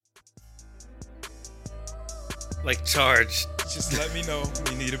Like charged. Just let me know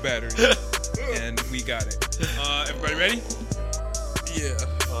we need a battery. And we got it. Everybody ready? Yeah.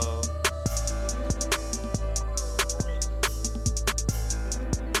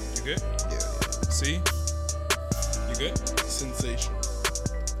 You good? Yeah. See? You good? Sensational.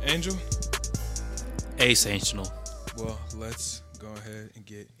 Angel? Ascensional. Well, let's go ahead and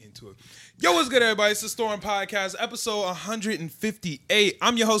get into it. Yo, what's good, everybody? It's the Storm Podcast, episode 158.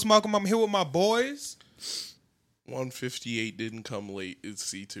 I'm your host, Malcolm. I'm here with my boys. 158 didn't come late. It's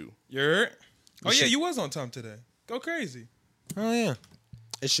C2. You heard? Oh, yeah, you was on time today. Go crazy. Oh, yeah.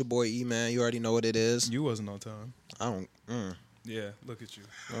 It's your boy E, man. You already know what it is. You wasn't on time. I don't. Yeah, look at you.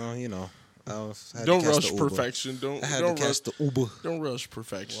 Well, you know. Had Don't to catch rush the Uber. perfection. I had Don't to rush catch the Uber. Don't rush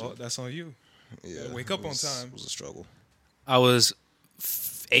perfection. Well, that's on you. Yeah, wake up it on was- time. It was a struggle. I was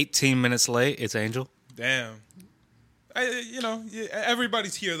 18 minutes late. It's Angel. Damn.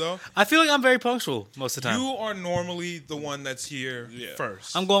 Everybody's here, though. I feel like I'm very punctual most of the time. You are normally the one that's here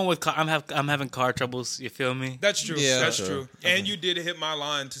first. I'm going with. I'm having car troubles. You feel me? That's true. Yeah, That's sure. true. And you did hit my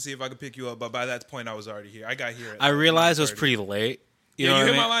line to see if I could pick you up, but by that point, I was already here. I got here. I realized it was 9:30. pretty late. You know hit what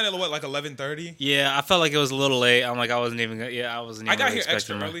I mean? my line at what, like 11:30? Yeah, I felt like it was a little late. I'm like, I wasn't even. I wasn't. Even I got really here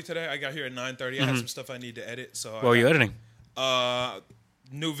extra expecting early today. I got here at 9:30. I had some stuff I need to edit. So What were you editing?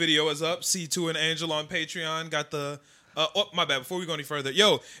 New video is up. C2 and Angel on Patreon. Got the. My bad. Before we go any further,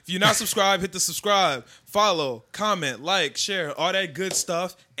 yo, if you're not subscribed, hit the subscribe, follow, comment, like, share, all that good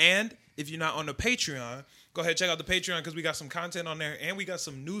stuff. And if you're not on the Patreon, go ahead and check out the Patreon because we got some content on there and we got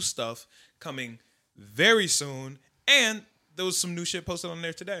some new stuff coming very soon. And there was some new shit posted on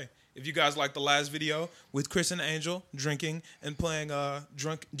there today. If you guys like the last video with Chris and Angel drinking and playing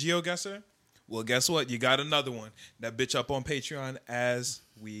Drunk GeoGuessr, well, guess what? You got another one. That bitch up on Patreon as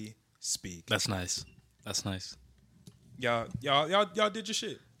we speak. That's nice. That's nice. Y'all did your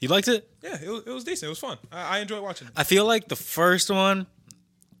shit. You liked it? Yeah, it was decent. It was fun. I enjoyed watching it. I feel like the first one.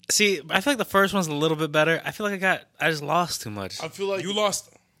 See, I feel like the first one's a little bit better. I feel like I just lost too much. I feel like You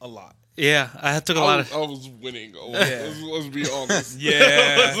lost a lot. Yeah, I took a lot of. I was winning. Let's be honest.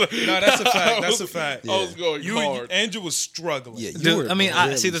 Yeah. No, that's a fact. That's a fact. I was going hard. Andrew was struggling. Yeah, Dude, I mean,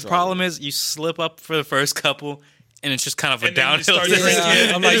 see, the problem is you slip up for the first couple, and it's just kind of a And then you downhill. start thing. drinking.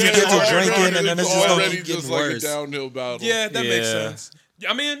 Yeah, I'm like, you get to drinking, and then it's just gonna already keep just getting like worse. a downhill battle. Yeah, that makes Yeah. sense.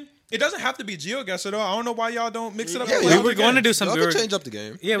 I mean, it doesn't have to be GeoGuessr, though. I don't know why y'all don't mix it up. Yeah, and we play We were other going to games. do Y'all something. can change up the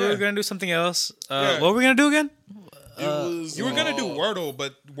game. Yeah, we Yeah. were going to do something else. Yeah. What were we going to do again? It was, You were going to do Wordle,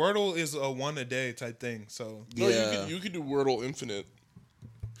 but Wordle is a one a day type thing. So, No, Yeah. you could do Wordle Infinite.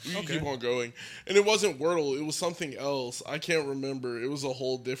 You can Okay. keep on going. And it wasn't Wordle. It was something else. I can't remember. It was a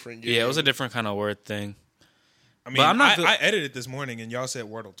whole different game. Yeah, it was a different kind of word thing. I mean, But I'm not good- I edited this morning, and y'all said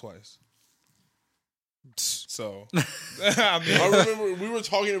Wordle twice. So, I mean, I remember we were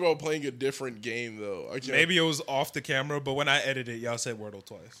talking about playing a different game, though. I can't, maybe it was off the camera, but when I edited, y'all said Wordle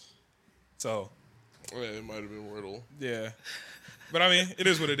twice. So, Yeah, it might have been Wordle. yeah. But I mean, it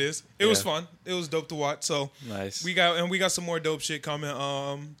is what it is. It was fun. It was dope to watch. So Nice. we got some more dope shit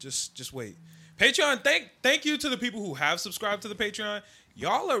coming. Just wait. Patreon, thank you to the people who have subscribed to the Patreon.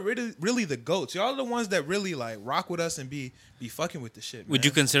 Y'all are really the goats. Y'all are the ones that really like rock with us and be fucking with the shit. Would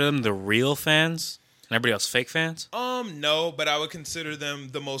you consider them the real fans? And everybody else fake fans? No, but I would consider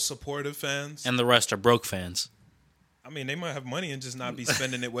them the most supportive fans. And the rest are broke fans. I mean, they might have money and just not be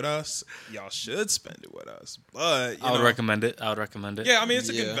spending it with us. Y'all should spend it with us. But I would recommend it. Yeah, I mean, it's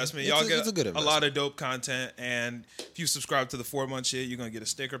a good Yeah. investment. It's Y'all a- get it's a good a lot investment. of dope content, and if you subscribe to the 4-month shit, you're gonna get a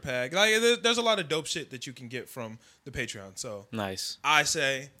sticker pack. Like, there's a lot of dope shit that you can get from the Patreon. So Nice. I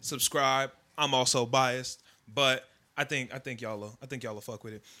say subscribe. I'm also biased, but I think y'all will fuck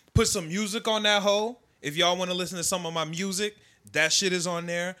with it. Put some music on that hoe. If y'all want to listen to some of my music, that shit is on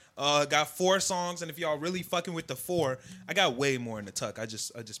there. Got 4 songs, and if y'all really fucking with the 4, I got way more in the tuck. I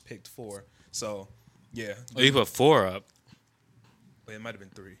just picked 4. So yeah. Oh, you put 4 up. Wait, it might have been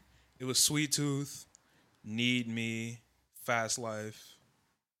 3. It was Sweet Tooth, Need Me, Fast Life.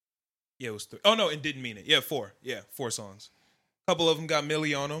 Yeah, it was 3. Oh no, it didn't mean it. Yeah, 4. Yeah, 4 songs. A couple of them got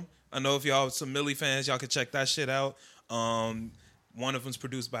Millie on them. I know if y'all some Millie fans, y'all can check that shit out. One of them's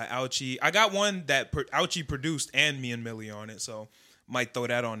produced by Ouchie. I got one that Ouchie produced and me and Millie on it, so might throw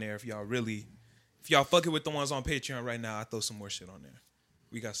that on there if y'all fucking with the ones on Patreon right now. I throw some more shit on there.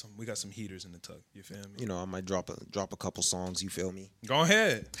 We got some heaters in the tuck. You feel me? You know, I might drop a couple songs. You feel me? Go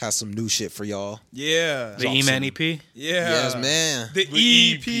ahead. Have some new shit for y'all. Yeah. The E-Man EP? Yeah. Yes, man. The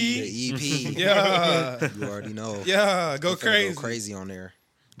EP. The EP. Yeah. You already know. Yeah. Go We finna crazy. Go crazy on there.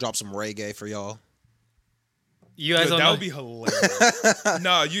 Drop some reggae for y'all. You guys Dude, don't that know. would be hilarious.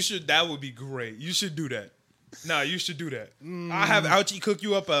 No, you should. That would be great. You should do that. Nah, you should do that. I have Ouchie cook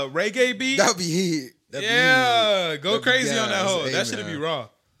you up a reggae beat. That'd be heat. Yeah, go That'd be crazy on that gas. hoe. Hey, That should man. be raw.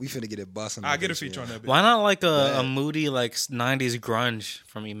 We finna get it busting. I get a feature on that. Bitch. Why not like a Yeah. moody like 90s grunge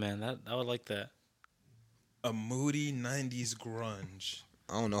from E-Man? That I would like that. A moody '90s grunge.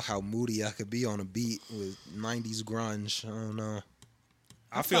 I don't know how moody I could be on a beat with 90s grunge. I don't know.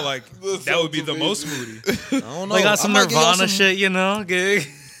 I feel like That that would be sounds the most amazing. moody. I don't know. Like got some I might get y'all Nirvana some shit, you know? Gig.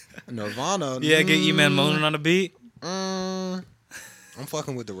 Nirvana. Yeah, get E-Man moaning on the beat. I'm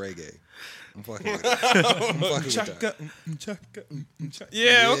fucking with the reggae. I'm fucking with that. I'm fucking with that. Chaka, chaka, chaka.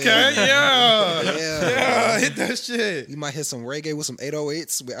 Yeah, okay, yeah. Yeah, hit that shit. You might hit some reggae with some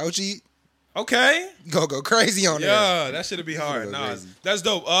 808s with OG. Okay. Go crazy on there. Yeah, that should be hard. go Nah, crazy. that's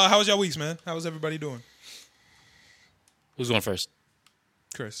dope. How was y'all weeks, man? How was everybody doing? Who's going first?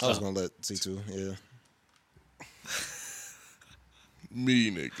 Chris. I was gonna let C2. Yeah.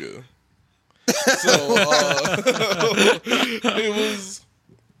 Me, nigga. So it was.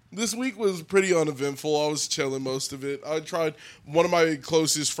 This week was pretty uneventful. I was chilling most of it. I tried. One of my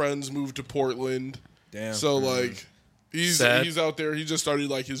closest friends moved to Portland. Damn. So like, he's Sad. out there. He just started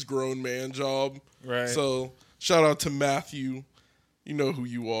like his grown man job. Right. So shout out to Matthew. You know who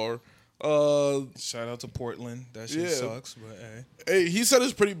you are. Shout out to Portland. That shit Yeah. sucks, but hey. Hey, he said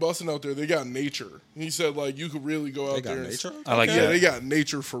it's pretty busting out there. They got nature. He said like you could really go out They got there. nature? I like Yeah, that. they got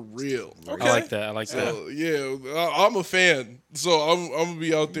nature for real. Okay. I like that. I like that. So, yeah, I'm a fan. So I'm gonna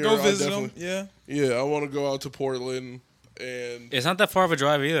be out there. Go I visit definitely- them. Yeah. Yeah, I want to go out to Portland, and It's not that far of a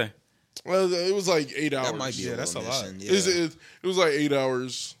drive either. well, it was like 8 hours. That might be Yeah, a that's little a lot. mission. It was like 8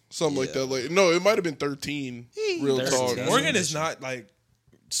 hours, something like Yeah. that. Like no, it might have been 13. Real 13. talk. That's Oregon amazing. is not like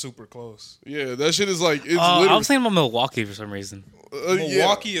super close. Yeah, that shit is like it's I literally was thinking about Milwaukee for some reason.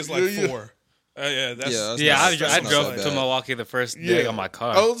 Milwaukee is like yeah. 4. Yeah, that's Yeah, that's Yeah, not- I that's not drove so to bad. Milwaukee the first day Yeah. on my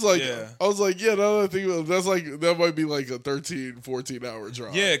car. I was like, Yeah. yeah. Now that I think about it, that's like that might be like a 13, 14 hour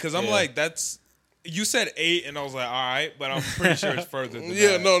drive. Yeah, because I'm Yeah. like, that's. You said 8, and I was like, all right, but I'm pretty sure it's further than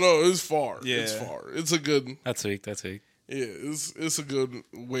Yeah, that. no, it's far. It's Yeah. far. It's a good. That's weak. That's weak. Yeah, it's a good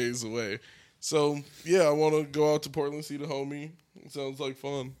ways away. So yeah, I want to go out to Portland, see the homie. It sounds like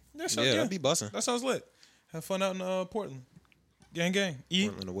fun. That sounds, Yeah, yeah, that'd be busting. that sounds lit. Have fun out in Portland. Gang, gang. E,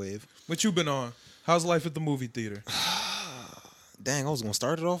 Portland a wave. what you been on? How's life at the movie theater? Dang, I was gonna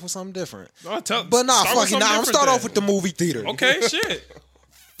start it off with something different. No, tell, But nah, start with fucking nah. something I'm different start then. off with the movie theater. Okay, shit.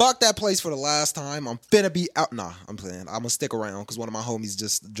 Fuck that place for the last time. I'm finna be out. Nah, I'm playing. I'm gonna stick around because one of my homies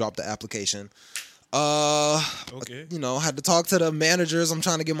just dropped the application. Okay. You know, had to talk to the managers. I'm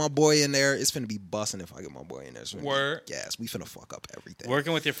trying to get my boy in there. It's finna be busting if I get my boy in there. It's finna be Word. gas. We finna fuck up everything.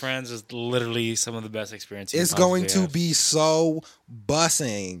 Working with your friends is literally some of the best experiences. you It's can going possibly to have. be so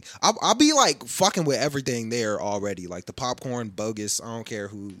bussing. I'll be like fucking with everything there already. Like the popcorn, bogus. I don't care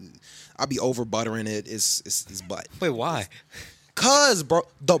who. I'll be over buttering it. It's butt. Wait, why? Cause bro,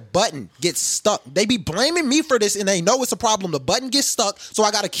 the button gets stuck. They be blaming me for this, and they know it's a problem. The button gets stuck, so I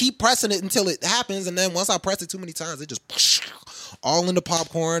gotta keep pressing it until it happens. And then once I press it too many times, it just all in the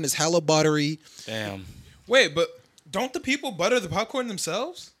popcorn. It's hella buttery. Damn. Wait, but don't the people butter the popcorn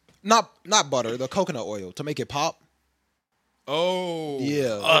themselves? Not butter, the coconut oil to make it pop. Oh.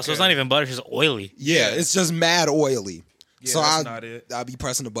 Yeah. Oh, so it's not even butter; it's just oily. Yeah, it's just mad oily. Yeah, so that's not it. I'll be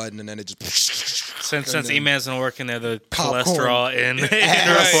pressing the button and then it just Since then E-Man's been working there, the popcorn. cholesterol in the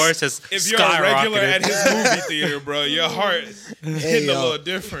Ass. reports has If you're a regular at skyrocketed. his movie theater, bro, your heart hitting a yo. little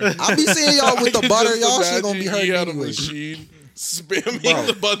different. I'll be seeing y'all with the I butter. can Y'all just shit gonna be imagine hurting he had a anyway. machine spamming Bro.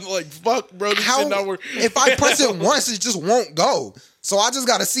 the button like fuck, bro. This How shit not work. if I press it once, it just won't go. So I just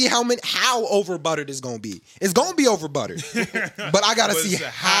gotta see how over buttered it's gonna be. It's gonna be over buttered, but I gotta But see it's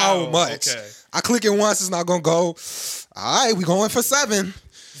how how. much. Okay. I click it once, it's not gonna go. All right, we going for 7.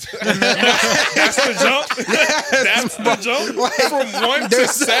 That's the jump. That's the jump. From 1 to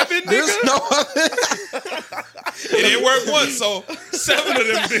There's 7, There's nigga. no other. It didn't work once, so 7 of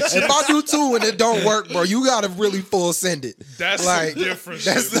them bitches. If I do 2 and it don't work, bro, you gotta really full send it. That's like some different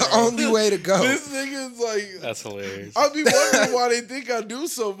that's shit, the bro. only way to go. This nigga's like, That's hilarious. I be wondering why they think I do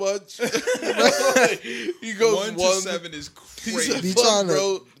so much. Like, he goes 1 to 1 7 is He crazy. said, Be fuck, trying to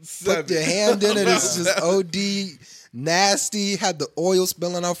bro, 7. Put your hand in it. It's just OD nasty. Had the oil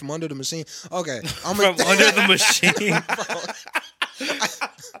spilling out from under the machine. Okay, I'm From under the machine,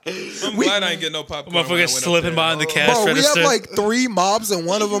 I'm glad I ain't get no popcorn. when I motherfucker went up slipping there. behind the cash Bro, we register. have like 3 mobs and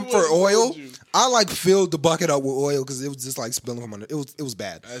one of them for oil. You. I like filled the bucket up with oil because it was just like spilling from under. It was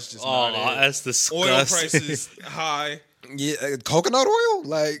bad. That's just Oh, not it. that's Oil disgusting. prices high. Yeah, coconut oil?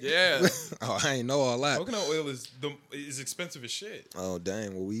 Like, Yeah. oh, I ain't know all that. Coconut oil is expensive as shit. Oh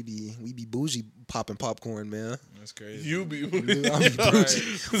dang! Well, we be bougie popping popcorn, man. That's crazy. You be. I be bougie.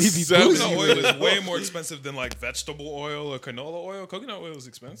 Right. We be Seven- Coconut bougie. oil is way more expensive than like vegetable oil or canola oil. Coconut oil is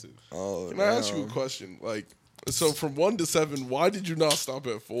expensive. Oh, Can I ask you a question? Like, so from 1 to 7, why did you not stop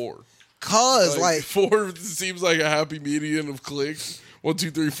at 4? Cause like 4 seems like a happy median of clicks. 1,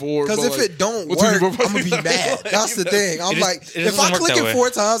 2, 3, 4. Because but, if like, it don't 1, work, 2, 3, 4, I'm gonna be 5, mad. That's the thing. I'm It just- like, it if doesn't I work click that it way. 4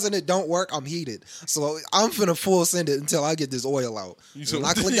 times and it don't work, I'm heated. So I'm finna full send it until I get this oil out. so- And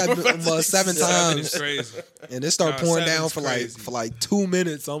I click that you about to seven say 7 times, is crazy. and it start Nah, pouring 7's down for crazy. like 2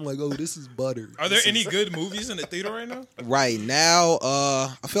 minutes. I'm like, oh, this is butter. Are there any good movies in the theater right now? Right now,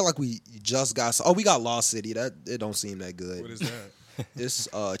 I feel like we just got. Oh, we got Lost City. That it don't seem that good. What is that? It's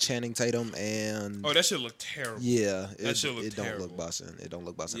Channing Tatum and Oh, that shit look terrible. yeah, That shit look it don't terrible. look bussin'. It don't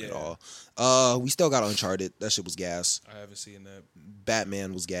look bussin' at Yeah. all. We still got Uncharted. That shit was gas. I haven't seen that.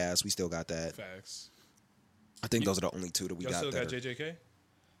 Batman was gas. We still got that. Facts. I think those are the only two that we Y'all got. still that got are- JJK?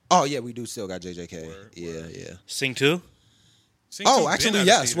 Oh yeah, we do still got JJK. Word, yeah, word. yeah. Sing 2? Sing 2 Oh, been actually, out of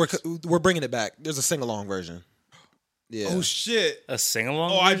yes, theaters. we're bringing it back. There's a sing along version. Yeah. Oh shit. A sing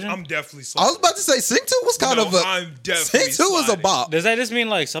along Oh, version? I'm definitely. I was sliding. about to say Sing 2 was kind No, of a I'm definitely. Sing 2 was a sliding. bop. Does that just mean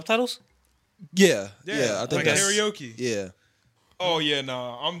like subtitles? Yeah, Yeah, yeah. I think like that's karaoke. Yeah, Oh yeah,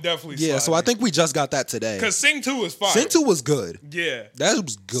 no, I'm definitely. yeah. So I think we just got that today. because Sing 2 is fire. Sing 2 was good. Yeah. That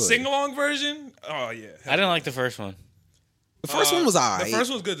was good. Sing along version. Oh yeah. I didn't like the first one. The first one was alright. The first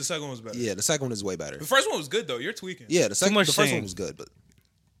one was good. The second one was better. Yeah, the second one is way better. The first one was good though. You're tweaking. Yeah, the much first one singing. was good, but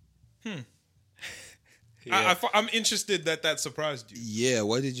Yeah. I'm interested that surprised you. yeah.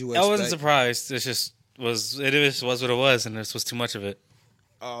 What did you I expect? wasn't surprised. It just was what it was, and this was too much of it.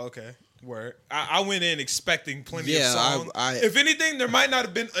 Oh, okay. Word. I went in expecting plenty Yeah, of songs. If anything, there might not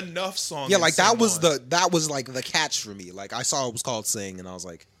have been enough songs. Yeah, to like that sing was on. that was like the catch for me. Like I saw it was called Sing, and I was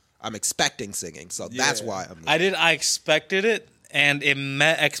like, I'm expecting singing, so that's Yeah. why I'm. I expected it, and it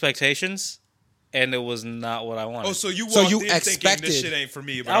met expectations, and it was not what I wanted. Oh, so you So walked you in thinking expected- this shit ain't for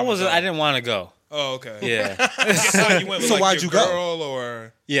me. But I I'ma wasn't. go. I didn't want to go. Oh, okay. Yeah, So you went with So like why'd your you go? girl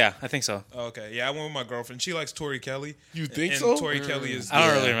or yeah. I think so. okay? Yeah, I went with my girlfriend. She likes Tori Kelly. You think and so? Tori Kelly is. I don't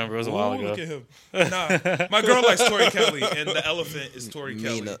Yeah. really remember. It was a while Ooh, ago. look at him. Nah, my girl likes Tori Kelly, and the elephant is Tori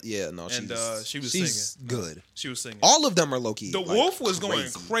Kelly. Mina, yeah, no, she's And, she was she's good. She was singing. All of them are low key. The like, wolf was going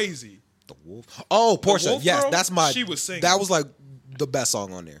crazy. crazy. The wolf. Oh, Portia. Wolf Yes, Girl? that's my. She was singing. That was like the best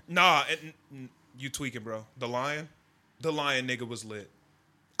song on there. Nah, you tweaking, bro. The lion nigga was lit.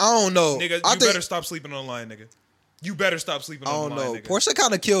 I don't know. Nigga, I you better stop sleeping on the lion nigga. You better stop sleeping I on don't the know. lion nigga. Portia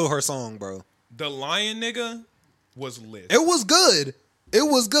kind of killed her song, bro. The lion nigga was lit. It was good. It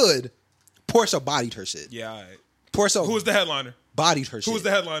was good. Portia bodied her shit. Yeah, all right. Portia Who was the headliner? bodied her shit. Who was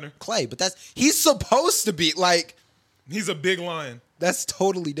the headliner? Clay? But he's supposed to be like. He's a big lion. That's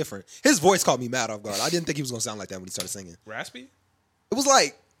totally different. His voice caught me mad off guard. I didn't think he was gonna sound like that when he started singing. Raspy? It was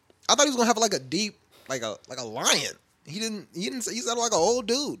like I thought he was gonna have like a deep, like a lion. He didn't. He sounded like an old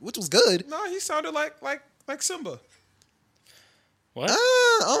dude, which was good. No, he sounded like Simba. What?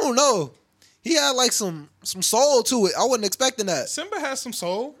 I don't know. He had like some soul to it. I wasn't expecting that. Simba has some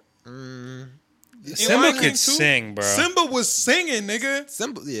soul. Simba Lion King could too? sing, bro. Simba was singing, nigga.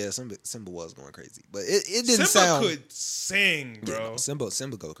 Simba was going crazy, but it Simba didn't sound. could sing, Yeah, bro. no,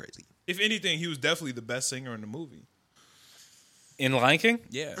 Simba go crazy. If anything, he was definitely the best singer in the movie. In Lion King?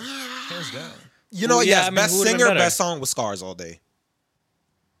 Yeah, hands down. You know, Well, yeah, yes, I mean, best who would've been singer, better? best song was Scars all day.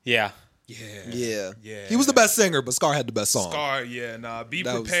 Yeah. Yeah, Yeah, He was the best singer, but Scar had the best song. Scar, yeah, nah. Be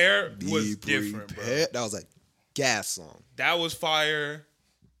That Prepared was Be different, bro. Prepared. That was a gas song. That was fire.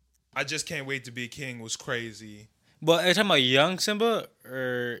 I Just Can't Wait to Be King was crazy. But are you talking about young Simba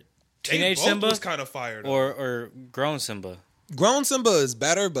or teenage They both Simba was kind of fire, though. or grown Simba? Grown Simba is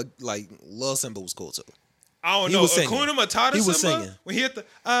better, but like Lil Simba was cool too. I don't he know. was singing. Hakuna Matata He was Simba, singing. when he hit the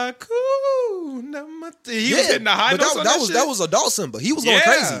Hakuna Matata, he was hitting the high but notes on that shit. that was adult Simba. He was going Yeah.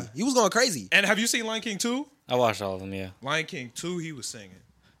 crazy. He was going crazy. And have you seen Lion King 2? I watched all of them, yeah. Lion King 2, he was singing.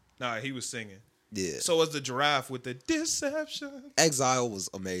 Nah, he was singing. Yeah. So was the giraffe with the deception. Exile was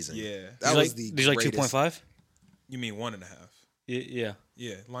amazing. Yeah. That was the Did you like greatest. 2.5? You mean 1.5? Yeah.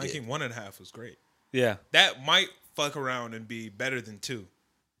 Yeah, Lion King 1.5 was great. Yeah. That might fuck around and be better than 2.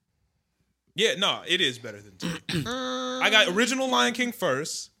 Yeah, no, it is better than 2. I got original Lion King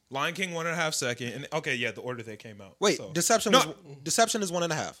first, Lion King 1.5 second, and okay, yeah, the order they came out. Wait, So- Deception No. Deception is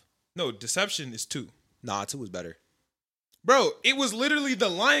 1.5. No, Deception is 2. Nah, 2 was better. Bro, it was literally the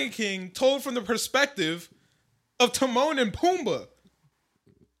Lion King told from the perspective of Timon and Pumbaa.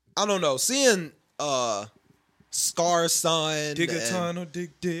 I don't know. Seeing Scar's son. Dig a and- tunnel,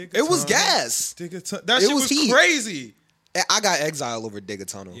 dig. It was tunnel, gas. Dig a tunnel. That It shit was was heat. crazy. I got Exile over Dig a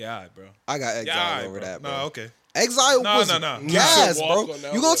Tunnel. Yeah, all right, bro. I got Exile Yeah, all right, over bro. that, bro. No, okay. Exile No, was no. gas, You should bro. walk on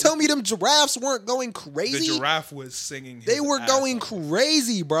that You gonna one. tell me them giraffes weren't going The crazy? giraffe was singing. His They were ass going off.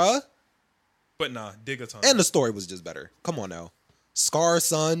 crazy, bruh. But nah, dig a ton. And the story was just better. Come on now. Scar's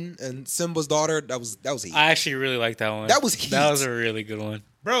son and Simba's daughter, that was heat. I actually really like that one. That was heat. That was a really good one.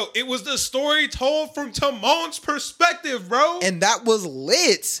 Bro, it was the story told from Timon's perspective, bro. And that was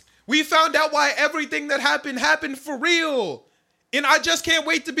lit. We found out why everything that happened for real. And I just can't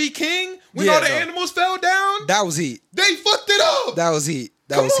wait to be king when Yeah, all the no. animals fell down. That was heat. They fucked it up. That was heat.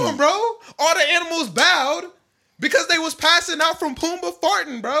 That Come was on, heat. bro. All the animals bowed because they was passing out from Pumbaa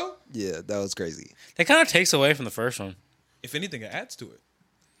farting, bro. Yeah, that was crazy. That kind of takes away from the first one. If anything, it adds to it.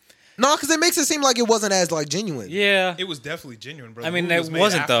 No, because it makes it seem like it wasn't as like genuine. Yeah. It was definitely genuine, bro. I mean, The movie it was made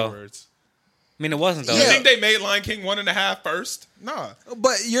wasn't, though. afterwards. I mean, it wasn't though. You Yeah. think they made Lion King 1.5 first? Nah.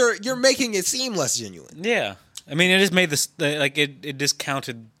 But you're making it seem less genuine. Yeah. I mean, it just made this like it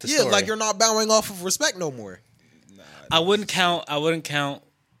discounted the Yeah, story. like you're not bowing off of respect no more. I wouldn't count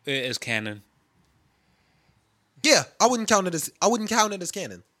it as canon. Yeah, I wouldn't count it as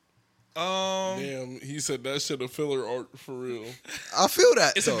canon. Damn, he said that shit a filler arc for real. I feel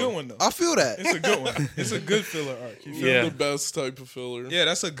that. It's a good one, though. I feel that. It's a good one. It's a good filler arc. You feel Yeah. The best type of filler. Yeah,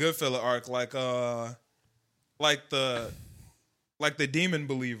 that's a good filler arc. Like the demon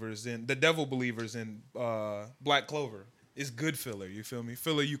believers and the devil believers in Black Clover. It's good filler. You feel me?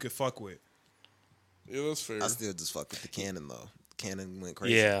 Filler you could fuck with. Yeah, that's fair. I still just fuck with the canon though. Canon went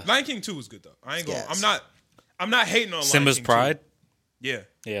crazy. Yeah. Lion King 2 was good though. I ain't going. Yes. I'm not hating on Simba's Lion King Pride. 2. Yeah.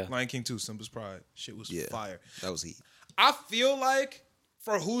 Yeah. Lion King 2, Simba's Pride. Shit was Yeah. fire. That was heat. I feel like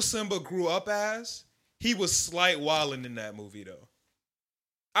for who Simba grew up as, he was slight wilding in that movie though.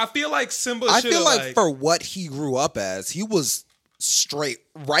 I feel like Simba I should feel have like for what he grew up as, he was straight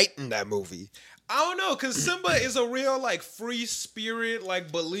right in that movie. I don't know, cause Simba is a real like free spirit, like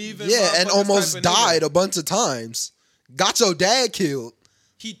believing. Yeah, and motherfuckers almost type of nigga. died a bunch of times. Got your dad killed.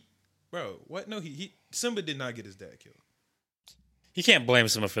 Bro, what? No, he Simba did not get his dad killed. You can't blame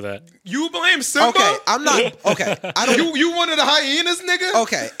someone for that. You blame Simba? Okay, I'm not. Okay, I don't. You one of the hyenas, nigga?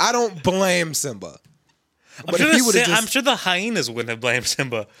 Okay, I don't blame Simba. I'm sure, I'm sure the hyenas wouldn't have blamed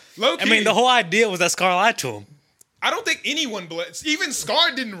Simba. Low-key. I mean, the whole idea was that Scar lied to him. I don't think anyone blames. Even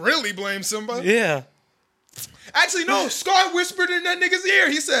Scar didn't really blame Simba. Yeah. Actually, no. Scar whispered in that nigga's ear.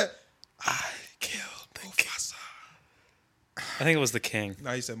 He said, "I killed Mufasa." I think it was the king.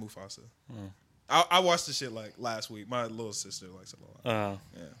 No, he said Mufasa. I watched the shit like last week. My little sister likes it a lot.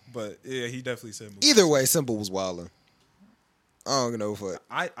 Yeah, but yeah, he definitely said Mufasa. Either way, Simba was wilding. I don't know what.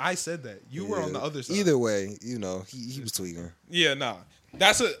 I said that. You were on the other side. Either way, you know, he was tweaking. Yeah, nah.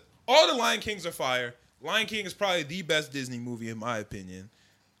 That's all the Lion Kings are fire. Lion King is probably the best Disney movie in my opinion.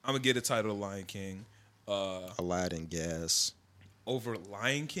 I'm gonna get a title of Lion King. Aladdin, gas. Over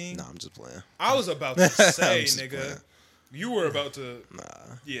Lion King? Nah, I'm just playing. I was about to say, I'm just nigga. playing. You were about to. Nah.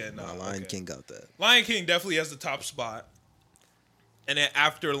 Yeah, nah. Lion okay. King got that. Lion King definitely has the top spot. And then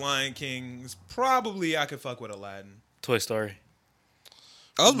after Lion King, probably I could fuck with Aladdin. Toy Story.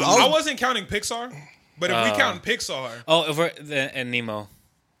 I wasn't counting Pixar, but if we count Pixar, Oh, and Nemo.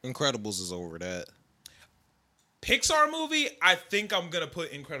 Incredibles is over that. Pixar movie, I think I'm gonna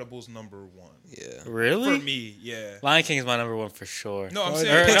put Incredibles number 1. Yeah. Really? For me, yeah. Lion King is my number one for sure. No, I'm Or-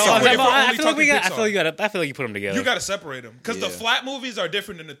 saying no, Pixar. I- If we're I only feel like talking we got. Pixar. I feel like you put them together. You got to separate them because the Yeah. flat movies are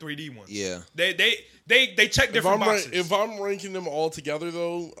different than the 3D ones. Yeah. They check different boxes. If I'm ranking them all together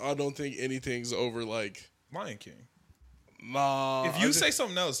though, I don't think anything's over like Lion King. nah. If you say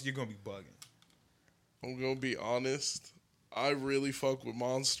something else, you're gonna be bugging. I'm gonna be honest. I really fuck with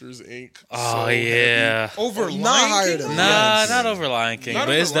Monsters Inc. Oh so yeah. Over Not Lion higher King? than though? Nah, Lion not King. over Lion King, Not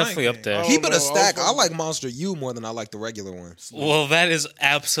but over it's Lion definitely King. up there. Oh, Keep it no, a stack. I I was- like Monster U more than I like the regular ones. Well, that is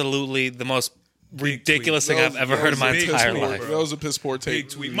absolutely the most ridiculous thing I've ever heard in my big entire tweet, life. bro. That was a piss poor take. Big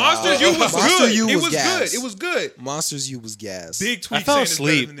tweet. Monsters U was Monster good. U It was was gas. good. It was good. Monsters U was gas. Big tweet. I fell saying it's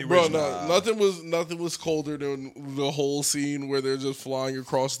better asleep. than the Bro, original. nothing was colder than the whole scene where they're just flying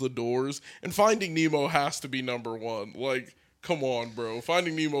across the doors. And Finding Nemo has to be number 1. Like, come on, bro.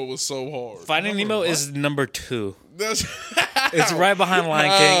 Finding Nemo was so hard. Finding Nemo is number 2. That's It's right behind Lion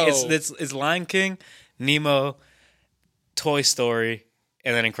King. How? It's Lion King, Nemo, Toy Story,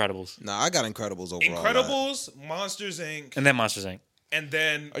 and then Incredibles, Nah, I got Incredibles over all that. Incredibles, Monsters Inc., and then Monsters Inc. and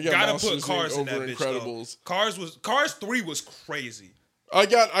then I got gotta Monsters, put Cars Inc. in that over bitch. Incredibles. Though. Cars 3 was crazy. I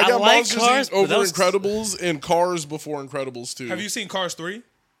got I like Monsters Cars, Inc. but over that was- Incredibles and Cars before Incredibles 2. Have you seen Cars 3?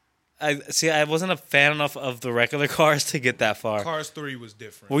 I wasn't a fan enough of the regular Cars to get that far. Cars 3 was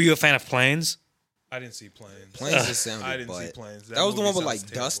different. Were you a fan of planes? I didn't see Planes. Planes just sounded. I didn't see butt. Planes. That was the one movie with like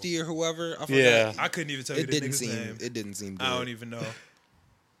sounds terrible. Dusty or whoever. I forgot. Yeah. I couldn't even tell you It the didn't nigga's seem. name. It didn't seem good. I don't even know.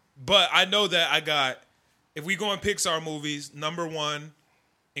 But I know that I got. If we go in Pixar movies, number 1,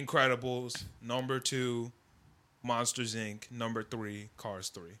 Incredibles. Number 2, Monsters Inc. Number 3, Cars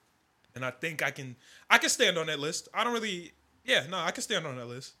 3. And I think I can stand on that list. I don't really. Yeah, no, I can stand on that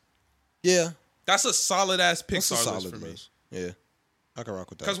list. Yeah, That's a solid ass that's a Pixar solid list for me. list. Yeah, I can rock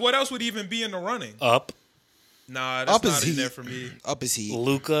with that. Because what else would even be in the running? Up, Nah, that's Up not is in Heat. there for me. Up is Heat.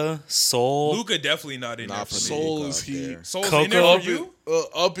 Luca, Soul. Luca definitely not in Nah, there for for me. me. Soul Luca is up Heat. there. Soul's in Coco? there for you?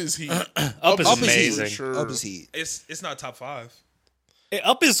 Up is Heat. Up is Up is amazing. for sure. Up is Heat. It's not top 5.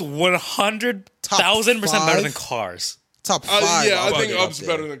 Up is 100,000% better five? than Cars. Top 5. Yeah, I'll I think put it up Up's there.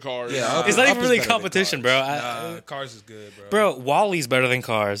 better than Cars. Yeah, Up It's is- not Up even is really better than competition, Cars. bro. Cars is good, bro. Bro, Wally's better than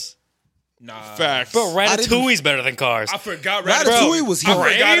Cars. Nah. Facts. Bro, Ratatouille's better than Cars. I forgot Ratatouille Ratatouille. was I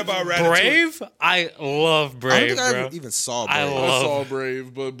Brave? forgot about Ratatouille. Brave? I love I Brave, don't think I bro. even saw I Brave. I love- saw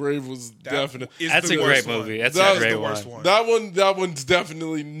Brave, but Brave was definitely is That's the a great worst one. movie. That's That a was great the one. worst one. that one's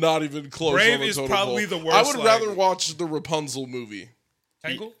definitely not even close. Brave on the is totem probably pole. the worst, I would like- rather watch the Rapunzel movie.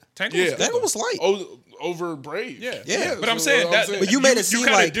 Tangle? Yeah. was good, That though. was light. Over Brave. Yeah. Yeah. But I'm that's saying what that. But you made it seem you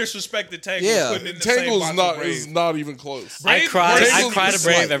kinda like- disrespected Tangle. Yeah. Putting it in the same Tangle's box not with is Brave. not even close. Brave- I cry Tangle's to just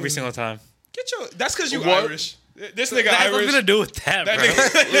Brave like- every single time. Get your. That's because you What? Irish. This nigga That has Irish. nothing to do with that, That bro.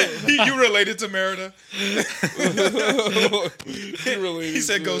 nigga, you related to Merida? He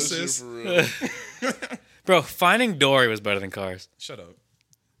said, "Go, sis." Bro, Finding Dory was better than Cars. Shut up.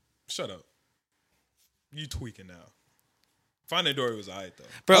 Shut up. You tweaking now. Finding Dory was alright though.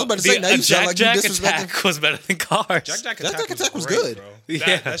 Bro, I was about to say, now you sound Jack like you Jack disrespecting- Attack was better than Cars. Jack Jack Jack Attack, Jack Attack was great, good. bro.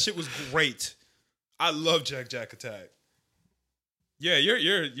 Yeah. That shit was great. I love Jack Jack Attack. Yeah,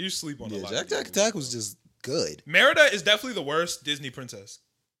 you sleep on a Yeah, lot. Jack of Jack these Attack movies, was just good. bro. Merida is definitely the worst Disney princess,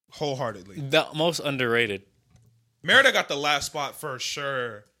 wholeheartedly. The most underrated. Merida got the last spot for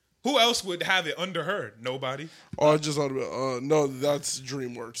sure. Who else would have it under her? Nobody. Oh, I just thought about. No, that's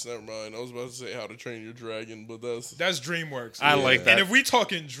DreamWorks. Never mind. I was about to say How to Train Your Dragon, but That's DreamWorks. I like that. And if we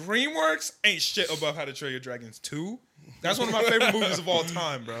talking DreamWorks, ain't shit above How to Train Your Dragons 2. That's one of my favorite movies of all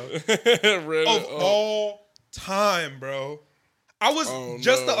time, bro. Of all time, bro. I was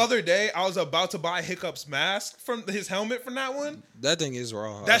just the other day, I was about to buy Hiccup's mask from his helmet from that one. That thing is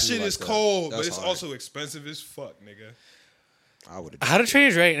raw. I That do shit like is that. cold, That's but it's hard. also expensive as fuck, nigga. I would. How to Train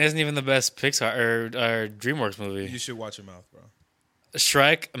Your Dragon isn't even the best Pixar or DreamWorks movie. You should watch your mouth, bro.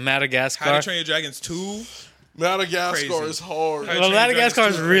 Shrek, Madagascar. How to Train Your Dragons 2. Madagascar Crazy. is hard. How to Well, Train Your Madagascar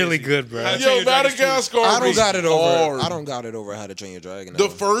is Dragons 2 really crazy. good, bro. How to Train Yo, Your Dragons 2 is- Madagascar. I don't is got it over. hard. I don't got it over How to Train Your Dragon. The no.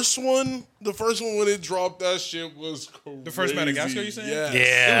 first one when it dropped, that shit was crazy. The first Madagascar, you saying? Yes. Yeah.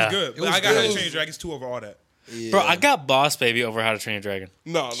 It was good. But was I got good. How to Train Your Dragons 2 over all that. Yeah. Bro, I got Boss Baby over How to Train Your Dragon.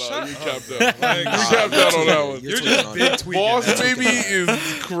 No, Shut you up. capped that. Like, You capped that on that one. You're tweaking just on big that. tweaking. Boss now. Baby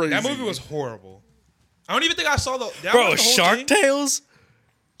is crazy. That movie was horrible. I don't even think I saw the. did I Bro, watch the whole Shark thing? Tales?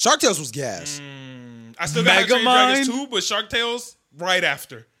 Shark Tales was gas. I still got How to Train Your Dragons Megamind? 2, but Shark Tales right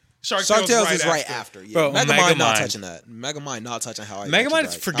after. Shark Tales is right after. Yeah. Bro, Megamind not Megamind. touching that. Megamind not touching how I. Megamind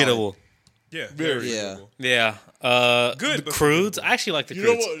is forgettable. Yeah, Very. Yeah. Yeah. Good, The but Crudes? I actually like the You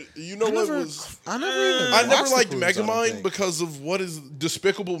know Crudes. what? You know what was? I never even. I never watched the liked Cruise, I don't Megamind think. because of what is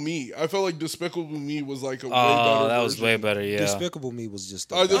Despicable Me. I felt like Despicable Me was like a way Oh, better. that was version. way better, yeah. Despicable Me was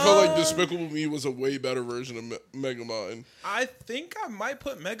just. I just felt like Despicable Me was a way better version of Megamind. I think I might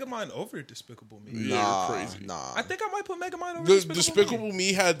put Megamind over Despicable Me. Yeah, Nah, you're crazy. nah. I think I might put Megamind over The Despicable, Despicable Me.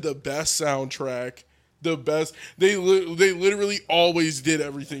 Me had the best soundtrack. The best. They literally always did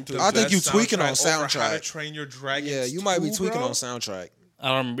everything to. I think Best you tweaking on soundtrack over How to soundtrack. Train Your Dragons. Yeah, you might be 2, tweaking bro. on soundtrack. I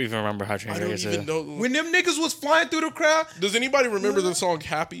don't even remember How to Train I Your don't Dragon even 2. know. When them niggas was flying through the crowd. Does anybody remember the song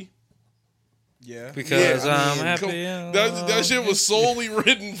 "Happy"? Yeah. Because Yeah, I I'm mean, happy. That shit was solely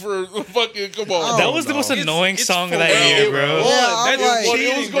written for fucking. Come on, That bro. was the most It's- annoying it's song of for that real, year, bro. bro. Yeah, I'm That's like-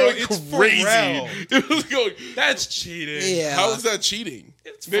 cheating, It was bro. going It's crazy. Pharrell. It was going. That's cheating. Yeah. How is that cheating?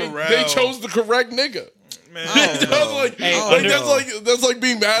 It's They Pharrell. chose the correct nigga. Man. That's like, Hey, like, under- that's like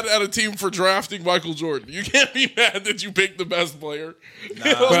being mad at a team for drafting Michael Jordan. You can't be mad that you picked the best player. Bro,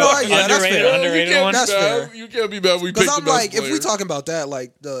 yeah, that's underrated, fair. underrated you can't one. Be That's mad. fair. You can't be mad. We Because picked I'm the best like, player. if we talking about that,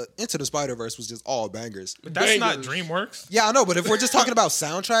 like the Into the Spider Verse was just all bangers. But that's not Bangers. DreamWorks. Yeah, I know, but if we're just talking about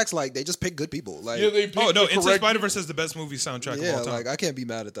soundtracks, like they just pick good people. Like, yeah, they picked Oh no, the Into correct Spider-Verse is the best movie soundtrack of yeah, all time. like I can't be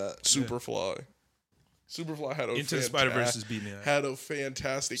mad at that. Superfly. Superfly had a Into the Spider-Verse is beating that. had a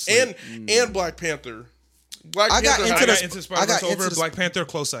fantastic and Black Panther. Black I got Panther Into had I the got Into the Spider-Verse I got over Into the- Black Panther,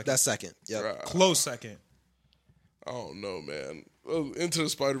 close second. That's second. Yeah. Close second. I don't know, man. Into the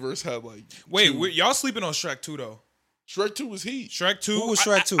Spider Verse had like Wait, y'all sleeping on Shrek 2 though? Shrek 2 was heat. Shrek 2. Who was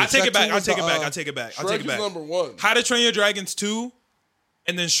Shrek 2? I take Shrek it back. 2 I was take the, it back. uh, I take it back. I Shrek take is it back. number 1. How to Train Your Dragons 2,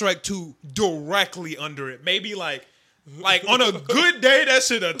 and then Shrek 2 directly under it. Maybe like on a good day, that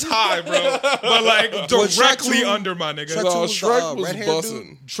shit a tie, bro. But like Shrek directly 2 under my nigga. Shrek 2 No, was the, Shrek was red-haired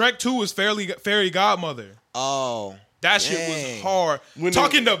busting. Shrek 2 was Fairy Godmother. Oh. That shit Dang. was hard. When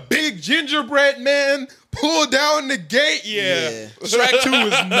Talking to big gingerbread man, pull down the gate. Yeah. Shrek 2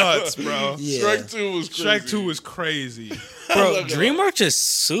 was nuts, bro. Yeah. Shrek 2 was crazy. Shrek 2 was crazy. Bro, DreamWorks is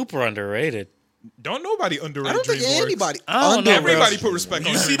super underrated. Don't nobody underrate I don't think DreamWorks. anybody. I don't know, under- bro. Everybody put respect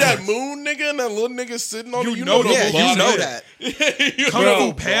on You see DreamWorks. that moon nigga and that little nigga sitting on You it? You know know the Yeah, Bro, you know shit. that. Kung Bro,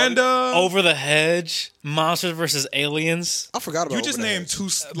 Fu Panda. Over the Hedge, Monsters vs. Aliens. I forgot about You just Over the named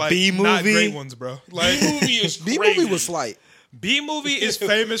Hedge. two like B-movie. not great ones, bro. Like movie is B crazy. movie was slight. B movie is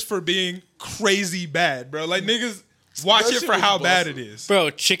famous for being crazy bad, bro. Like niggas watch That it shit for was how bad busted. it is.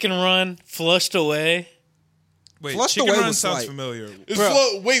 Bro, Chicken Run, Flushed Away. Wait, Flushed Chicken Away Run was sounds like- familiar.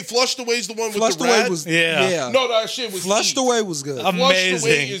 Wait, Flushed Away's the one Flushed with the Away rat? was Yeah. No, that shit was Flushed heat. Away was good. Flushed Amazing.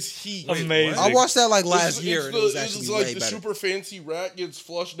 Away is heat. Amazing. I watched that like It's- last year, and it was actually like way the better. super fancy rat gets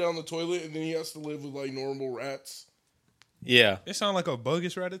flushed down the toilet, and then he has to live with like normal rats. Yeah. It sounds like a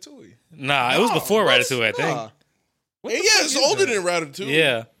buggish Ratatouille. Nah, it was before what? Ratatouille, I think. Nah. And yeah, it's older than Ratatouille.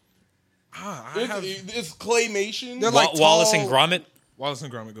 Yeah. Ah, I have It's claymation. They're like Wallace tall- and Gromit. Wallace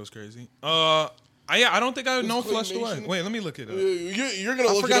and Gromit goes crazy. I don't think I know Flushed Away. claymation. Wait, let me look it up. You're gonna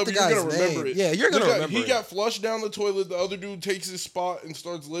I look it forgot up. the You're gonna guy's remember name. it. Yeah, you're gonna He remember it. got flushed down the toilet. The other dude takes his spot and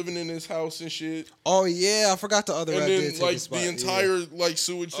starts living in his house and shit. Oh yeah, I forgot the other And rat did then take like his spot, the yeah. entire like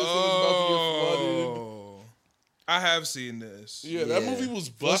sewage system is about to get flooded. Oh, I have seen this. Yeah, that Yeah. movie was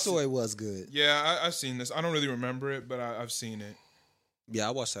Flushed busted. Away was good. Yeah, I've seen this. I don't really remember it, but I've seen it. Yeah,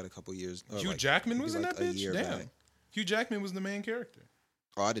 I watched that a couple years. or Hugh like, Jackman was in maybe that like a bitch? year Damn. back. Hugh Jackman was the main character.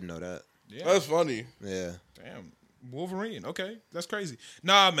 Oh, I didn't know that. Yeah. That's funny. Yeah. Damn. Wolverine. Okay. That's crazy.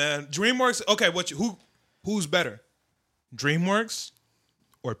 Nah, man. DreamWorks. Okay, who's better? DreamWorks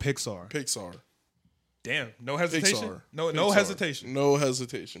or Pixar? Pixar. Damn. No hesitation? Pixar. No Pixar. hesitation. No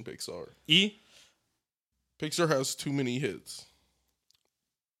hesitation. Pixar. E? Pixar has too many hits.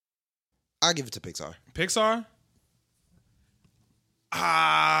 I'll give it to Pixar. Pixar?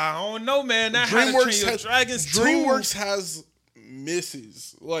 I don't know, man. That How to Train Your Dragons 2. DreamWorks has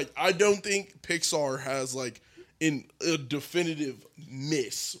misses. Like I don't think Pixar has like a definitive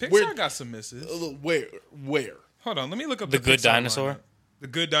miss. Pixar got some misses. Where? Hold on, let me look up The Good Pixar Dinosaur? lineup. The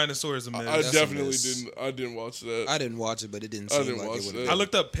Good Dinosaur is a miss. I That's a definitely miss. didn't. I didn't watch that. I didn't watch it, but it didn't I seem didn't like watch it that. would. I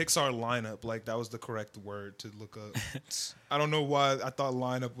looked up Pixar lineup, like that was the correct word to look up. I don't know why I thought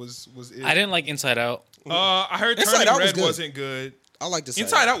lineup was it. I didn't like Inside Out. I heard Inside Turning Out was Red good. wasn't good. I like to say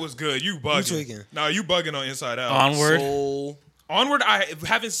Inside Out was good. You bugging? tweaking. No, you bugging on Inside Out. Onward. Soul. Onward, I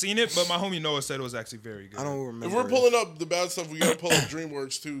haven't seen it, but my homie Noah said it was actually very good. I don't remember. If we're it. pulling up the bad stuff, we gotta pull up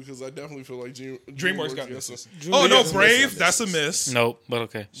DreamWorks too, because I definitely feel like DreamWorks got gets misses. some- Oh no, DreamWorks Brave, got that's a misses. miss. Nope, but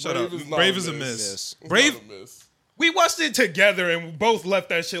okay. Shut up. Brave is not Brave a is a miss. miss. Yes. It's Brave. not a miss. We watched it together and we both left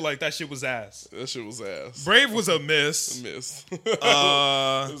that shit like that shit was ass. That shit was ass. Brave was a miss. Miss.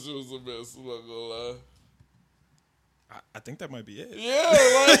 Uh, that shit was a miss. I'm not gonna lie. I think that might be it. Yeah,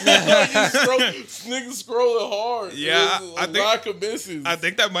 like niggas scrolling hard. Yeah, There's I a think- lack of misses. I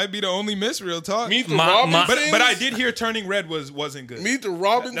think that might be the only miss. Real talk. Meet the My- my- Robinsons. But I did hear Turning Red wasn't good. Meet the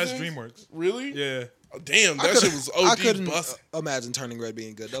Robinsons. That's DreamWorks. Really? Yeah. Oh, damn, I that couldn't- shit was I OD couldn't busting. imagine Turning Red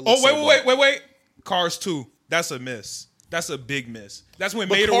being good. That Oh looks so bad. wait. Cars 2. That's a miss. That's a big miss. That's when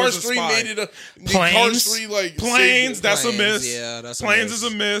But Mater Cars was a 3 spy. made it a Planes? Cars 3 like Planes. saved That's a Planes, miss. yeah, that's a Planes miss.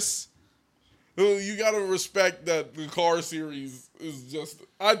 is a miss. it. You gotta respect that the Car series is just.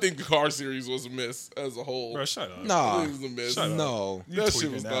 I think the Car series was a miss as a whole. Bro, shut up. Nah, It was a miss. Shut up. no. You That shit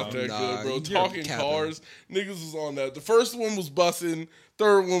tweaking was now. not that Nah, good, bro. you're Talking capping. cars, niggas was on that. The first one was bussin',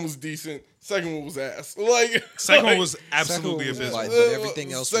 third one was decent, second one was ass. Like Second one like, was absolutely Second one was abysmal. like- but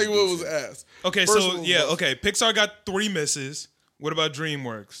everything else was Second one was decent. ass. Okay, First so one was yeah, bussin'. okay. Pixar got 3 misses. What about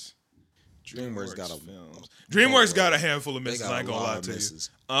DreamWorks? DreamWorks got a films. DreamWorks got a handful of misses. got I ain't a gonna lot lie of to misses.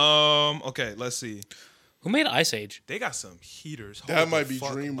 you. Okay, let's see. Who made Ice Age? They got some heaters. That Hold might the be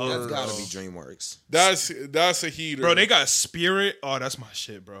fuck DreamWorks. up, That's gotta bro. be DreamWorks. That's a heater, Bro, they got Spirit. Oh, that's my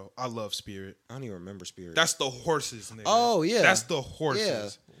shit, bro. I love Spirit. I don't even remember Spirit. That's the horses, nigga. Oh, yeah. That's the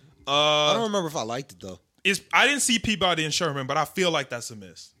horses. I don't remember if I liked it though. I didn't see Peabody and Sherman, but I feel like that's a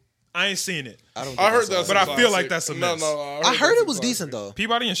miss. I ain't seen it. I don't. Think I heard saw that's, it. But a I feel classic. like that's a No, miss. no, I heard that's it a was classic. decent though.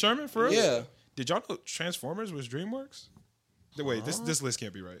 Peabody and Sherman, for real? Yeah. Did y'all know Transformers was DreamWorks? Wait, this list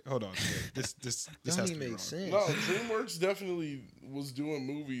can't be right. Hold on. Wait, this That has don't to even be make wrong. sense. No, DreamWorks definitely was doing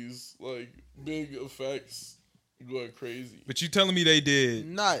movies like big effects. Going crazy. But you telling me they did?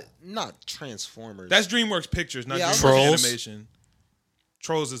 Not Transformers. That's DreamWorks Pictures, not Yeah, DreamWorks Trolls. Animation.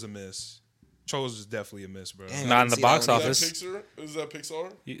 Trolls is a miss. Trolls is definitely a miss, bro. Damn. Not in the See, box that one- office. Is that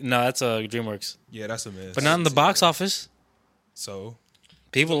Pixar? No, that's DreamWorks. Yeah, that's a miss. But not in the box office. So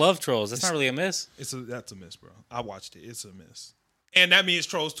People love Trolls. That's not really a miss. that's a miss, bro. I watched it. It's a miss, and that means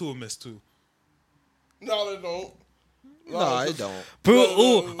Trolls 2 a miss too. No, they don't. No, I don't.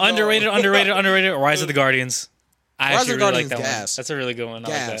 Ooh, underrated. Rise of the Guardians. I Rise actually of the really like Guardians, that one. gas. That's a really good one. I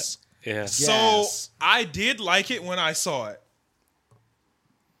like Gas. that. Yeah. So Yes. I did like it when I saw it,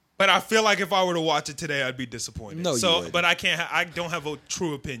 but I feel like if I were to watch it today, I'd be disappointed. No, you so wouldn't. but I can't. I don't have a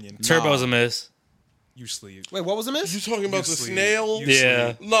true opinion. Turbo's a miss. You sleep. Wait, what was the miss? You talking about the sleep. snail? You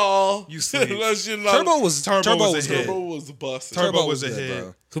Yeah. No. You sleep. That shit not. Turbo was Turbo Turbo was a good. hit. Turbo was busted. Turbo was a good, hit.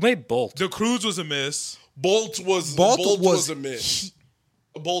 bro. Who made Bolt? The Cruise was a miss. Bolt was was- a miss.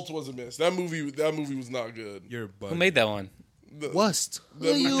 Bolt was a miss. That movie was not good. You're Who bugging. made that one? What? I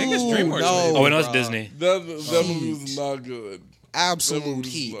think it's DreamWorks. No, Oh, I know it's bruh. Disney. That movie was not good. Absolute That was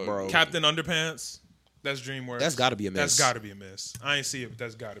heat, like- bro. Captain Underpants? That's DreamWorks. That's gotta be a That's miss. got to be a miss. I ain't see it, but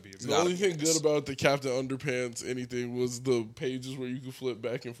that's got to be a miss. The only thing good about the Captain Underpants anything was the pages where you could flip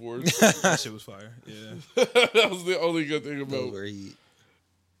back and forth. That shit was fire. Yeah. That was the only good thing Those about were heat.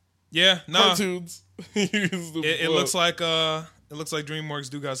 Yeah, nah. cartoons. It looks like DreamWorks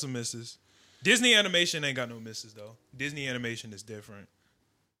do got some misses. Disney Animation ain't got no misses though. Disney Animation is different.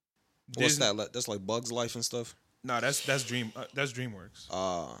 What's that? That's like Bugs Life and stuff. Nah, that's DreamWorks.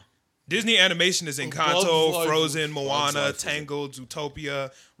 Uh Disney Animation is Bugs Encanto, Life Frozen, was- Moana, Bugs Life was Tangled,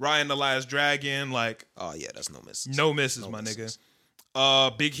 Zootopia, Ryan the Last Dragon. Like oh yeah, that's no misses. no misses, No my misses.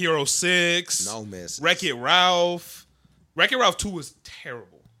 nigga. Big Hero 6. No misses. Wreck-It Ralph. Wreck-It Ralph 2 was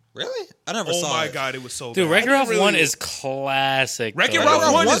terrible. Really? I never Oh saw my it. god, it was so Dude, bad. Wreck-It Ralph really- 1 is classic. Wreck-It though.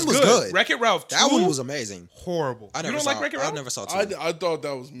 Ralph 1 1 is was good. good. Wreck-It Ralph 2 That one was amazing. horrible. I You never don't saw. like Wreck-It I Ralph? never saw two. I thought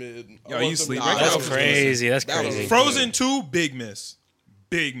that was mid. Yo, I you want them sleep. to- Nah, That's that was crazy. That's That was crazy. Frozen 2, big miss.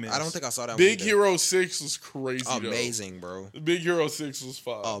 Big miss. I don't think I saw that Big one. Hero 6 was crazy. Amazing, bro. Though. Big Hero 6 was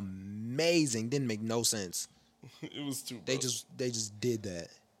fire. Amazing. Didn't make no sense. It was too. They much. just did that.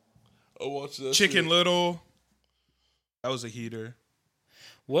 I watched that. Chicken shit. Little. That was a heater.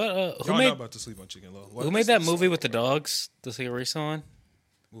 What? Who Y'all not made about to sleep on Chicken Little. What? Who made that movie with the dogs? The recent one?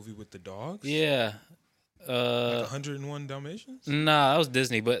 Movie with the dogs? Yeah. 101 Dalmatians? Nah, that was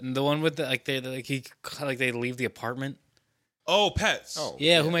Disney, but the one with the they leave the apartment. Oh, Pets. Oh.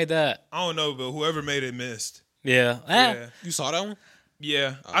 Yeah, who made that? I don't know, but whoever made it missed. Yeah. Yeah. You saw that one?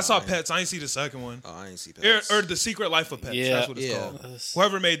 Yeah. I saw Pets. I didn't see the second one. Oh, I ain't see that. Or The Secret Life of Pets. Yeah. That's what it's Yeah. called.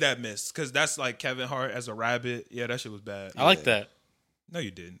 Whoever made that missed. Because that's like Kevin Hart as a rabbit. Yeah, that shit was bad. I like that. No,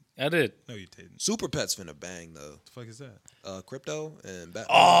 you didn't. I did. No, you didn't. Super Pets finna bang though. The fuck is that? Crypto and Batman.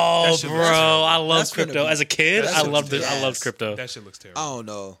 Oh, That shit bro, looks terrible. I love That's gonna crypto. be- As a kid, that I shit loved looks it. I gas. loved crypto. That shit looks terrible. I don't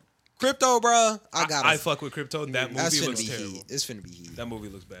know. Crypto, bro. I gotta. I fuck with crypto. That that's movie finna looks be terrible. heat. It's finna be heat. That movie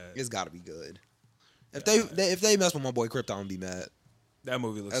looks bad. It's gotta be good. If they mess with my boy Crypto, I'm gonna be mad. That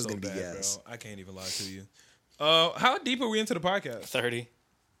movie looks That's so gonna be bad, gas. bro. I can't even lie to you. How deep are we into the podcast? 30.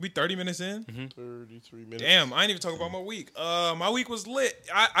 We 30 minutes in? 33 minutes. Damn, I ain't even talk about my week. My week was lit.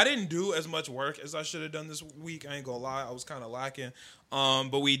 I didn't do as much work as I should have done this week. I ain't gonna lie. I was kind of lacking.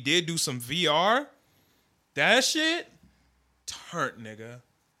 But we did do some VR. That shit turned, nigga.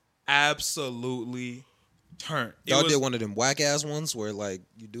 Absolutely turned. It Y'all was- did one of them whack ass ones where like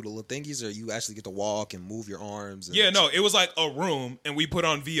you do the little thingies, or you actually get to walk and move your arms. And Yeah, no, it was like a room, and we put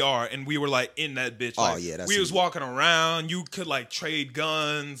on VR, and we were like in that bitch. Oh, Like, yeah, that's we was easy. walking around. You could like trade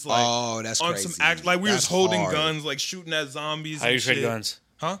guns. Like, Oh, that's on crazy. some act. Like we was That's holding hard. guns, like shooting at zombies. How do you and trade shit. guns?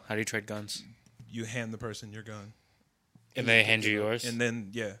 Huh? How do you trade guns? You hand the person your gun, And they hand you yours? and then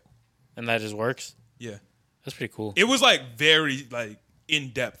yeah, And that just works? yeah. That's pretty cool. It was like very like in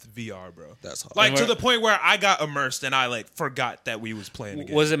depth VR, bro. That's hard. Like And to where- the point where I got immersed and I like forgot that we was playing the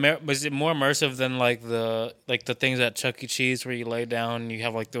game. Was it more immersive than like the things at Chuck E. Cheese where you lay down and you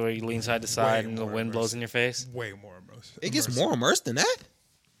have like the where you lean side to side and the more wind blows immersive. in your face? way more immersive? It gets more immersed than that.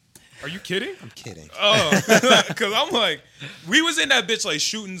 Are you kidding? I'm kidding. Oh, because I'm like, we was in that bitch like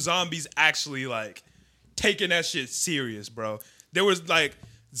shooting zombies, actually like taking that shit serious, bro. There was like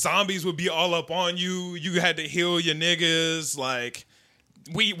zombies would be all up on you. You had to heal your niggas. Like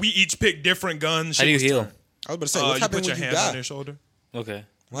we each picked different guns. How do you Shit was heal? turned. I was about to say, what You happened put your when you hand on die? your shoulder. Okay.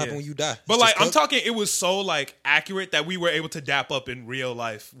 What happened Yeah. when you die? But It's like, just I'm cooked? talking, it was so like accurate that we were able to dap up in real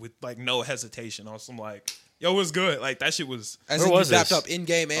life with like no hesitation on some like, yo, it was good. Like that shit was, As Where in you was dapped this? up in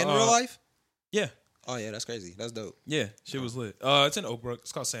game and real life. yeah, Oh yeah, that's crazy. That's dope. yeah, shit was lit. It's in Oak Brook.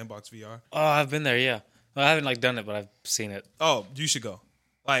 It's called Sandbox VR. Oh, I've been there, yeah. Well, I haven't like done it, but I've seen it. Oh, you should go.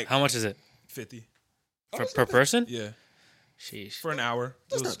 Like How much is it? 50. per person? Yeah, Sheesh. for an hour.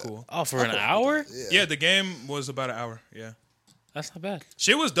 It was cool. Oh, for an hour? Yeah, the game was about an hour. Yeah. That's not bad.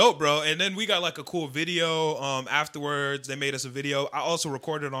 Shit was dope, bro. And then we got like a cool video afterwards. They made us a video. I also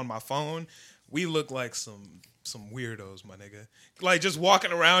recorded on my phone. We look like some weirdos, my nigga. Like just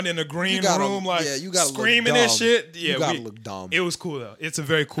walking around in a green room, like you gotta screaming look and dumb. shit. Yeah, You gotta look dumb. It was cool though. It's a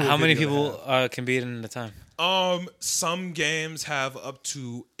very cool. How many video to people can beat it in a time? have. Some games have up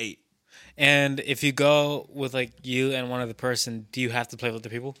to 8. And if you go with like you and one other person, do you have to play with other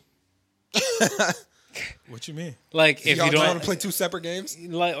people? What you mean? Like if Y'all you want don't to play 2 separate games?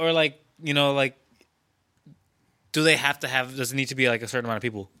 like, or like, you know, like, do they have to have? Does it need to be like a certain amount of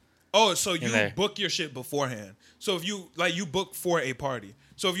people? Oh, so you there. book your shit beforehand. So if you you book for a party.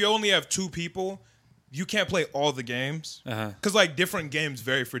 So if you only have 2 people, you can't play all the games because like different games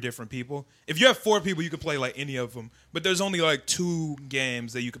vary for different people. If you have 4 people, you could play like any of them. But there's only like 2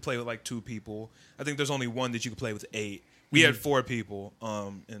 games that you could play with like 2 people. I think there's only one that you could play with 8. We had 4 people,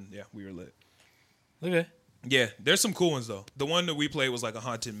 and yeah, we were lit. Okay. Yeah, there's some cool ones though. The one that we played was like a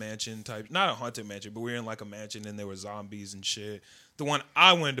haunted mansion type, not a haunted mansion, but we were in like a mansion and there were zombies and shit. The one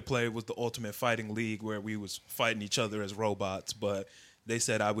I wanted to play was the Ultimate Fighting League, where we was fighting each other as robots, but they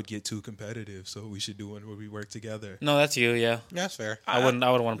said I would get too competitive, so we should do one where we work together. No, that's you. Yeah, That's fair. I wouldn't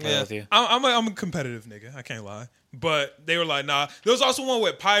want to play with you. I'm a competitive nigga. I can't lie. But they were like, nah. There was also one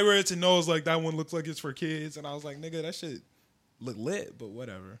with pirates, and Noah was like, that one looks like it's for kids, and I was like, nigga, that shit look lit, but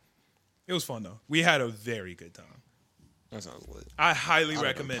whatever. It was fun though. We had a very good time. That sounds lit. I highly know,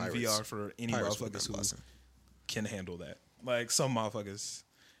 recommend pirates. VR for any Pirates would've motherfuckers been who busting. can handle that. Like some motherfuckers,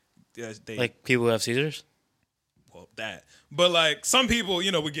 yeah, they Like people who have Caesars. well that. But like some people,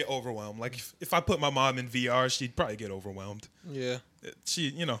 you know, would get overwhelmed. Like if I put my mom in VR, she'd probably get overwhelmed. Yeah. She,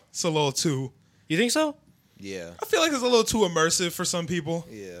 you know, it's a little too. You think so? Yeah. I feel like it's a little too immersive for some people.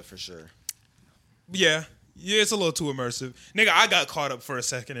 Yeah, for sure. Yeah. Yeah, it's a little too immersive. Nigga, I got caught up for a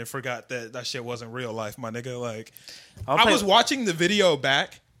second and forgot that shit wasn't real life, my nigga. Like, I was watching the video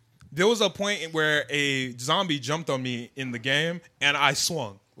back. There was a point where a zombie jumped on me in the game, and I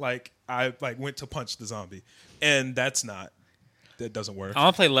swung. Like, I went to punch the zombie. And that doesn't work. I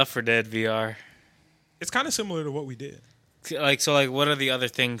want to play Left 4 Dead VR. It's kind of similar to what we did. Like so, like what are the other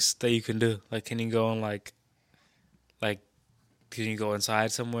things that you can do? Like, can you go in like, can you go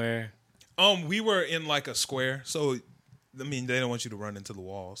inside somewhere? We were in like a square, so I mean they don't want you to run into the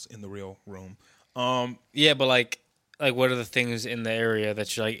walls in the real room. Yeah, but like what are the things in the area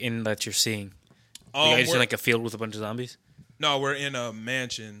that you're that you're seeing? Like, are you just in like a field with a bunch of zombies? No, we're in a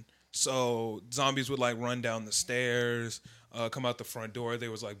mansion, so zombies would like run down the stairs, come out the front door. They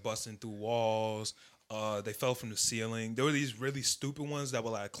was like busting through walls. They fell from the ceiling. There were these really stupid ones that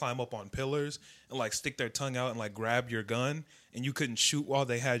would like climb up on pillars and like stick their tongue out and like grab your gun, and you couldn't shoot while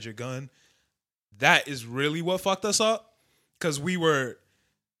they had your gun. That is really what fucked us up, because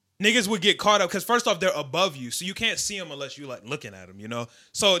niggas would get caught up, because first off, they're above you, so you can't see them unless you like looking at them, you know?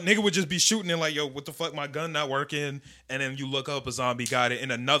 So nigga would just be shooting and like, yo, what the fuck, my gun not working? And then you look up, a zombie got it,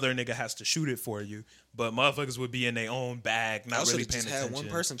 and another nigga has to shoot it for you. But motherfuckers would be in their own bag, not really paying just attention. had one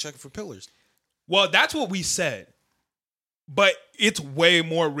person checking for pillars. Well, that's what we said. But it's way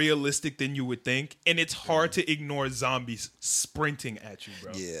more realistic than you would think, and it's hard to ignore zombies sprinting at you,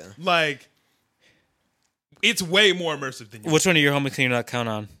 bro. Yeah. Like, it's way more immersive than you Which one of your homies can you not count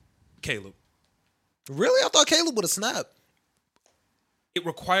on? Caleb. Really? I thought Caleb would have snapped. It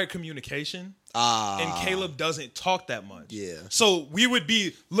required communication, Ah. and Caleb doesn't talk that much. Yeah. So we would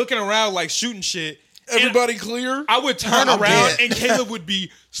be looking around like shooting shit. and Everybody clear? I would turn I'm around dead. and Caleb would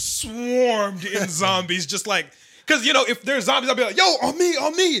be swarmed in zombies, just like, because, you know, if there's zombies, I'd be like, yo, on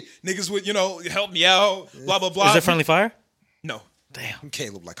me. Niggas would, you know, help me out, blah, blah, blah. Is it friendly fire? No. Damn.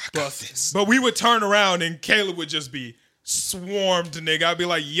 Caleb like, I got this. But we would turn around and Caleb would just be swarmed, nigga. I'd be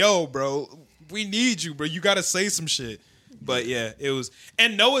like, yo, bro, we need you, bro. You got to say some shit. But yeah, it was.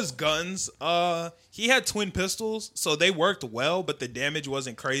 And Noah's guns, he had twin pistols, so they worked well, but the damage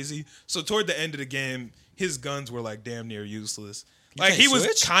wasn't crazy. So toward the end of the game, his guns were like damn near useless. Like can't he was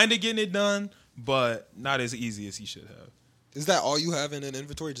switch? kind of getting it done, but not as easy as he should have. Is that all you have in an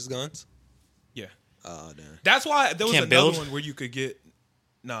inventory? Just guns? Yeah. Oh, damn. That's why there was Can't another build? one where you could get.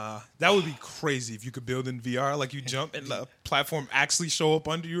 Nah, that would be crazy if you could build in VR. Like you jump and the platform actually show up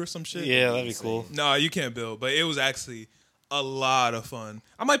under you or some shit. Yeah, that'd be cool. No, you can't build, but it was actually a lot of fun.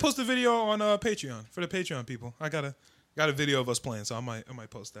 I might post a video on Patreon for the Patreon people. I got a video of us playing, so I might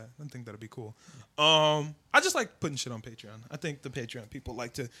post that. I think that'd be cool. I just like putting shit on Patreon. I think the Patreon people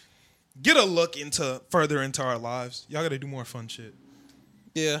like to get a look further into our lives. Y'all got to do more fun shit.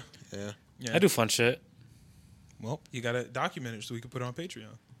 Yeah. Yeah. Yeah. I do fun shit. Well, you got to document it so we can put it on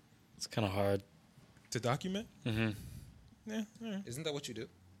Patreon. It's kind of hard. To document? Mm-hmm. Yeah. Isn't that what you do?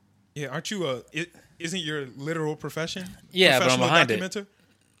 Yeah, aren't you isn't your literal profession? Yeah, but I'm professional behind it. documenter?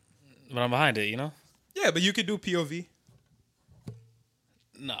 But I'm behind it, you know? Yeah, but you could do POV.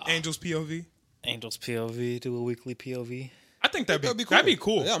 No. Angel's POV. Angel's POV, do a weekly POV. I think that'd be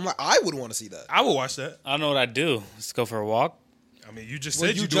cool. Yeah, I would want to see that. I would watch that. I don't know what I'd do. Let's go for a walk. I mean, you just Well,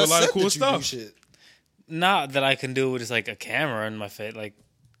 said you do a lot of cool stuff. Shit. Not that I can do with just like a camera in my face. Like,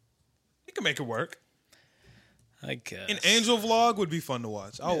 You can make it work. I guess. An Angel vlog would be fun to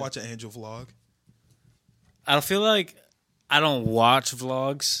watch. I'll watch an Angel vlog. I feel like I don't watch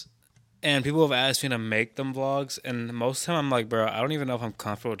vlogs, and people have asked me to make them vlogs, and most of the time I'm like, bro, I don't even know if I'm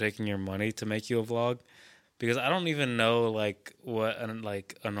comfortable taking your money to make you a vlog, because I don't even know like what a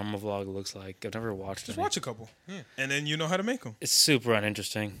normal vlog looks like. I've never watched it. Just watch a couple, and then you know how to make them. It's super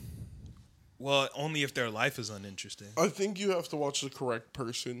uninteresting. Well, only if their life is uninteresting. I think you have to watch the correct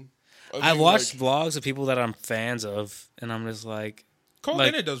person. I watched vlogs of people that I'm fans of, and I'm just like, Cole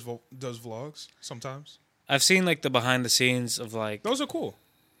like- Bennett does vlogs sometimes. I've seen like the behind the scenes of like, Those are cool.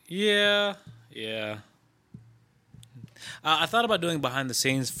 yeah. I thought about doing behind the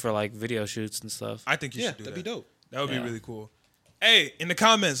scenes for like video shoots and stuff. I think you should do that'd that. be dope. That would be Yeah. really cool. Hey, in the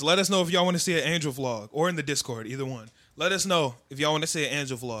comments, let us know if y'all want to see an Angel vlog, or in the Discord, either one. Let us know if y'all want to see an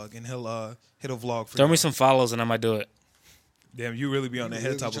Angel vlog, and he'll hit a vlog for Throw you. me some follows and I might do it. Damn, you really be on the head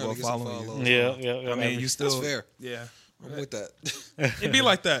really top trying about to get some following you. follows. Yeah. I mean, you still That's fair. Yeah. I'm with that. It'd be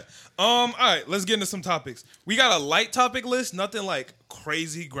like that. All right, let's get into some topics. We got a light topic list. Nothing like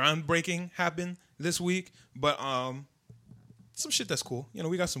crazy groundbreaking happened this week, but some shit that's cool. You know,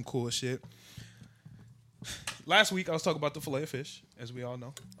 we got some cool shit. Last week I was talking about the Filet-O-Fish, as we all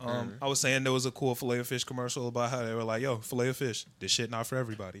know. I was saying there was a cool Filet-O-Fish commercial about how they were like, "Yo, Filet-O-Fish, this shit not for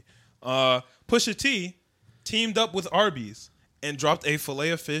everybody." Pusha T teamed up with Arby's and dropped a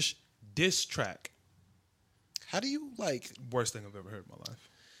Filet-O-Fish diss track. How do you like? Worst thing I've ever heard in my life.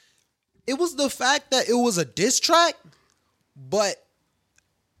 It was the fact that it was a diss track, but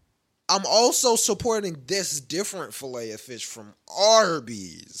I'm also supporting this different Filet-O-Fish from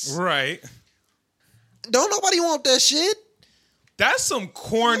Arby's. Right. Don't nobody want that shit. That's some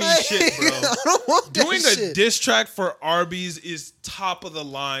corny Like, shit, bro. I don't want that Doing shit. a diss track for Arby's is top of the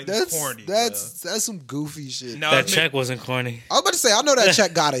line corny. That's some goofy shit. Now, That if, check wasn't corny. I was about to say, I know that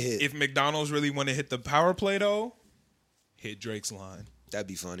check gotta hit. if McDonald's really want to hit the power play, though, hit Drake's line. That'd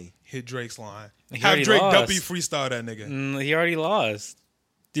be funny. Hit Drake's line. He Have already Drake lost. Duppy freestyle that nigga. He already lost.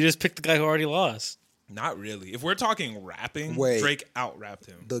 You just picked the guy who already lost. Not really. If we're talking rapping, Wait. Drake out-rapped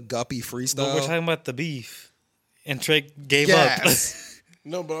him. The Guppy But freestyle. we're talking about the beef. And Drake gave up. Gas.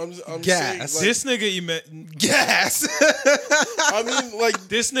 No, but I'm Gas. saying, like, This nigga, Gas. I mean, like,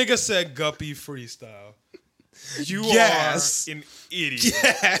 this nigga said Guppy freestyle. You Yes. are an idiot.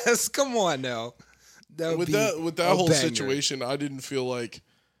 Yes. Come on now. That would with that a whole banger. situation, I didn't feel like.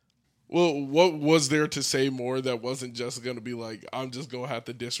 Well, what was there to say more that wasn't just gonna be like, I'm just gonna have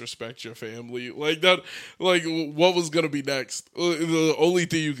to disrespect your family like that? Like, what was gonna be next? The only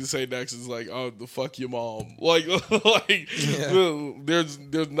thing you can say next is like, oh, the fuck your mom. Like,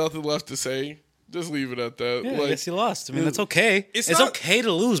 there's nothing left to say. Just leave it at that. Yeah, I like, guess he lost. I mean, that's okay. It's It's not- okay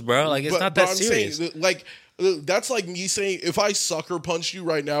to lose, bro. Like, it's not that I'm serious. saying, like, that's like me saying if I sucker punch you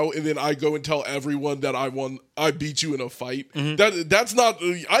right now and then I go and tell everyone that I beat you in a fight. Mm-hmm. That's not.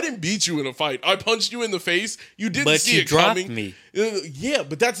 I didn't beat you in a fight. I punched you in the face. You didn't But see you it dropped coming. me. Yeah,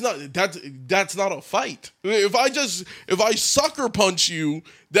 but that's not a fight. If I sucker punch you,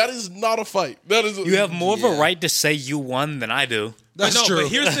 that is not a fight. That is You have more of a Yeah. right to say you won than I do. That's No, true.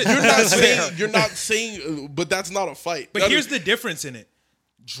 but here's the You're not saying, but that's not a fight. But That here's is- the difference in it.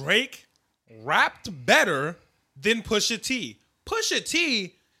 Drake rapped better than Pusha T. Pusha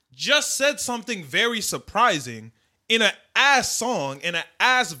T just said something very surprising in an ass song, in an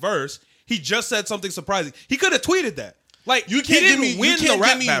ass verse. He just said something surprising. He could have tweeted that. Like, You he can't give didn't me win you can't the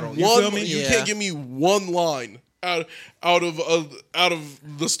rap give me battle. You One, feel me? You Yeah. can't give me one line out of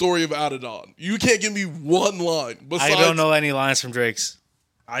the story of Adidon. You can't give me one line. Besides, I don't know any lines from Drake's.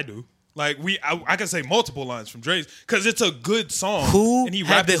 I do. Like, I can say multiple lines from Drake because it's a good song. Who and he did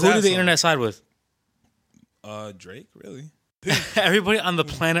rapped his the ass off. internet side with? Drake, really? Everybody on the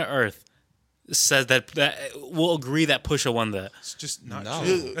planet Earth says that will agree that Pusha won that. It's just not No.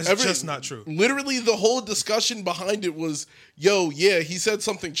 true. That's just not true. Literally, the whole discussion behind it was, he said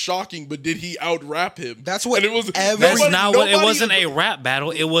something shocking, but did he out rap him? That's what and it was. every- That's nobody- not what. It nobody- wasn't a rap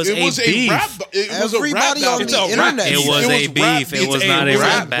battle. It was It was a beef. a rap. It was a rap Everybody battle. on It's the a rap internet. It was a beef. It was not a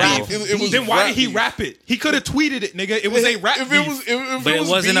rap battle. Then why did he rap it? He could have tweeted it, nigga. It was a rap If beef. it was, if But it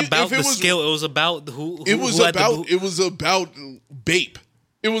wasn't beef- about if it the was- skill. It was about who It was had the- about Bape.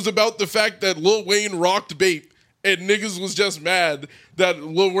 It was about the fact that Lil Wayne rocked Bape, and niggas was just mad that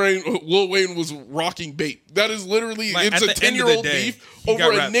Lil Wayne was rocking Bape. That is literally, Like, it's at a the end of the 10-year-old day, beef he over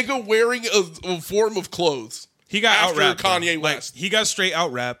got a rapped. nigga wearing a form of clothes. He got after out-rapped. Kanye Like, West. he got straight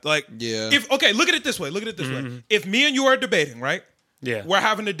out-rapped. Like, Yeah. Okay, look at it this way. If me and you are debating, right? Yeah. We're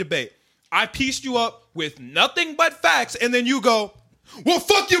having a debate. I pieced you up with nothing but facts, and then you go, well,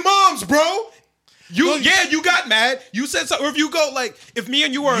 fuck your moms, bro. You got mad. You said something. Or if you go, like, if me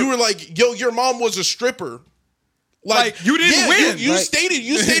and you were like, yo, your mom was a stripper. Like, you didn't win. You Like-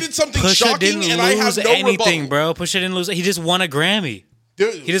 stated something Pusha shocking, didn't and I have lose no anything, rebuttal. bro. Pusha didn't lose. He just won a Grammy.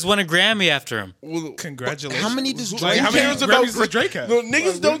 He just won a Grammy after him. Congratulations. How many does Who Drake how many cares have? about Grammys does Drake have? No,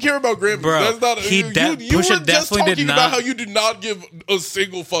 niggas don't care about Grammys. Bro, That's not. he you Pusha were just definitely talking did about not- how you did not give a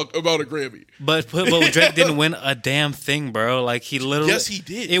single fuck about a Grammy. But Drake didn't win a damn thing, bro. Like he literally. Yes, he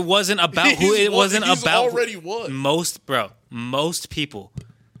did. It wasn't about who. He's It wasn't he's about already won. Most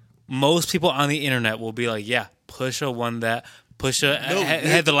people on the internet will be like, yeah, Pusha won that. Pusha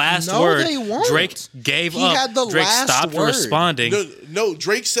had the last No, word. they won't. Drake gave He up. had the Drake last stopped word. responding. No,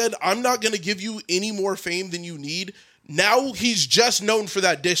 Drake said, "I'm not going to give you any more fame than you need." Now he's just known for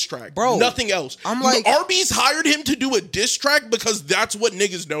that diss track, Bro, nothing else. I'm like- Arby's hired him to do a diss track because that's what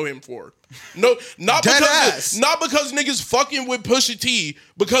niggas know him for. No, not Dead because ass. niggas fucking with Pusha T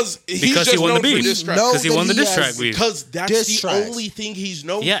because he's Because just he won the known for beef. diss track. No, Because he that won the he diss has- track beef. Because that's Diss the tracks. only thing he's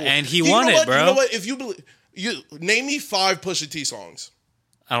known Yeah, for. and he You know won it, what? bro. You know what? If you believe, name me 5 Pusha T songs.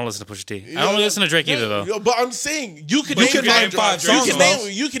 I don't listen to Pusha T. I don't listen to Drake either, though. But I'm saying you can But name you can name 5 Drake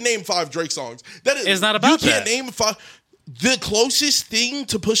songs. You can name 5 Drake songs. That is, It's not about you can't that. name 5. The closest thing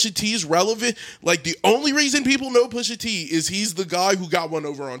to Pusha T is relevant. Like the only reason people know Pusha T is he's the guy who got one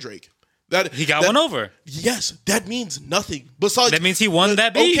over on Drake. He got one over. Yes, that means nothing. Besides, That means he won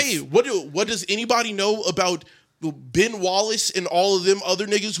that beef. Okay, what does anybody know about Ben Wallace and all of them other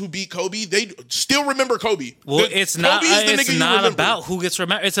niggas who beat Kobe? They still remember Kobe. Well, it's not. Kobe's the It's nigga you not remember. about who gets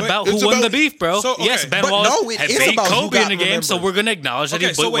remembered. It's But about it's who won about- the beef, bro. So, okay. Yes, Ben But Wallace no, it had is beat about who Kobe in got the game, so remembered. we're gonna acknowledge that he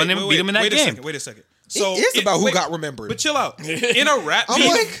beat him in that wait game. Wait a second. So It is about who wait, got remembered. But chill out. In a rap I'm beef,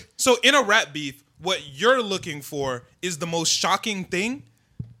 like- so in a rap beef, what you're looking for is the most shocking thing.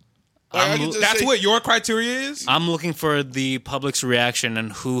 Like, I can just That's say- what your criteria is. I'm looking for the public's reaction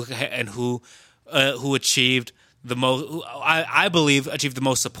and who achieved the most. Who I believe achieved the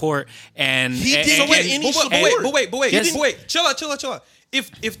most support. And He and- didn't and- get any But support. wait. Yes. Chill out.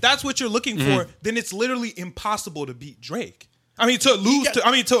 If that's what you're looking for, then it's literally impossible to beat Drake. I mean, to lose.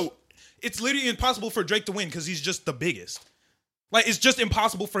 It's literally impossible for Drake to win because he's just the biggest. Like, it's just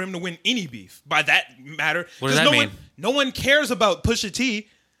impossible for him to win any beef by that matter. What does 'Cause that mean? No one cares about Pusha T.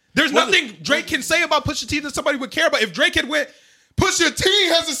 There's nothing Drake can say about Pusha T that somebody would care about. If Drake had went, Pusha T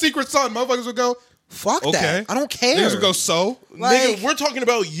has a secret son, motherfuckers would go, Fuck okay. that. I don't care. Niggas would go, so? Nigga, we're talking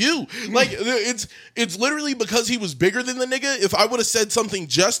about you. Like it's literally because he was bigger than the nigga. If I would have said something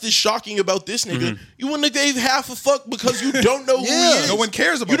just as shocking about this nigga, you wouldn't have gave half a fuck because you don't know who he Yeah. is. No one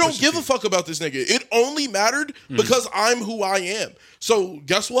cares about You don't Pusha give T. a fuck about this nigga. It only mattered because I'm who I am. So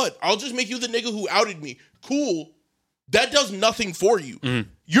guess what? I'll just make you the nigga who outed me. Cool. That does nothing for you.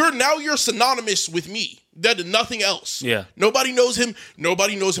 You're synonymous with me. That is nothing else. Yeah. Nobody knows him.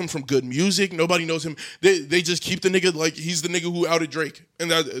 Nobody knows him from good music. Nobody knows him. They just keep the nigga like he's the nigga who outed Drake, and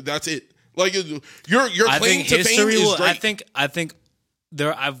that's it. Like your I claim think to fame history is will. Drake. I think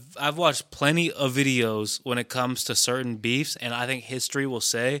there. I've watched plenty of videos when it comes to certain beefs, and I think history will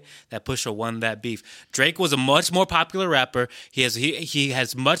say that Pusha won that beef. Drake was a much more popular rapper. He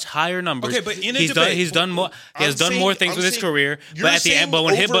has much higher numbers. Okay, but in a he's debate- he's done more. He has done more things with his career. you're But at the end,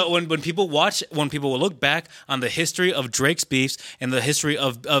 saying when people will look back on the history of Drake's beefs and the history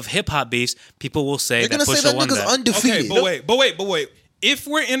of hip hop beefs, people will say They're that gonna say Pusha that won nigga's that. undefeated. Okay, but wait. If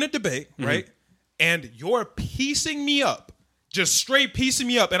we're in a debate, right, and you're piecing me up, just straight piecing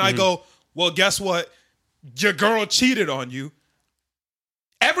me up, and I go, well, guess what? Your girl cheated on you.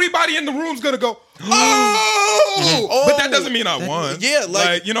 Everybody in the room's gonna go, oh! But that doesn't mean I won. Yeah,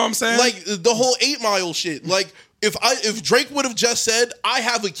 like you know what I'm saying? Like the whole 8 Mile shit. Like if Drake would have just said, "I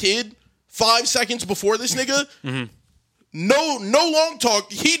have a kid," 5 seconds before this nigga, no long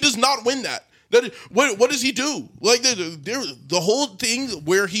talk. He does not win that. What does he do? Like the whole thing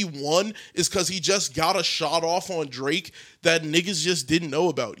where he won is because he just got a shot off on Drake that niggas just didn't know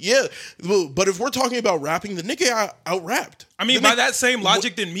about. Yeah, but if we're talking about rapping, the nigga out-rapped. I mean, by that same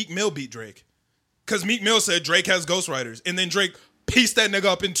logic, then Meek Mill beat Drake. Because Meek Mill said Drake has ghostwriters. And then Drake pieced that nigga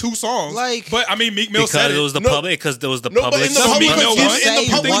up in 2 songs. But, I mean, Meek Mill said Because it. it was the public. Because there was the No, but public. in the So public, Meek Mill won? in the You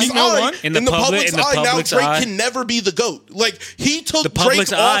think public's Meek Mill eye, won? in the public's eye, now public's Drake eye. can never be the GOAT. Like, he took The public's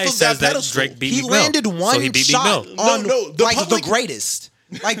Drake eye off of says that that pedestal. Drake beat He Meek Mill. landed one So he beat Meek shot Mill. on No, the like public- the greatest.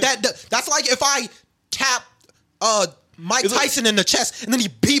 Like that's like if I tap Mike Tyson in the chest and then he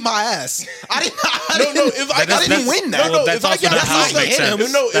beat my ass. I didn't win that. No, that's also not how it makes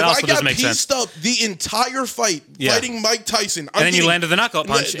sense. That also doesn't make sense. Pieced up the entire fight fighting Mike Tyson, and then you landed the knockout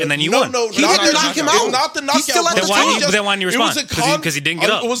punch, and then you won. He didn't knock him out. Not the knockout punch. Then why didn't you respond? Because he didn't get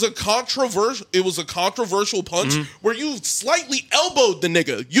up. It was a controversial punch where you slightly elbowed the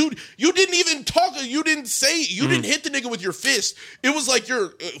nigga. You didn't even talk. You didn't say. You didn't hit the nigga with your fist. It was like your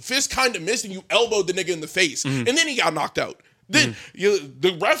fist kind of missed, and you elbowed the nigga in the face, and then he got knocked out. Then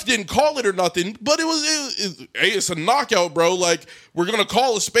the ref didn't call it or nothing, but it's a knockout, bro. Like, we're gonna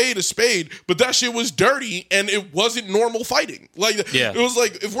call a spade, but that shit was dirty and it wasn't normal fighting. Like, it was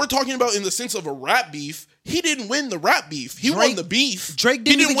like, if we're talking about in the sense of a rap beef, he didn't win the rap beef. He won the beef. Drake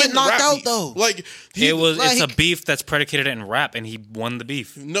didn't even get knocked out though. Like, it's a beef that's predicated in rap, and he won the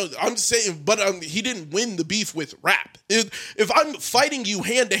beef. No, I'm saying, but he didn't win the beef with rap. If I'm fighting you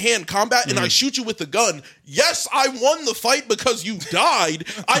hand to hand combat and I shoot you with a gun, yes, I won the fight because you died.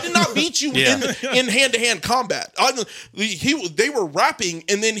 I did not beat you in hand to hand combat. They were rapping,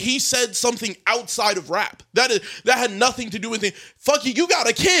 and then he said something outside of rap that had nothing to do with it. Fuck you, you got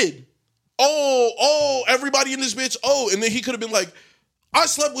a kid. Oh, everybody in this bitch. Oh, and then he could have been like, I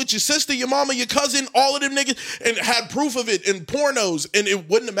slept with your sister, your mama, your cousin, all of them niggas, and had proof of it in pornos, and it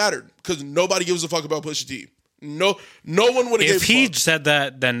wouldn't have mattered because nobody gives a fuck about Pusha T. No one would have. If he said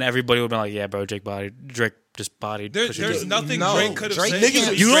that, then everybody would have been like, "Yeah, bro, Drake just bodied." There's nothing Drake could have said.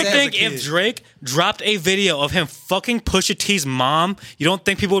 You don't think if Drake dropped a video of him fucking Pusha T's mom, you don't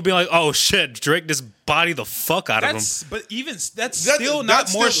think people would be like, "Oh shit, Drake just bodied the fuck out of him"? But even that's still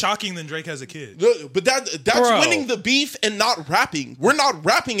not more shocking than Drake has a kid. But that's winning the beef and not rapping. We're not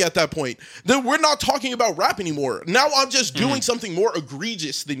rapping at that point. We're not talking about rap anymore. Now I'm just doing something more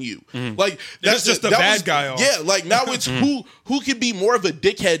egregious than you. Like that's just the bad guy. Yeah, like now it's who can be more of a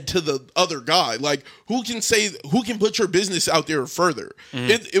dickhead to the other guy. Like who can put your business out there further.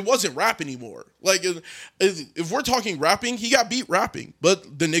 It wasn't rap anymore. Like if we're talking rapping, he got beat rapping,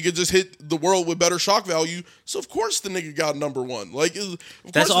 but the nigga just hit the world with better shock value. So of course the nigga got number one. Like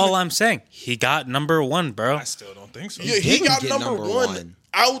that's all I'm saying. He got number one, bro. I still don't think so. Yeah, he got number one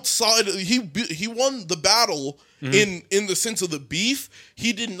outside. He won the battle in the sense of the beef.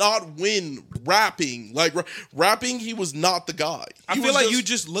 He did not win rapping. Like rapping, he was not the guy. I feel like you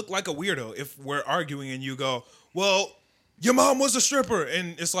just look like a weirdo if we're arguing and you go, well, your mom was a stripper,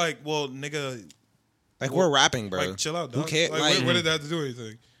 and it's like, well, nigga, like we're rapping, bro. Like, chill out, dog. Who cares? Like, what did that have to do with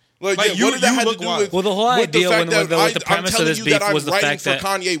anything? Like what did that have to do with? Well, the whole idea with the premise of this beef was the fact that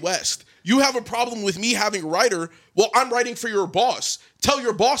Kanye West. You have a problem with me having a writer. Well, I'm writing for your boss. Tell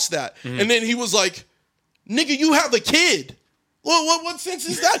your boss that. And then he was like, "Nigga, you have a kid." Well, what sense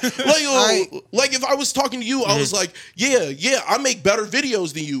is that? Like if I was talking to you, I was like, yeah, I make better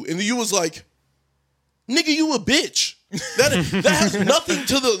videos than you, and then you was like, "Nigga, you a bitch." That has nothing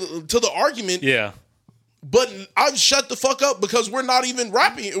to the argument. Yeah. But I've shut the fuck up because we're not even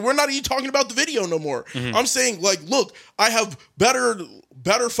rapping. We're not even talking about the video no more. I'm saying, like, look, I have better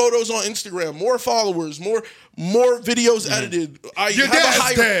photos on Instagram, more followers, more videos edited. Your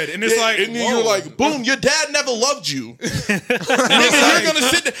dad's dead, and it's like, and you're like, boom, your dad never loved you. Nigga, you're gonna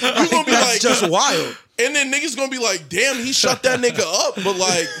sit there, you're gonna be That's like, just wild. and then niggas gonna be like, damn, he shut that nigga up, but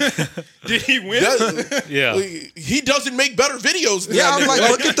like, did he win? Yeah, like, he doesn't make better videos. Than Yeah, that I'm nigga. like,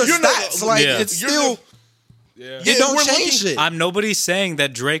 look at the stats. Like, it's still. It don't change it. Nobody's saying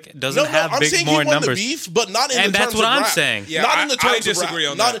that Drake doesn't have I'm big saying more he won numbers. the beef, but not in And the terms that's what of I'm rap. saying. Yeah, not in the terms I disagree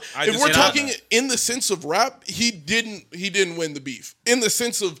of on rap. that. If we're talking in the sense of rap, he didn't win the beef. In the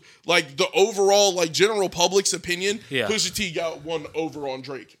sense of like the overall like general public's opinion, Pusha T got one over on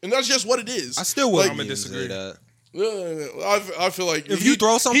Drake, and that's just what it is. I still wouldn't I'm disagree. that. I feel like if you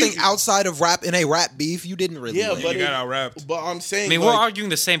throw something outside of rap in a rap beef, you didn't really win. but you got out-rapped. But I'm saying, I mean, we're arguing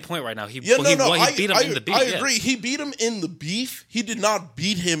the same point right now. He beat him in the beef. I agree. He beat him in the beef. He did not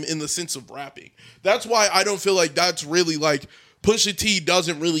beat him in the sense of rapping. That's why I don't feel like that's really like Pusha T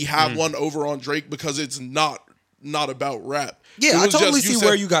doesn't really have one over on Drake because it's not about rap. Yeah, I totally see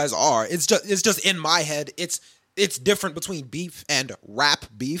where you guys are. It's just in my head. It's different between beef and rap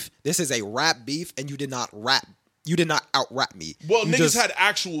beef. This is a rap beef, and you did not rap. You did not out-rap me. Well, niggas had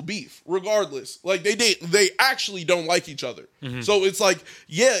actual beef, regardless. Like, they actually don't like each other. So it's like,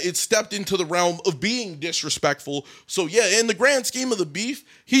 yeah, it stepped into the realm of being disrespectful. So, yeah, in the grand scheme of the beef,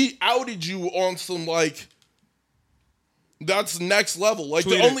 he outed you on some, like, that's next level. Like,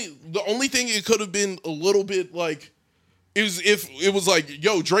 the only thing it could have been a little bit, like, is if it was like,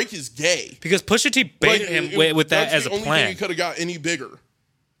 yo, Drake is gay. Because Pusha T baited him with that as a plan. That's the only thing it could have got any bigger.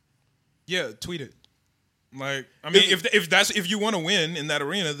 Yeah, tweet it. Like, I mean, if you want to win in that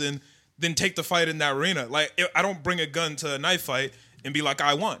arena, then take the fight in that arena. Like, I don't bring a gun to a knife fight and be like,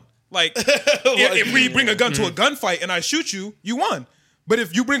 I won. Like, if we bring a gun to a gunfight and I shoot you, you won. But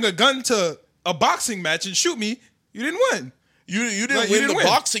if you bring a gun to a boxing match and shoot me, you didn't win. You didn't win the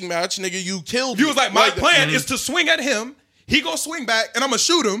boxing match, nigga. You killed me. You was like, my plan is to swing at him. He gonna swing back, and I'm gonna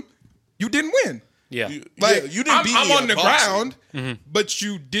shoot him. You didn't win. Yeah. You didn't beat I'm me on the boxing. ground, but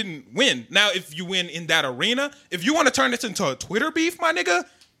you didn't win. Now, if you win in that arena, if you want to turn this into a Twitter beef, my nigga,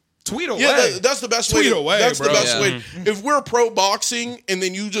 tweet away. Yeah, that's the best way. Tweet away, that's bro. the best way. If we're pro boxing and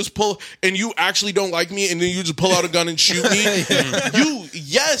then you just pull and you actually don't like me and then you just pull out a gun and shoot me,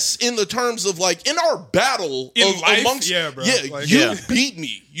 in the terms of like in our battle In of, life? amongst, Yeah, bro. Like, you beat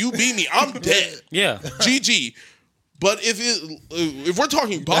me. You beat me. I'm dead. Yeah. GG. But if we're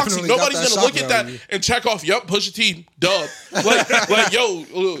talking boxing, Definitely got nobody's that gonna look shock at that value. and check off. Yup, Pusha T, dub. like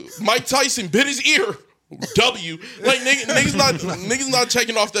yo, Mike Tyson bit his ear. W. Like niggas not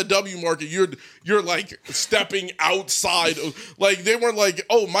checking off that W marker. You're like stepping outside of, like they weren't like,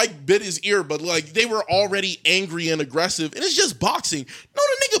 oh, Mike bit his ear, but like they were already angry and aggressive. And it's just boxing. No,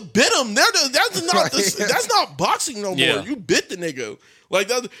 the nigga bit him. That's not boxing no more. Yeah. You bit the nigga. Like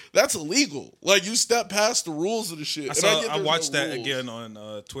that's illegal. Like you step past the rules of the shit. I watched that again on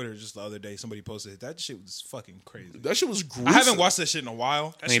Twitter just the other day. Somebody posted it. That shit was fucking crazy. That shit was gruesome. I haven't watched that shit in a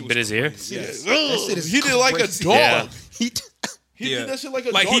while. That He shit was bit his ear? crazy. Yes. Ugh, he did like a crazy. dog. Yeah. He did that shit like a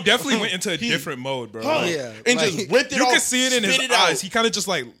Like dog. he definitely went into a different mode, bro. Like, Yeah. and like, just ripped it you off. could see it in his spit eyes. out. He kind of just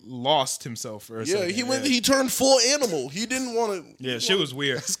like lost himself for a Yeah, second. he went. He turned full animal. He didn't want to. Yeah, shit was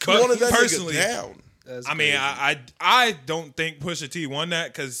weird. He But wanted that personally, nigga down. I mean, I don't think Pusha T won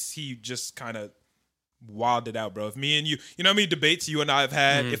that because he just kind of wilded out, bro. If me and you know how many debates you and I have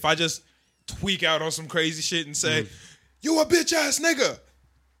had, if I just tweak out on some crazy shit and say, you a bitch ass nigga,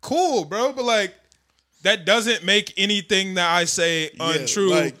 cool, bro. But like, that doesn't make anything that I say untrue.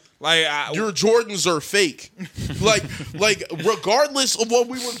 like, your Jordans are fake. like regardless of what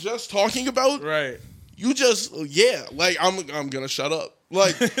we were just talking about, right. you just like I'm gonna shut up.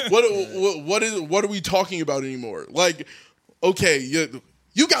 Like what are we talking about anymore? Like, okay,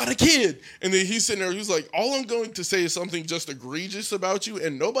 you got a kid, and then he's sitting there. He's like, all I'm going to say is something just egregious about you,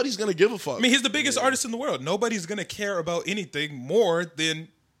 and nobody's gonna give a fuck. I mean, he's the biggest artist in the world. Nobody's gonna care about anything more than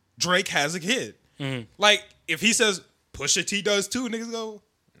Drake has a kid. Like, if he says Pusha T does too, niggas go,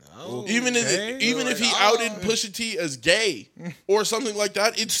 Even if he outed Pusha T as gay or something like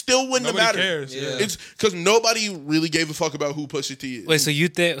that, it still wouldn't have Nobody mattered. cares. Yeah. It's because nobody really gave a fuck about who Pusha T is. Wait, so you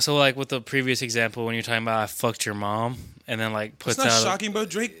think like with the previous example when you're talking about I fucked your mom and then like puts It's not out shocking, bro.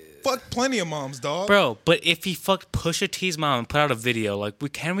 Drake fucked plenty of moms, dog. bro, but if he fucked Pusha T's mom and put out a video, like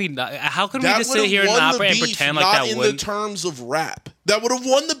can we not, how can we that just would've sit here and won the operate and beef, pretend like not that in wouldn't? the terms of rap. That would have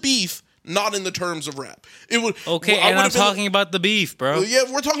won the beef, not in the terms of rap. It would Okay, I and would've I'm been talking about the beef, bro. Well, yeah,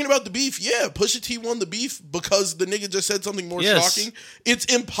 if we're talking about the beef, yeah, Pusha T won the beef because the nigga just said something more Yes. shocking. It's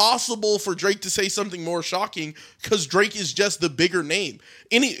impossible for Drake to say something more shocking because Drake is just the bigger name.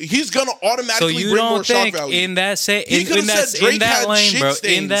 He's gonna So automatically you bring more don't shock think value. in that He could have said Drake in that had lane, shit bro,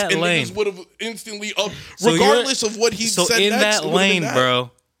 stains, in that and lane. niggas would have instantly up, So regardless of what he So said in next. that it would've been lane, that.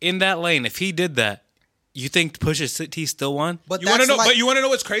 bro, in that lane, if he did that, you think Pusha T still won? But You want to know? like, But you want to know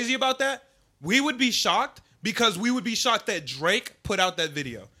what's crazy about that? We would be shocked because we would be shocked that Drake put out that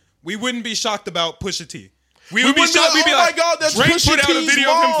video. We wouldn't be shocked about Pusha T. We would be wouldn't be shocked. like, We'd be oh like, my God, that's Drake Pusha put out a T's video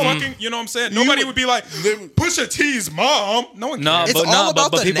mom. of him fucking. You know what I'm saying? Nobody would be like, Pusha T's mom. No one No, cares. It's but all no,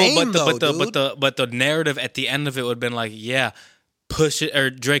 about but the people, name, but the narrative at the end of it would have been like, yeah,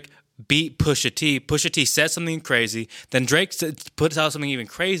 Drake beat Pusha T. Pusha T said something crazy, then Drake puts out something even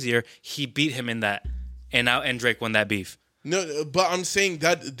crazier. He beat him in that, and Drake won that beef. No, but I'm saying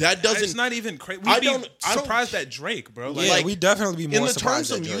that doesn't. It's not even crazy. I We'd be don't- surprised at Drake, bro. Like, yeah, like, we definitely be more in the surprised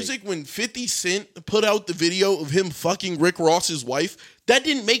terms of at Drake. music, when 50 Cent put out the video of him fucking Rick Ross's wife, that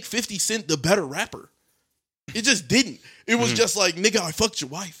didn't make 50 Cent the better rapper. It just didn't. It was just like, nigga, I fucked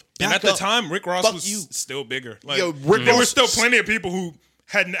your wife. and Back at the up. time, Rick Ross Fuck was you. still bigger. Like, Yo, Rick there were Ross- still plenty of people who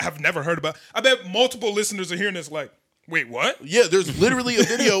have never heard about. I bet multiple listeners are hearing this like, wait, what? Yeah, there's literally a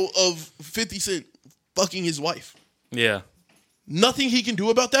video of 50 Cent fucking his wife. Yeah, Nothing he can do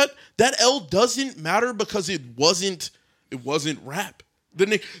about that. That L doesn't matter because it wasn't rap. The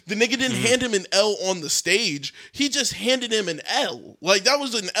nigga didn't hand him an L on the stage. He just handed him an L. Like, that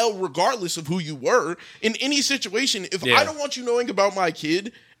was an L regardless of who you were. In any situation, if Yeah. I don't want you knowing about my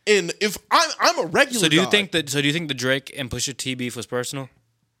kid, and if I'm a regular So do you guy, think the Drake and Pusha T beef was personal?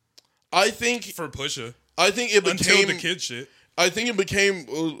 I think For Pusha. it Until became the kid shit. I think it became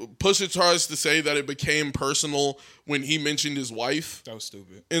Pusha tries to say that it became personal when he mentioned his wife That was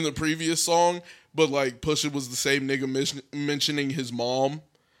stupid. in the previous song, but like Pusha was the same nigga mentioning his mom.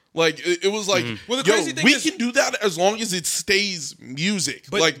 Like it was like, Well, the yo, crazy thing we is- can do that as long as it stays music.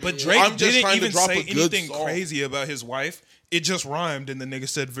 But like, but Drake I'm just didn't trying even to drop say a good anything song. crazy about his wife. It just rhymed, and the nigga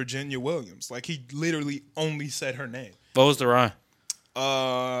said Virginia Williams. Like he literally only said her name. What was the rhyme?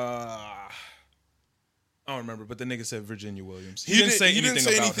 I don't remember, but the nigga said Virginia Williams. He didn't say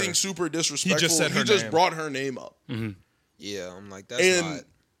anything super disrespectful. He just said her name. brought her name up. Yeah, I'm like, that's And not.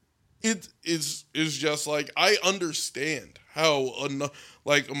 it is just like, I understand how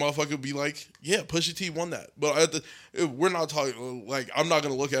like a motherfucker would be like, yeah, Pusha T won that, but we're not talking like, I'm not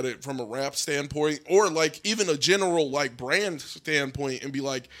gonna look at it from a rap standpoint or like even a general like brand standpoint and be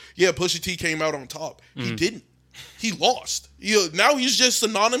like, yeah, Pusha T came out on top. He didn't. He lost. Now he's just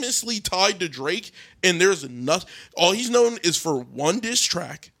synonymously tied to Drake, and there's nothing. All he's known is for one diss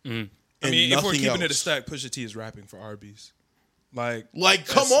track. I mean, and if we're nothing keeping it a else. stack, Pusha T is rapping for Arby's. Like,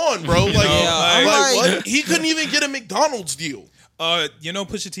 Come on, bro. Like, I'm like, like- what? He couldn't even get a McDonald's deal.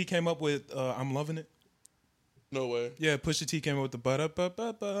 Pusha T came up with "I'm Loving It." No way. Yeah, Pusha T came up with the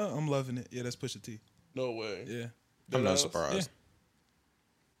 "ba-da-ba-ba-ba." I'm loving it. Yeah, that's Pusha T. No way. Yeah, I'm not Deadass. surprised.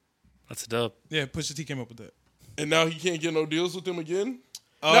 That's a dub. yeah, Pusha T came up with that. And now he can't get no deals with him again?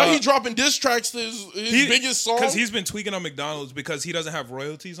 Now he dropping diss tracks to his biggest song? Because he's been tweaking on McDonald's because he doesn't have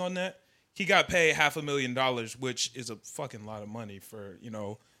royalties on that. He got paid $500,000, which is a fucking lot of money for,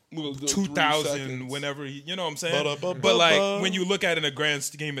 Little 2000 seconds. whenever he, you know what I'm saying? Ba-da-ba-ba-ba. But like when you look at it in a grand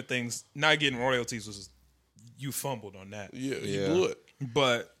scheme of things, not getting royalties was you fumbled on that. Yeah, he Yeah. blew it.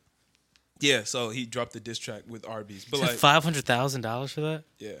 But yeah, so he dropped the diss track with Arby's. But like $500,000 for that?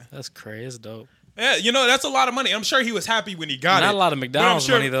 yeah. That's crazy. That's dope. Yeah, that's a lot of money. I'm sure he was happy when he got it. Not a lot of But McDonald's I'm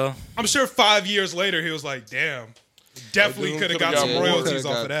sure- money though. I'm sure 5 years later he was like, damn, definitely dude could have coulda got some got more. royalties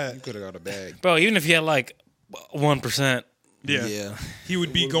off of You that. could have got a bag. Bro, even if he had like 1%. Yeah. Yeah. He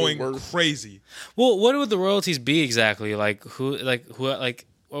would be Would've going been worth. crazy. Well, what would the royalties be exactly? Like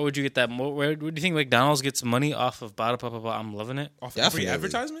where would you get that? Where do you think McDonald's gets money off of Bada Bada Bada? I'm loving it. Off Definitely. every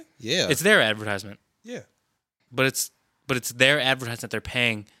advertisement? Yeah. It's their advertisement, Yeah. but it's their advertisement they're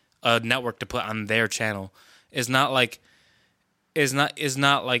paying a network to put on their channel. It's not like it's not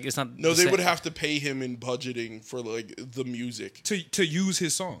No, the they same- would have to pay him in budgeting for like the music. To use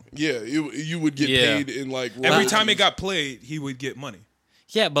his song. Yeah, you would get Yeah. paid in like Every royalties. time it got played, he would get money.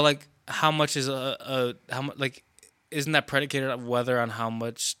 Yeah, but like how much is how much like isn't that predicated on whether on how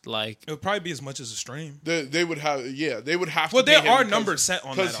much like It would probably be as much as a stream. They would have they would have Well, to pay there are him numbers set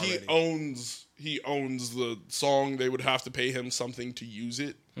on that because already. he owns the song. They would have to pay him something to use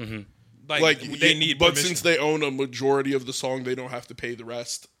it. Like they yeah, need but permission. since they own a majority of the song, they don't have to pay the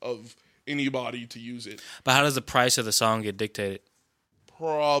rest of anybody to use it. but how does the price of the song get dictated?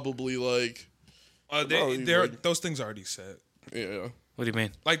 Probably like probably, like- those things are already set. yeah. What do you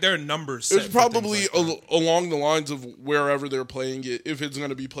mean? Like there are numbers set. It's for things probably like that. along the lines of wherever they're playing it. If it's going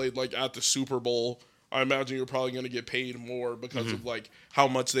to be played like at the Super Bowl, I imagine you're probably going to get paid more because of like how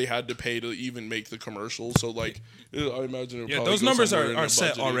much they had to pay to even make the commercial. So like, I imagine Yeah, those numbers are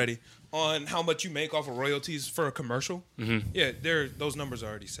set already on how much you make off of royalties for a commercial. Yeah, those numbers are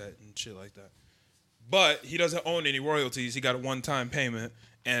already set and shit like that. But he doesn't own any royalties. He got a one-time payment,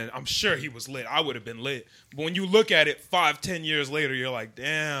 and I'm sure he was lit. I would have been lit. But when you look at it 5-10 years later, you're like,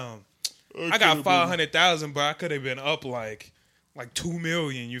 damn, I got 500,000, but I could have been up like 2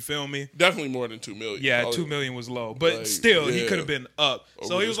 million. You feel me? Definitely more than 2 million. Yeah, Probably. 2 million was low, but Like, still, he yeah. could have been up.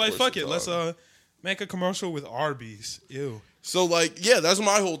 So Over he was this like, course "Fuck of it, let's time. make a commercial with Arby's." Ew. So like, yeah, that's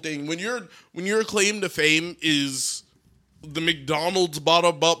my whole thing. When your claim to fame is the McDonald's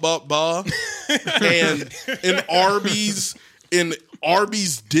bada ba ba ba and an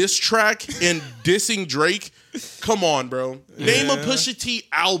Arby's diss track and dissing Drake, come on, bro. Name a Pusha T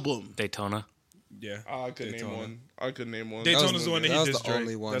album. Daytona. Yeah, I couldn't name one. Daytona's the one that That he was dissed the Drake.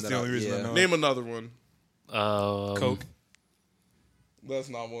 only one That's that the only I- reason I yeah. know. Name another one. Coke. That's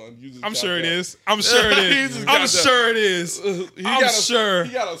not one. You just I'm got sure it that. is. I'm sure it He is. just I'm got that. sure it is. I'm sure.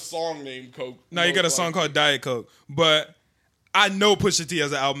 He got a song named Coke. Now you got a song called Diet Coke, but I know Pusha T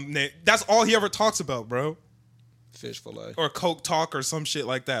has an album name. That's all he ever talks about, bro. Fish fillet. Or Coke Talk or some shit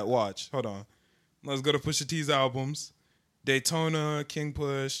like that. Watch. Hold on. Let's go to Pusha T's albums. Daytona, King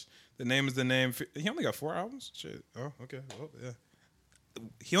Push. The Name is the Name. He only got 4 albums? Shit. Oh, okay. Well, yeah.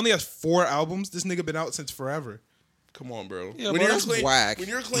 He only has 4 albums. This nigga been out since forever. Come on, bro. Yeah, bro, that's whack. When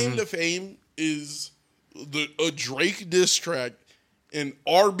your claim to fame is a Drake diss track, an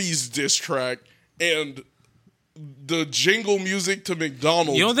Arby's diss track, and the jingle music to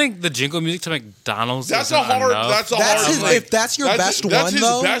McDonald's. You don't think the jingle music to McDonald's that's isn't a hard. enough? That's a That's hard. his- like, if that's your best that's one, his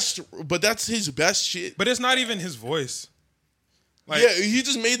though? best. But that's his best shit. But it's not even his voice. Like, Yeah, he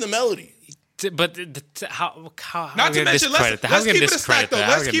just made the melody. But how not to mention, let's keep it a stack though.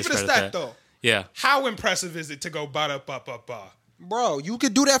 Let's keep it a stack though. Yeah. How impressive is it to go ba da ba ba ba? Bro, you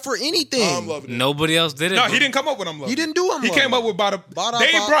could do that for anything. I'm loving it. Nobody else did it. No, but- he didn't come up with I'm loving. He didn't do I'm He loving came up with ba da. Ba da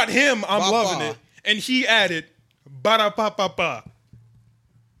They ba- brought him I'm ba loving ba. it, and he added ba da ba ba ba. I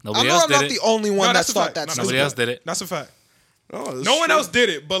Nobody know else I'm did not it. the only one No, that that's a thought fact. that. No, that's Nobody a else fact. did it. That's a fact. Oh, that's No one true. else did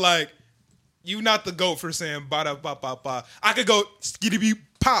it, but like, you not the GOAT for saying ba da ba ba ba. I could go skitty beep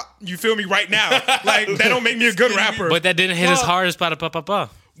pop. You feel me right now? Like that don't make me a good rapper. But that didn't hit as Well- hard as pa pa pa pa.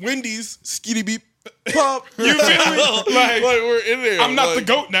 Wendy's skitty beep pop. You feel me? Like, we're in there. I'm not the like,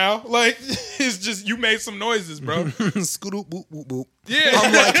 GOAT now. Like it's just you made some noises, bro. Scoot boop boop boop. Yeah,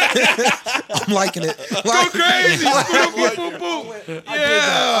 I'm liking it. go Like, crazy. like- Boop, boop, boop.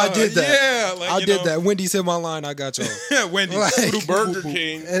 I did that. Yeah, like, I you did know, that. Wendy's hit my line. I got y'all. Wendy, Like, Burger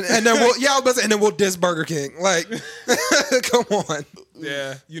King. and then we'll and then we'll diss Burger King. Like, come on.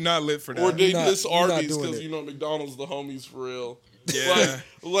 yeah, you're not lit for that. Or they not- miss you're not Arby's doing because it. McDonald's the homies for real. Yeah.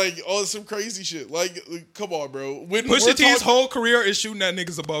 Like oh, some crazy shit. Like, come on, bro. When Pusha we're T's talking- whole career is shooting at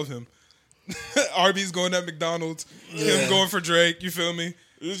niggas above him. Arby's going at McDonald's, him going for Drake. You feel me?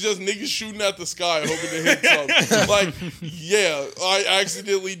 It's just niggas shooting at the sky hoping to hit something. Like, yeah, I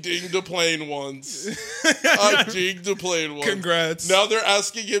accidentally dinged a plane once. I dinged a plane once. Congrats. Now they're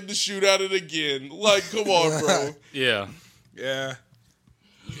asking him to shoot at it again. Like, come on, bro. Yeah. Yeah.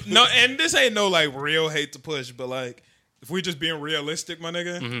 No, and this ain't no like real hate to Push, but like if we just being realistic, my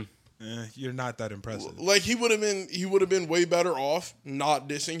nigga, you're not that impressive. Like he would have been way better off not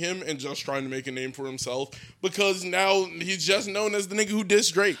dissing him and just trying to make a name for himself because now he's just known as the nigga who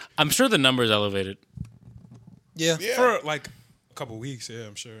dissed Drake. I'm sure the numbers elevated. Yeah. Yeah. For like a couple weeks, yeah,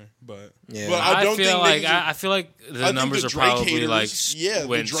 I'm sure. But Yeah. But I don't feel think like niggas are- I feel like the I think numbers the are Drake probably haters, like yeah, the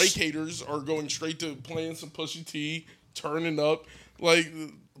went- Drake haters are going straight to playing some Pusha T, turning up, like.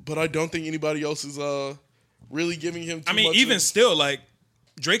 But I don't think anybody else is really giving him. Too I mean, much even of- still, like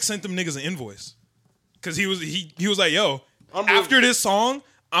Drake sent them niggas an invoice because he was like, "Yo, I'm after this song,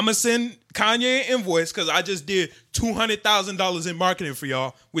 I'm gonna send Kanye an invoice because I just did $200,000 in marketing for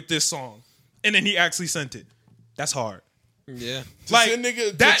y'all with this song," and then he actually sent it. That's hard. Yeah. Like send nigga-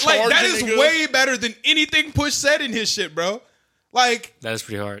 to that, like charge that a is nigga- way better than anything Push said in his shit, bro. Like, that is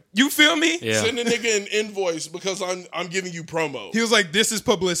pretty hard. you feel me? Yeah. send a nigga an invoice because I'm giving you promo. He was like, "This is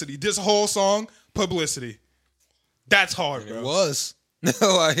publicity. This whole song, publicity." That's hard, It bro. was.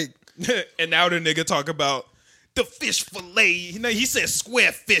 Like, And now the nigga talk about the fish fillet. You know, he said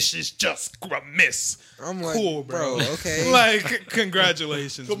square fish is just grimace. I'm like, Cool, bro. okay. Like,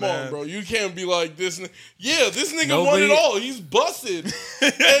 congratulations, Come man. on, bro. You can't be like this. Yeah, this nigga won Nobody- it all. He's busted.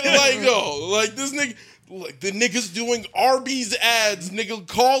 And like, yo, like this nigga, like the nigga's doing Arby's ads. Nigga,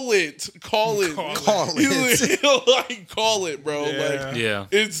 call it. Call it. Call it. Like, call it, bro. Yeah. Like, Yeah.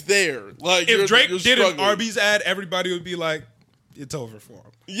 it's there. Like, If Drake you're did an struggling. Arby's ad, everybody would be like, it's over for him.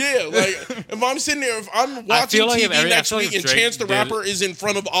 Yeah, like if I'm sitting there, if I'm watching feel like TV if every- I next feel like week if and Drake Chance the did- Rapper is in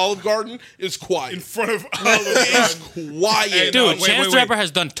front of Olive Garden, it's quiet. In front of It's quiet. Hey, Dude, no, wait, Chance wait, the Rapper wait.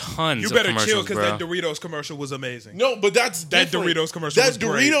 has done tons You of better commercials, chill because bro. that Doritos commercial was amazing. No, but that's That different. Doritos commercial That was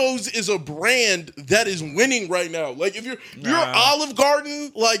great. Doritos is a brand that is winning right now. Like if you're Nah. Olive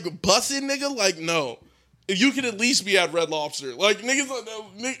Garden, like bussin' nigga, like no. If you could at least be at Red Lobster, like niggas,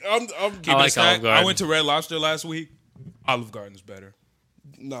 I'm I like Stack, Olive Garden. I went to Red Lobster last week. Olive Garden's better.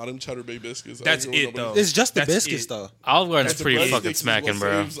 nah, them Cheddar Bay biscuits. I That's don't care it, what nobody- though. it's just the That's biscuits, it. though. Olive Garden's The pretty breadsticks fucking is smacking, what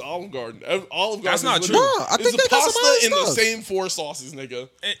bro. saves Olive Garden. Olive Garden. That's not is true. literally- No, I it's think the they got some pasta other in the stuff. same 4 sauces, nigga.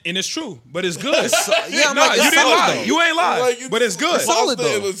 And it's true, but it's good. Yeah, I'm no, like, you it's didn't solid, lie. though. You ain't lie. Like, but it's good. solid,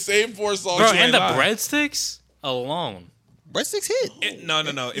 Pasta though. in the same 4 sauces. Bro, you and the ain't lying. breadsticks alone. Breadsticks hit. No.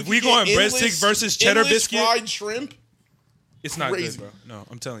 If You we get going endless- breadstick versus cheddar endless biscuit, fried shrimp, it's not crazy. good, bro. No,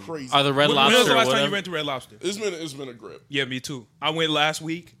 I'm telling you. crazy. Are the Red When was Lobster the or last time you whatever? went to Red Lobster? It's been a grip. Yeah, me too. I went last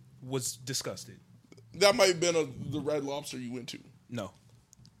week. Was disgusted. That might have been the Red Lobster you went to. No.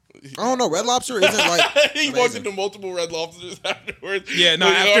 I don't know. Red Lobster isn't like. He walked into multiple Red Lobsters afterwards. Yeah, no.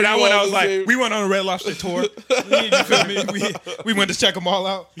 Like, After are that you one, all I was the like, same? we went on a Red Lobster tour. You feel me? We went to check them all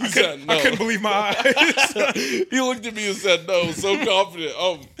out. I said no. couldn't believe my eyes. He looked at me and said no, so confident.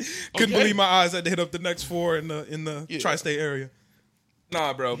 Couldn't Okay. believe my eyes. I had to hit up the next 4 in the Yeah. tri-state area.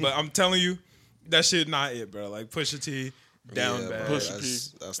 Nah, bro. But I'm telling you, that shit not it, bro. Like Pusha T, down Yeah, bad. bro,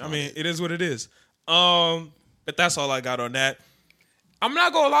 Pusha that's I not mean, it. it is what it is. But that's all I got on that. I'm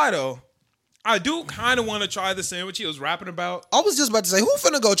not gonna lie though. I do kind of want to try the sandwich he was rapping about. I was just about to say, who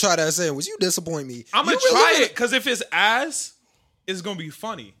finna go try that sandwich? You disappoint me. I'm gonna You really try finna- it because if it's ass, it's gonna be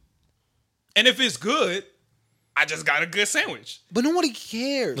funny, and if it's good, I just got a good sandwich. But nobody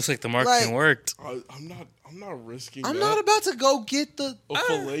cares. Looks like the marketing worked. I'm not risking. I'm that. not about to go get the. a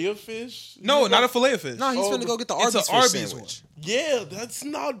fillet of fish. No, not a fillet of fish. No, he's Oh, finna go get the it's Arby's, a fish Arby's sandwich. Yeah, that's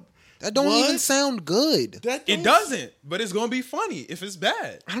not. That don't What? even sound good. That It doesn't, but it's gonna be funny if it's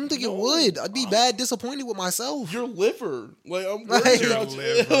bad. I don't think it would. I'd be bad disappointed with myself. Your liver, like I'm Like- worried Your about you.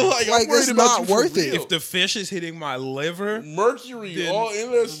 liver. like Like, I'm worried it's about not you for worth it. real. If the fish is hitting my liver, mercury Then- all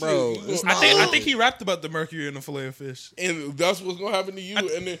in that shit, Bro, you it's know, not- I think he rapped about the mercury in the fillet of fish. and that's what's gonna happen to you.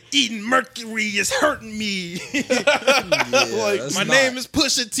 And then Eating mercury is hurting me. Yeah, like, that's My not- name is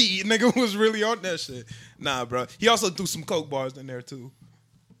Pusha T. Nigga was really on that shit. Nah, bro. He also threw some coke bars in there too.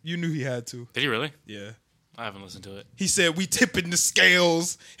 You knew he had to. Did he really? Yeah. I haven't listened to it. He said we tipping the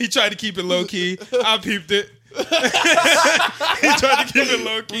scales. He tried to keep it low key. I peeped it. He tried to keep it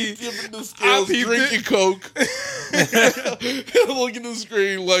low key. tipping the scales, peeped drinking coke, looking at the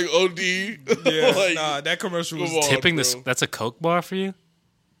screen like OD. Yeah, like, nah, that commercial was come on, Tipping bro. the that's a Coke bar for you?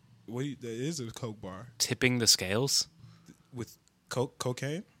 That is a coke bar Tipping the scales? with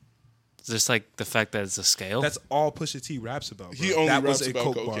cocaine. Just like the fact that it's a scale? That's all Pusha T raps about. Bro. He only that raps was a about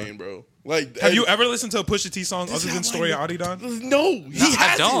coke cocaine, bar. bro. Like, Have you ever listened to a Pusha T song other than how "Story of I- Adidon"? No, he I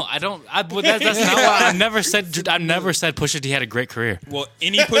hasn't. don't. But that's not why I never said Pusha T had a great career. Well,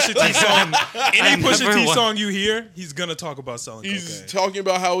 any Pusha T song, any Pusha never T wa- song you hear, he's gonna talk about selling He's cocaine. talking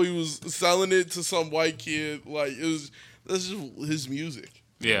about how he was selling it to some white kid. Like that's just his music.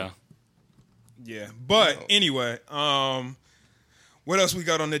 Yeah. Yeah, but anyway, what else we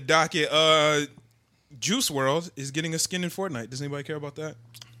got on the docket? Juice WRLD is getting a skin in Fortnite. Does anybody care about that?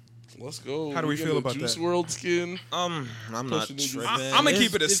 Let's go. How do we get feel the about Juice that? WRLD skin. I'm not Pushing it. tripping. I'ma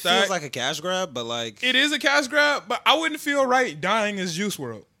keep it a It stack. feels like a cash grab, but like It is a cash grab, but I wouldn't feel right dying as Juice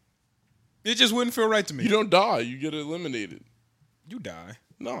WRLD. It just wouldn't feel right to me. You don't die. You get eliminated. You die.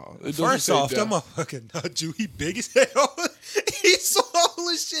 No. It doesn't first say off, death. that motherfucking Naju, he big as hell. He's swole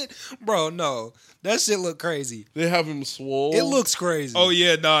as shit, bro. No, that shit look crazy. They have him swole. It looks crazy. Oh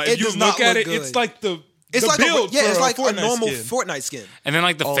yeah, nah. If It you does look not at look it, it's good. like the It's like build it's for like a Fortnite normal skin. Fortnite skin. And then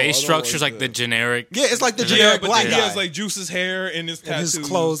like the Oh, face I don't structure's like like the that. generic. Yeah, it's like the Yeah, generic but black then guy he has like Juice's hair and his and tattoos, his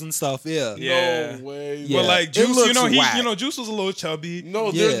clothes and stuff. Yeah, Yeah. No way. Yeah. But like It Juice, looks whack. Juice was a little chubby.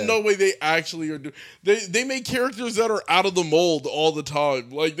 No, Yeah. there's no way they actually are doing. They make characters that are out of the mold all the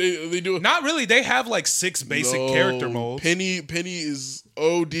time. Like they do. Not really. They have like 6 basic No. character molds. Penny is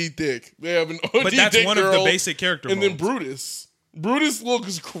OD thick. They have an OD But that's thick one of the girl, basic character and then molds. Brutus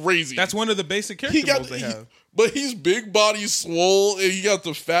looks crazy. That's one of the basic character he got. molds they have. But he's big body, swole, and he got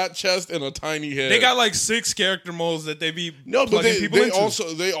the fat chest and a tiny head. They got like 6 character molds that they be no, but plugging they, people they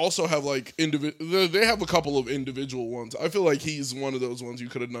into. also have like they have a couple of individual ones. I feel like he's one of those ones you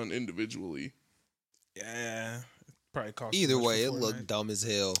could have done individually. Yeah, probably cost. Either too much way, for it Fortnite. looked dumb as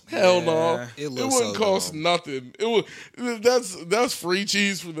hell. Hell Yeah. no, It it looks wouldn't so cost dumb. nothing. It would. That's free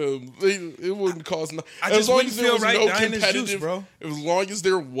cheese for them. It wouldn't cost nothing. I just wouldn't feel right dying as Juice, bro. As long as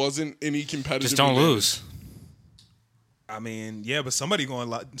there wasn't any competitive, Just don't advantage. lose. I mean, yeah, but somebody gonna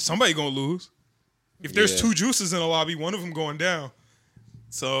lose. If there's Yeah. 2 Juices in a lobby, one of them going down.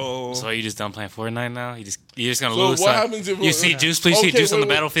 So So you just done playing Fortnite now? You're just gonna So lose. what huh? happens if you see Juice? Please see Okay, Juice on the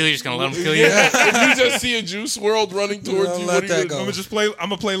wait. battlefield. You're just gonna let him kill you. Yeah, if you just see a Juice WRLD running towards Don't you, let what are that you go. gonna I'm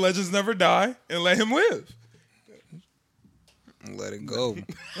gonna play Legends Never Die and let him live. Let it go. do?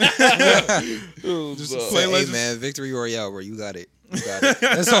 Just So, play Hey Legends. man, victory royale, bro. You got it. You got it.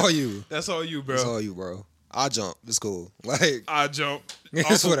 That's all you. That's all you, bro. That's all you, bro. I'll jump. It's cool. Like I jump.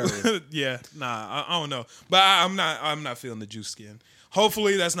 It's whatever. Yeah, nah, I don't know, but I'm not feeling the Juice skin.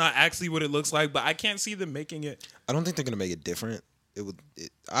 Hopefully, that's not actually what it looks like, but I can't see them making it. I don't think they're gonna make it different. It would.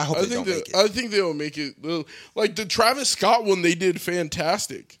 I hope I they think don't make it. I think they'll make it. Like the Travis Scott one, they did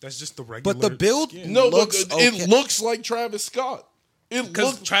fantastic. That's just the regular. But the build- skin. No, looks but okay. it looks like Travis Scott. It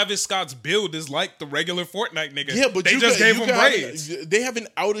Because looks. Travis Scott's build is like the regular Fortnite nigga. Yeah, but they you just got- gave you him got- braids. They have an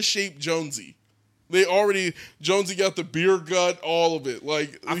out of shape Jonesy. Jonesy got the beer gut, all of it.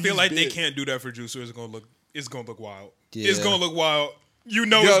 Like I feel he's like they big. can't do that for Juice, or it's gonna look wild. Yeah. It's gonna look wild. You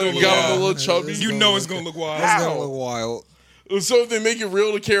know Got, it's gonna look got him a wild. little chubby. You know it's gonna look wild. It's gonna look wild. So if they make it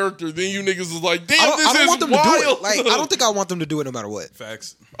real to character, then you niggas is like, damn, I don't, this I don't is want them wild. to do it. Like I don't think I want them to do it no matter what.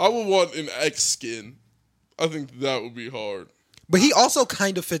 Facts. I would want an X skin. I think that would be hard. But he also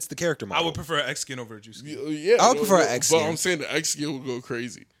kind of fits the character I model. would prefer X skin over a Juice skin. Yeah, I would prefer an X But skin. I'm saying the X skin would go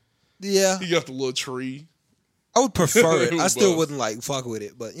crazy. Yeah, He got the little tree. I would prefer it. It I would still bust. wouldn't like fuck with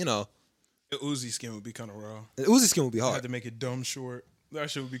it, but you know, The Uzi skin would be kind of raw. the Uzi skin would be I had hard. to make it dumb short. That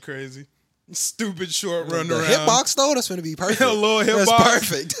shit would be crazy. Stupid short run The around. hitbox though, that's gonna be perfect. A little That's hitbox.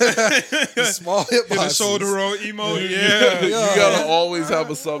 perfect. The small hitbox. Hit a shoulder roll emo. You Yeah. gotta always have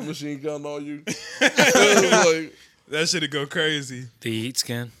a submachine gun on you. Like, That shit'd go crazy. The heat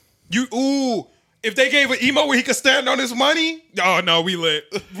skin. If they gave an emo where he could stand on his money, oh no, we lit.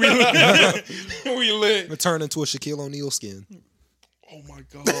 We lit. We lit. Turn into a Shaquille O'Neal skin. oh my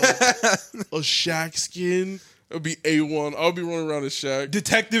god, a Shaq skin. It'd be A1. I'll be running around as Shaq.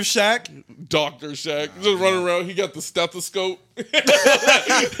 Detective Shaq. Dr. Shaq. Just running around. He got the stethoscope. We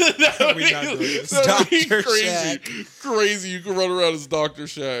not doing this. That'd be Dr. crazy. Shaq. Crazy. You can run around as Dr.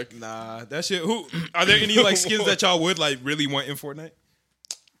 Shaq. Nah, that shit. Who are there any like skins that y'all would like really want in Fortnite?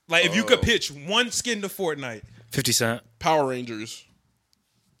 Like if you could pitch one skin to Fortnite, 50 Cent. Power Rangers.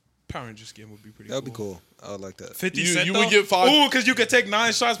 Power Ranger skin would be pretty. That'd be cool. I would like that. 50 You- Cent. you though? would get 5 Ooh, because you could take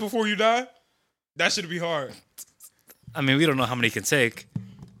 9 shots before you die. That should be hard. I mean, we don't know how many he can take.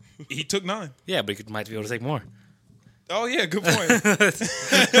 He took 9. Yeah, but he might be able to take more. Oh yeah, good point.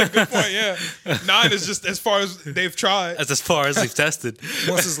 Good point. Yeah, 9 is just as far as they've tried. That's as far as we've tested.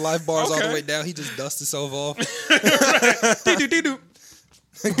 Once his life bar's all Okay. the way down, he just dusts himself off. Dee-doo-dee-doo.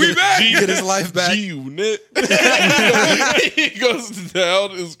 We back. Get his life back. G-Unit. He goes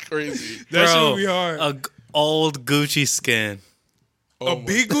down. Is crazy. That shit Bro, would be hard. a old Gucci skin. A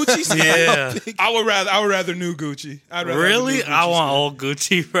big Gucci skin. Yeah. I would rather new Gucci. I'd rather Really? have a new Gucci I want skin. old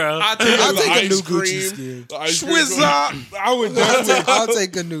Gucci, bro. I'll take I'll a take a Ice new cream. Gucci skin. The ice cream Swizz. I would definitely I'll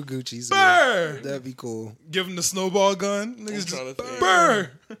take a new Gucci skin. Burr. That'd be cool. Give him the snowball gun. Niggas trying just to think. burr.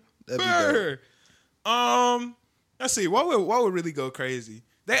 That'd be dope. Burr. Let's see. What would really go crazy?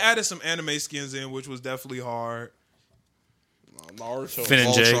 They added some anime skins in, which was definitely hard. Naruto. Finn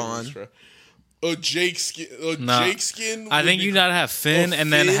and Jake. Voltron. A Jake skin. Nah. Jake skin. I would think be- you gotta have Finn Oh,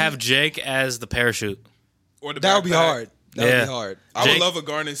 and then Finn? have Jake as the parachute. Or the That would be backpack. hard. That would Yeah. be hard. I would Jake- love a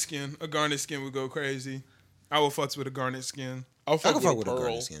garnet skin. A garnet skin would go crazy. I would fucks with a garnet skin. I'll I fuck can fuck with with a Pearl.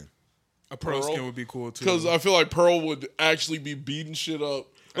 garnet skin. A pearl Pearl? skin would be cool too. Because I feel like Pearl would actually be beating shit up.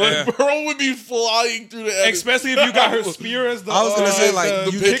 Like Yeah. Pearl would be flying through the air. especially if you got her spear as the. I was gonna say like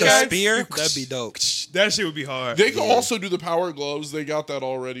the you get the pickaxe. spear. That'd be dope. That shit would be hard. They can also do the power gloves. They got that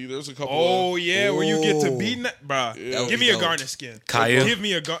already. There's a couple. Oh of, yeah, where you get to Ooh. beat, bruh. Yeah. Give me a Dope. garnet skin. Caillou? Give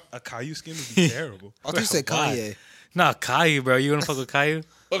me a Caillou skin would be terrible. I thought you said Why? Kanye. Nah, Caillou, bro. You wanna fuck with Caillou?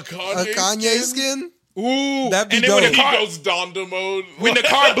 a A Kanye, Kanye skin? Ooh, That'd be and then when dope. the He car goes Donda mode. when the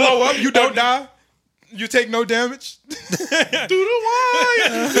car blow up, you don't die. You take no damage. Do the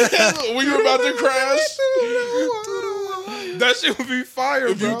why? When you're about to crash. That shit would be fire,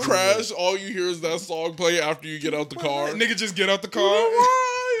 If bro. you crash, all you hear is that song play after you get out the car. Nigga just get out the car.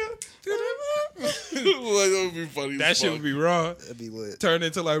 Like, that would be funny. That as shit fuck. would be raw. That'd be lit. Turn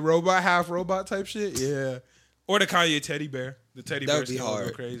into like robot, half robot type shit. Yeah. Or the Kanye teddy bear. The teddy That bear would be skin would go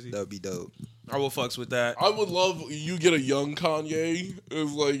hard. crazy. That would be dope. I will fucks with that. I would love you get a young Kanye.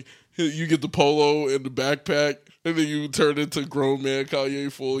 It's like you get the polo and the backpack, and then you turn into grown man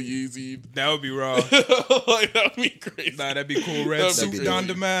Kanye full Yeezy. That would be raw. Like that'd be crazy. Nah, that'd be cool. Red That'd suit, be Don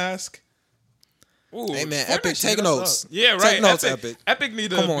dope. the mask. Ooh, Hey, man, Fortnite Epic, shit take us notes. up. Yeah, right. Take notes, Epic. Epic. Epic need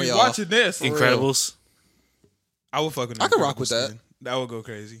to Come on, be y'all. watching this. Incredibles. I would fuck with I an could rock Incredible with that. skin. That would go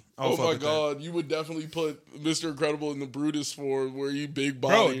crazy. I would Oh fuck my with god, you would definitely put Mr. Incredible in the Brutus form where he big that.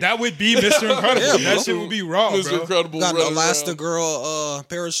 body. Bro, that would be Mr. Incredible. Yeah, that bro. shit would be raw, Mr. bro. Incredible Got an running around. Elastigirl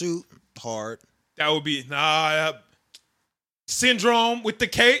parachute. Hard. That would be Syndrome with the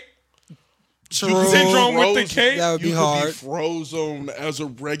cape. True. Syndrome with the Frozen. cape. That would You be could hard. be Frozone as a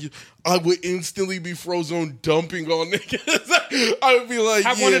regular. I would instantly be Frozone dumping on niggas. I would be like,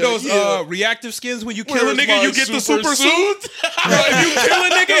 Have one of those yeah. reactive skins when you kill a Where's nigga, my you get the super suit. If you kill a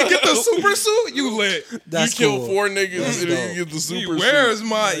nigga and get the super suit, you lit. That's you kill cool. 4 niggas That's and then dope. you get the super Where's suit.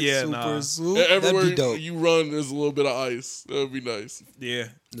 my Super nah. suit. And everywhere That'd be dope. you run, there's a little bit of ice. That would be nice. Yeah,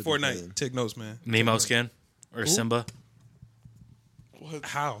 be Fortnite. clean. Take notes, man. Nemo skin or Simba.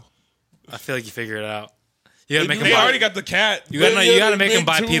 How? I feel like you figure it out. You gotta make They him. already got the cat. You gotta, Yeah, you gotta the make him big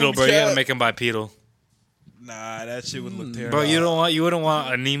bipedal, tube bro. You gotta cat. make him bipedal, Nah, that shit would look terrible. bro. You wouldn't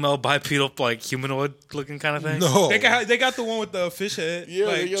want a Nemo bipedal like humanoid looking kind of thing. No. They got the one with the fish head. Yeah,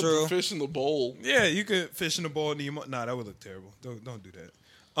 Like, they got true. the fish in the bowl. yeah, you could fish in the bowl. Nemo. Nah, that would look terrible. Don't do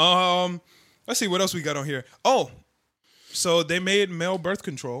that. Let's see what else we got on here. Oh, so they made male birth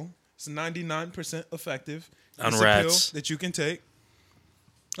control. It's 99% effective. On It's a rats. pill that you can take.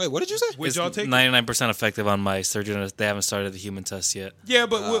 Wait, what did you say? Would y'all take? 99% effective on mice. They haven't started the human test yet. Yeah,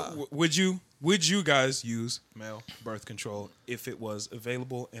 but would you guys use male birth control if it was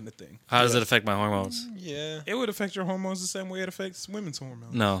available and a thing? How does it affect my hormones? Yeah. It would affect your hormones the same way it affects women's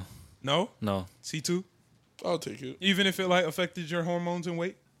hormones. No, No? no. C2? I'll take it. Even if it like affected your hormones and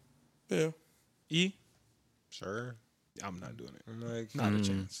weight? Yeah. E? Sure. I'm not doing it. I'm like, Not a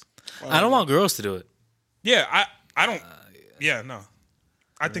chance. I don't want girls to do it. Yeah, I don't. Yeah, no.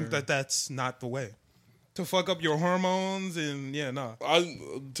 I think that's not the way to fuck up your hormones and no.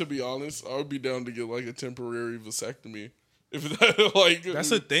 To be honest, I would be down to get like a temporary vasectomy. If that like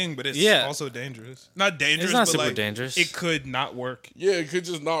That's a thing, but it's Yeah. also dangerous. Not dangerous, It's not but super like, dangerous. It could not work. yeah, it could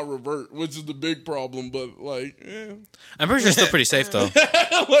just not revert, which is the big problem. But like, I'm pretty sure it's still pretty safe though. like,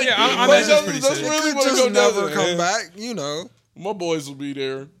 Yeah, I like, imagine it's pretty that's safe. really could what it just goes down never to. come back, you know. My boys will be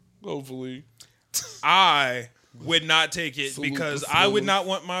there, hopefully. I would not take it Salute because the I would fellas. not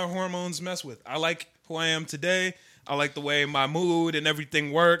want my hormones messed with. I like who I am today. I like the way my mood and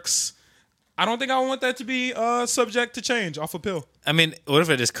everything works. I don't think I want that to be subject to change off a pill. I mean, what if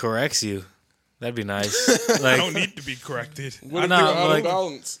it just corrects you? That'd be nice. I don't Like, need to be corrected. What if know, you're out like- of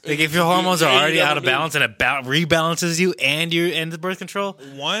balance? like if your hormones are Yeah, you already never out of knew. balance and it rebalances you and you're in the birth control,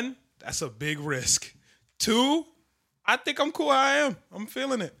 One, that's a big risk. Two, I think I'm cool how I am. I'm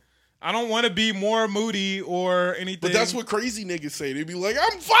feeling it. I don't want to be more moody or anything. But that's what crazy niggas say. They be like,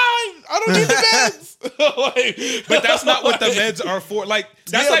 "I'm fine. I don't need the meds." Like, But that's not what the meds are for. Like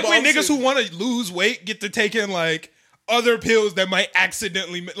that's Yeah, like but when I'm niggas saying- who want to lose weight get to taking like other pills that might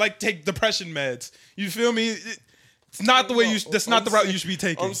accidentally like take depression meds. You feel me? It's not the way you. That's not the route you should be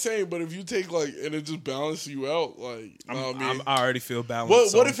taking. I'm saying, but if you take like and it just balances you out, like, I mean, I already feel balanced. what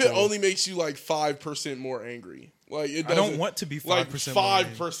so if I'm it cool. only makes you like 5% more angry? Like, it I don't doesn't- want to be 5% like more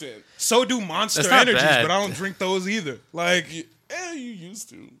angry. 5%. So do Monster That's not Energies, bad. but I don't drink those either. Like, Yeah, you used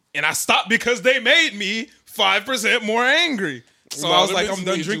to. and I stopped because they made me 5% more angry. So Nah, I was them like, bitches I'm done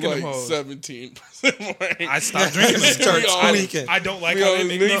made you, drinking like them hoes. 17% more angry. I stopped drinking them. Start I, tweaking. I don't like We how they all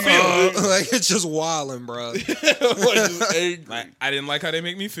make me niggas feel. are- Like it's just wilding, bro. like, just angry. Like, I didn't like how they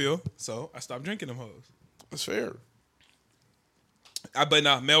make me feel, so I stopped drinking them hoes. That's fair. But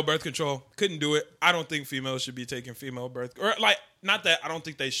nah, male birth control, couldn't do it. I don't think females should be taking female birth, or like, not that I don't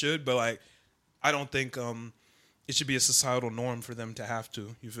think they should, but like, I don't think it should be a societal norm for them to have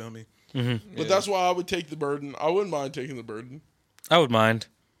to. You feel me? But that's why I would take the burden. I wouldn't mind taking the burden. I would mind.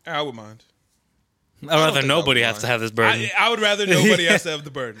 I would mind. I'd rather think I nobody would have mind. to have this burden. I would rather nobody has to have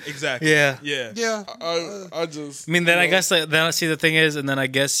the burden. Exactly. Yeah. Yeah. Yeah. I just. I mean, then you I know, guess like, then see the thing is, and then I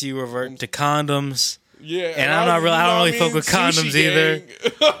guess you revert to condoms. Yeah, And I'm not really- I don't really fuck with condoms either.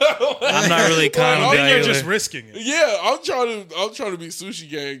 I'm not really a condom I Then guy you're either. just risking it. Yeah, I'm trying to be sushi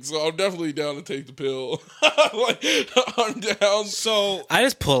gang, so I'm definitely down to take the pill. Like, I'm down. So, I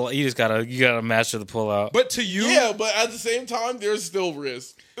just pull. You gotta master the pull out. but to you, Yeah, but at the same time, there's still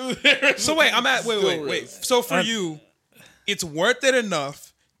risk. So wait, I'm at Still wait. risk. So for you, it's worth it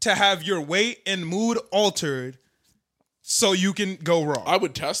enough to have your weight and mood altered so you can go wrong. I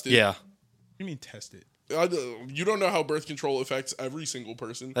would test it. Yeah, You mean test it? You don't know how birth control affects every single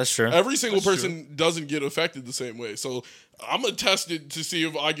person. That's true. Every single That's person doesn't get affected the same way. So I'm gonna test it to see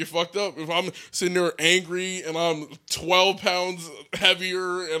if I get fucked up. If I'm sitting there angry and I'm 12 pounds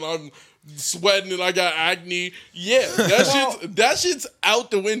heavier and I'm sweating and I got acne, yeah, that shit's out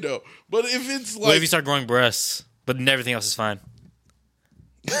the window. But if it's what if like you start growing breasts, but everything else is fine?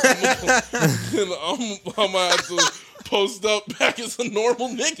 then I'm gonna have to post up back as a normal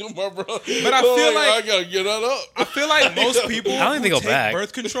nigga, my bro. But I feel like- I gotta get that up. I feel like most people I don't think who they go take back.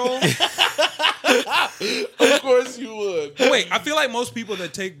 birth control. Of course you would. Wait, I feel like most people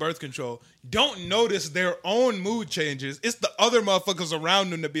that take birth control don't notice their own mood changes. It's the other motherfuckers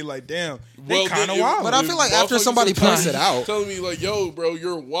around them that be like, damn, they kind of then wild. But I feel like after motherfuckers somebody are points it out- telling me like, "Yo, bro,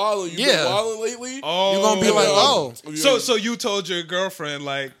 you're wilding. You've Yeah. been wilding lately." Oh, You're gonna be like, oh. So you told your girlfriend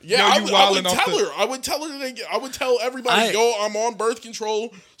like, yeah, yo, I you would wilding tell off the- her. I would tell her. I would tell everybody, "Yo, I'm on birth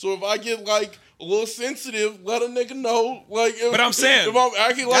control. So if I get like a little sensitive, let a nigga know." Like, if, But I'm saying- if I'm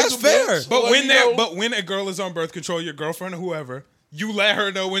acting like That's a fair. bitch, But let when me know. when a girl is on birth control, your girlfriend or whoever, you let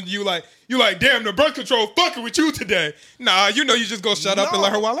her know when you like, damn, the birth control fucking with you today. Nah, you know you just go shut up and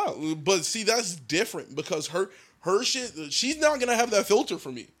let her wild out. But see, that's different because her shit. She's not gonna have that filter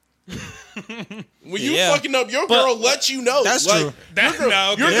for me. When you Yeah. fucking up, your girl lets you know. That's like, true. That- Your girl,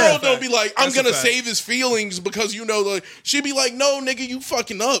 no, okay, your that's girl a don't fact. be like, "I'm That's a gonna fact. save his feelings," because you know, like she be like, "No, nigga, you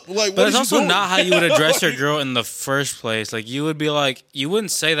fucking up." Like, But what it's is also you doing? not how you would address your girl in the first place. Like you would be like, you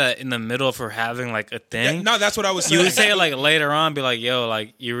wouldn't say that in the middle of her having like a thing. No, that's what I was You saying. would say it like later on, be like, "Yo,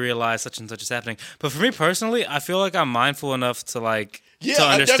 like you realize such and such is happening." But for me personally, I feel like I'm mindful enough to like Yeah, to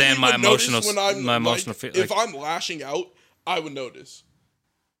I understand definitely my would notice emotional, when I'm, my emotional. like, Like, if I'm lashing out, I would notice.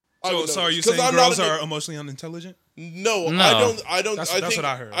 So are you 'Cause saying I'm not girls a are nigga- emotionally unintelligent? No, No. I don't. That's I think, what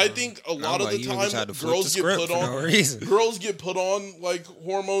I heard. I think a lot of like, the you niggas time had to flip girls the get script put for on. no reason. Girls get put on like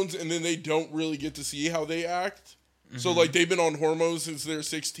hormones, and then they don't really get to see how they act. So like they've been on hormones since they're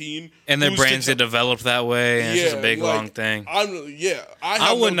 16, And their Who's to brains tell- get developed that way, and it's just a big like, long thing. I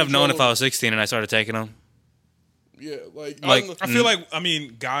I wouldn't have known if I was. was 16 and I started taking them. Yeah, like Like, I'm, I feel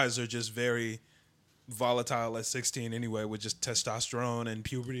like guys are just very volatile at 16 anyway, with just testosterone and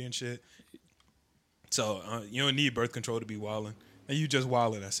puberty and shit. So you don't need birth control to be wilding, and you just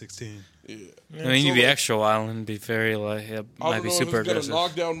wilding at 16. yeah. I mean, you'd So, be like, extra wild and be very like, it I might don't be know super if it's gonna aggressive.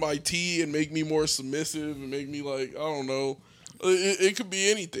 knock down my T and make me more submissive and make me like I don't know. It could be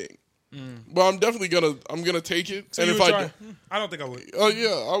anything. But I'm definitely gonna take it. So and you if would I, try? I don't think I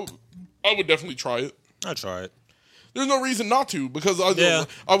would. I would definitely try it. I try it. There's no reason not to because Yeah.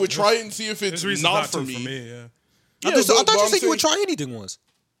 I would try it and see if it's There's reasons not not for to me. for me. Yeah, Yeah, I but thought I'm you said you would saying- try anything once.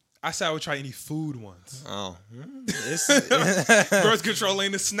 I said I would try any food once. Oh, Birth control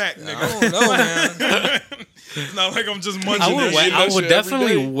ain't a snack, nigga. I don't know, man. It's not like I'm just munching. I would, that wait, shit. I that would shit every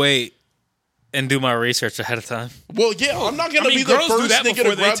definitely day. wait and do my research ahead of time. Well, yeah, I'm not gonna I mean, be the girls do first that nigga before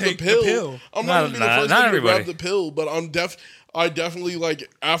to they grab the take the pill. pill. I'm Not- not gonna be the not- first not nigga everybody. to grab the pill, but I definitely like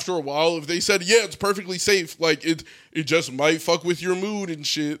after a while, if they said yeah, it's perfectly safe, like it just might fuck with your mood and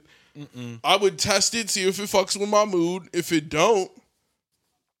shit. I would test it, see if it fucks with my mood. If it don't,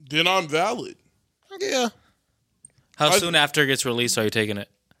 then I'm valid. Yeah. How soon after it gets released are you taking it?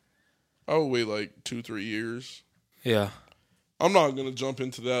 I would wait like 2-3 years. Yeah. I'm not gonna jump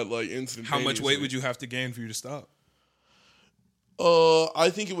into that like How instantaneously. much weight would you have to gain for you to stop? I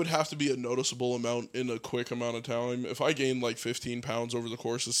think it would have to be a noticeable amount in a quick amount of time. If I gained like 15 pounds over the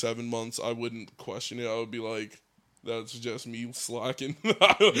course of 7 months, I wouldn't question it. I would be like, that's just me slacking.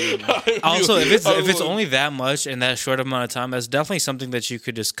 Also, if it's only that much in that short amount of time, that's definitely something that you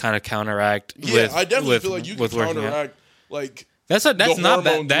could just kind of counteract. yeah, with, I definitely with, feel like you can with working out. counteract like That's not the bad.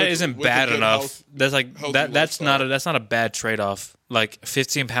 hormones That with- isn't with a bad good enough. health- That's like healthy that's lifestyle. not a bad trade off. Like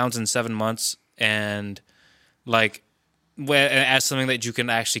 15 pounds in 7 months, and like as something that you can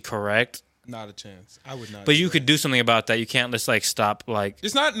actually correct. Not a chance. I would not. But do you that. could do something about that. You can't just like stop. Like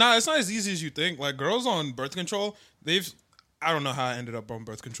It's not as easy as you think. Like girls on birth control, I don't know how I ended up on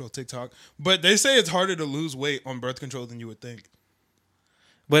birth control TikTok, but they say it's harder to lose weight on birth control than you would think.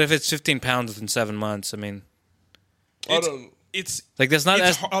 but if it's 15 pounds within 7 months, I mean, It's like that's not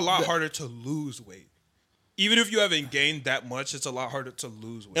it's as a lot harder to lose weight. Even if you haven't gained that much, it's a lot harder to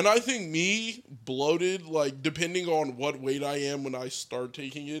lose weight. And I think me bloated, like depending on what weight I am when I start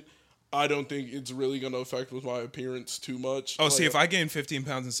taking it, I don't think it's really gonna affect with my appearance too much. Oh, see, Like, if I gain 15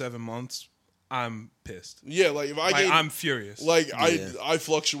 pounds in 7 months, I'm pissed. yeah, like if I Like, gain, I'm furious. like I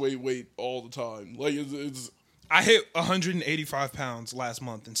fluctuate weight all the time. Like it's I hit 185 pounds last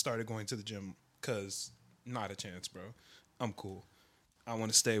month and started going to the gym because not a chance, bro. I'm cool. I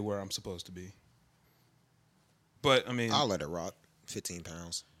want to stay where I'm supposed to be. But, I mean, I'll let it rock. 15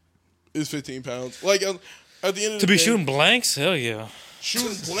 pounds. it's 15 pounds. Like at the end of to the be day, shooting blanks. Hell yeah.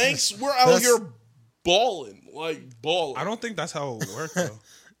 shooting blanks, we're out here balling, like balling. I don't think that's how it would work, though.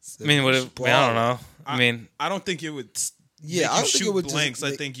 I mean, I don't know. I mean, I don't think it would Yeah, make I you don't think it shoot would just blanks. I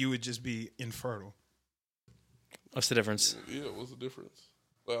make- think you would just be infertile. what's the difference? Yeah, what's the difference?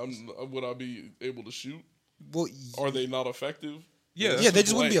 Like, would I be able to shoot? Well, Are they not effective? Yeah, yeah, they just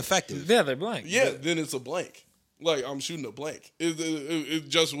blank. wouldn't be effective. Yeah, they're blank. Yeah, then it's a blank. Like I'm shooting a blank. It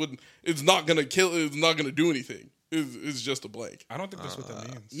just wouldn't. It's not gonna kill. It's not gonna do anything. It's just a blank. I don't think that's what that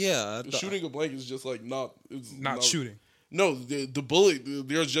means. Yeah. Shooting a blank is just like not. It's Not shooting. No, the bullet.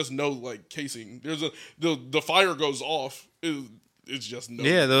 There's just no like casing. The fire goes off. It's just no.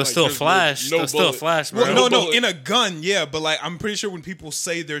 Yeah, there was still a there's flash. There was still a bullet. flash, bro. Well, No no, bullet. in a gun, yeah, but like I'm pretty sure when people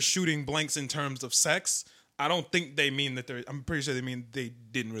say they're shooting blanks in terms of sex, I don't think they mean that they're. I'm pretty sure they mean they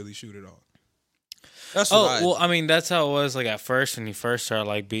didn't really shoot at all. That's Oh what well, I mean that's how it was like at first when you first start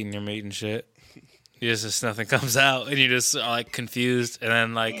like beating your meat and shit. You just nothing comes out and you just are like confused, and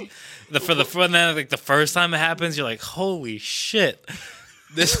then like the first time it happens, you're like, holy shit,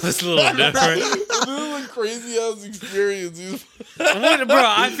 this was a little different. This is a crazy ass experience. Bro,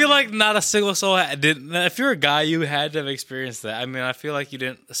 I feel like not a single soul didn't. If you're a guy, you had to have experienced that. I mean, I feel like you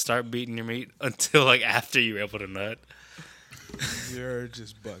didn't start beating your meat until like after you were able to nut. You're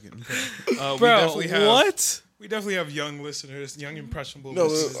just bugging, Bro, what? We definitely have young listeners, young impressionable No,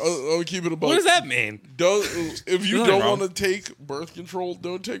 listeners. I'll keep it about. What does that mean? Don't if you Nothing don't wrong. want to take birth control,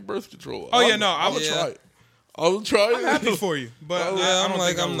 don't take birth control. Oh, yeah, no, I I will would- try it. I will try I'm happy it. for you, but Oh, I Yeah, don't I'm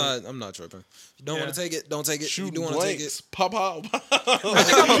like, think I would. I'm not tripping. If you don't Yeah. want to take it, don't take it. If you Shoot do want to take blanks. it. Pop out. I'm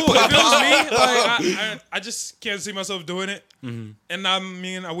cool. If it was me, like, I just can't see myself doing it. And I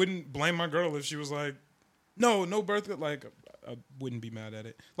mean, I wouldn't blame my girl if she was like, no birth control. Like, I wouldn't be mad at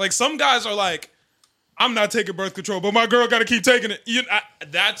it. Like, some guys are like, I'm not taking birth control, but my girl got to keep taking it.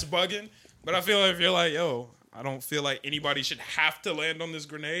 That's bugging. But I feel like if you're like, yo, I don't feel like anybody should have to land on this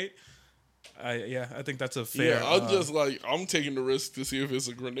grenade. I think that's a fair. Yeah, I'm just like, I'm taking the risk to see if it's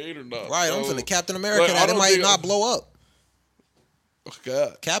a grenade or not. Right, I'm So, finna Captain America like, I that it don't might think- not blow up. Oh,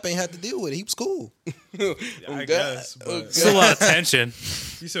 God. Cap ain't had to deal with it. He was cool. Oh, I God. guess, but- Oh, Still a God. lot of tension.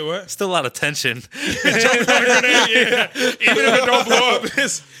 You said what? Still a lot of tension. Even if it don't blow up,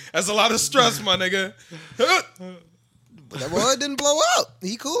 that's a lot of stress, my nigga. Well, it didn't blow up.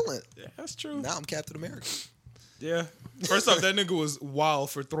 He cooling. That's true. Now I'm Captain America. Yeah. First off, that nigga was wild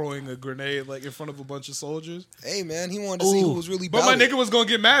for throwing a grenade like in front of a bunch of soldiers. Hey man, he wanted to see who was really. But my about it. nigga was gonna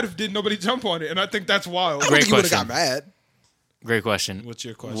get mad if didn't nobody jump on it, and I think that's wild. I don't Great think he would have question. got mad. Great question. What's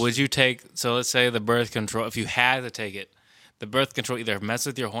your question? Would you take, so let's say the birth control, if you had to take it, the birth control either mess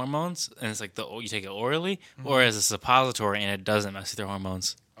with your hormones and it's like you take it orally, or as a suppository and it doesn't mess with your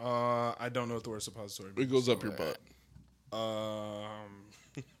hormones? I don't know what the word suppository means. It goes up your butt.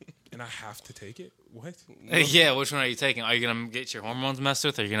 And I have to take it? What? Yeah, which one are you taking? Are you going to get your hormones messed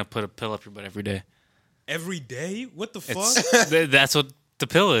with, or are you going to put a pill up your butt every day? Every day? What the fuck? That's what the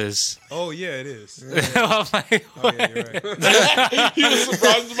pill is. Oh yeah, it is. I'm like, Oh yeah, you're right. He was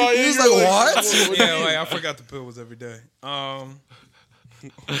surprised by it. He was You're like, what? Yeah, wait, I forgot the pill was every day.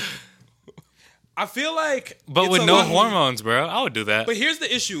 I feel like, but it's with a no lot- hormones, bro, I would do that. But here's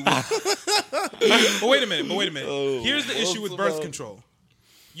the issue. But wait a minute. Here's the issue with birth control.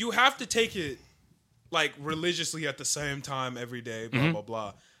 You have to take it like religiously at the same time every day. Blah blah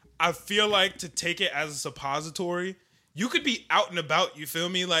blah. I feel like to take it as a suppository, you could be out and about. You feel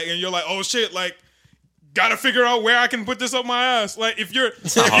me? Like, and you're like, oh shit, like, gotta figure out where I can put this up my ass. Like, if you're,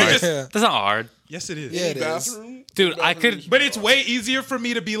 That's not hard. just, That's not hard. yes, it is. Yeah, it is. Bathroom? Dude, I could. But it's way easier for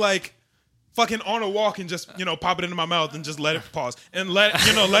me to be like fucking on a walk and just, pop it into my mouth and just let it pause and let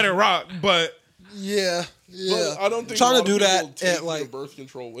it rock. But Yeah, yeah. But I don't think trying a lot to do of people that take at like. birth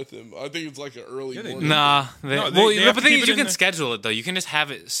control with him. I think it's like an early they morning. Nah. No, they have But to the thing keep is, it you in can the- schedule it, though. You can just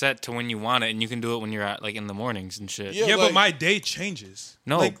have it set to when you want it, and you can do it when you're at, like, in the mornings and shit. Yeah. yeah, like- but my day changes.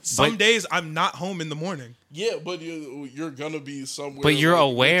 No, like some but- days I'm not home in the morning. Yeah, but you're gonna be somewhere. But you're like,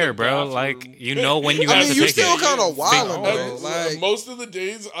 with aware, the bro. bathroom. Like, you know when you I have mean, to you take still it. kind of wilding And, though. Like, most of the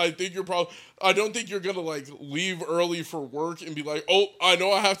days, I think you're probably. I don't think you're gonna like leave early for work and be like, "Oh, I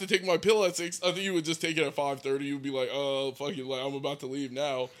know I have to take my pill at 6." I think you would just take it at 5:30. You'd be like, "Oh, fuck it, like I'm about to leave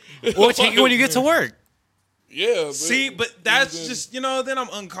now." Or take it when you get to work. Yeah. See, but that's just then I'm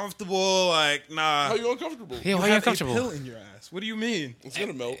uncomfortable. Like, nah. how you uncomfortable. Yeah, why are You you have a uncomfortable? pill in your ass. What do you mean? It's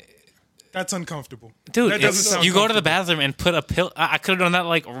gonna melt. That's uncomfortable. Dude, that doesn't sound you go to the comfortable. bathroom and put a pill. I could have done that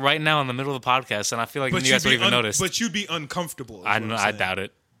like right now in the middle of the podcast, and I feel like But you guys you'd would be even notice. But you'd be uncomfortable. is I what I'm I saying. doubt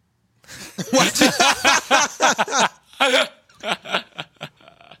it.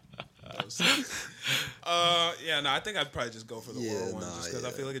 Yeah, no, I think I'd probably just go for the Yeah, oral one, nah, just because I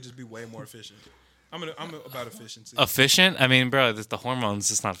yeah. feel like it'd just be way more efficient. I'm about efficiency. Efficient? I mean, bro, the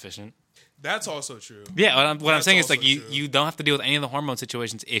hormones. It's not efficient. That's also true. Yeah, what I'm That's saying is like also true. you don't have to deal with any of the hormone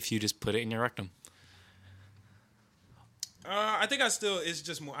situations if you just put it in your rectum. I think it's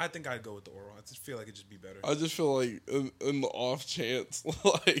just more. I think I'd go with the oral. I just feel like it'd just be better. I just feel like in the off chance,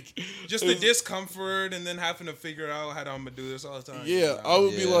 like Just the discomfort and then having to figure out how I'm gonna do this all the time. Yeah, I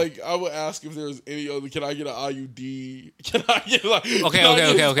would be Yeah. like, I would ask if there's any other. Can I get an IUD? Can I get like?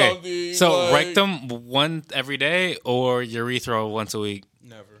 Okay. Something, So like, rectum one every day or urethra once a week?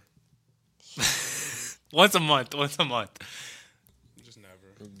 Never. Once a month. Just never.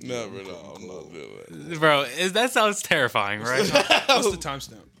 Never. No, I'm not doing it. Bro, that sounds terrifying, right? What's the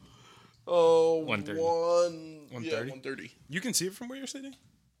timestamp? Oh, 1:30. 1:30? 1:30. You can see it from where you're sitting?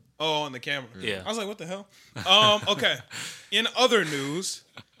 Oh, on the camera. Yeah. I was like, what the hell? Okay. In other news,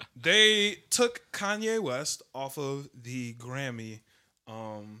 they took Kanye West off of the Grammy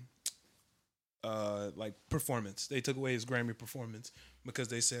like performance. They took away his Grammy performance because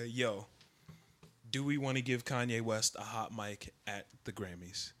they said, yo, do we want to give Kanye West a hot mic at the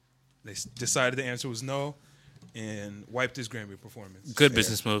Grammys? They decided the answer was no and wiped his Grammy performance. Good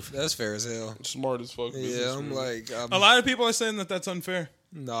business move. that's fair as hell. Smart as fuck. business Yeah, I'm move. like, A lot of people are saying that that's unfair.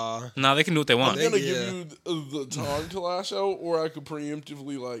 nah. No, they can do what they want. I'm gonna Yeah. give you the time to lash out, or I could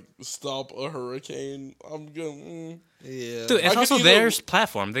preemptively like stop a hurricane. I'm gonna. Yeah. Dude, it's I also could their either-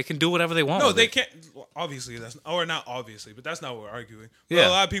 platform. They can do whatever they want. No, with they it. can't. Well, obviously, not obviously, but that's not what we're arguing. But Yeah.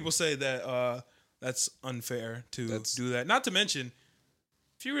 a lot of people say that that's unfair to do that. Not to mention,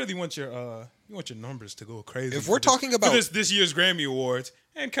 if you really want your numbers to go crazy, If we're for talking about- this year's Grammy Awards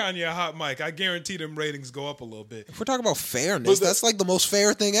and Kanye a hot mic, I guarantee them ratings go up a little bit. If we're talking about fairness, that's like the most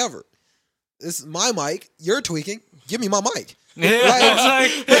fair thing ever. It's my mic. You're tweaking. Give me my mic. Yeah,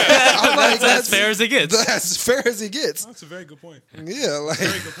 it's like, I'm like, that's as fair as it gets. That's as fair as it gets. That's a very good point. Yeah, like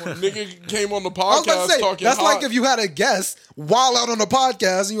Very good point. Nigga came on the I was about podcast to say, talking that's hot. like if you had a guest while out on the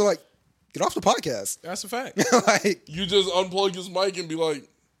podcast and you were like, get off the podcast. That's a fact. Like, You just unplug his mic and be like,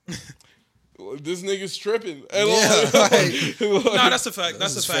 this nigga's tripping. And yeah, like, No, that's a fact.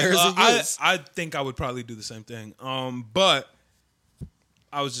 That's a as fact. fair as it gets. I think I would probably do the same thing. But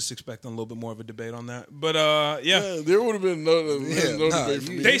I was just expecting a little bit more of a debate on that. But yeah. yeah, there would have been no nah, debate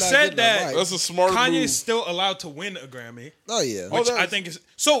for you- me. They You're not said getting that that mic. That's a smart Kanye's move. still allowed to win a Grammy, oh yeah. which I that's- think is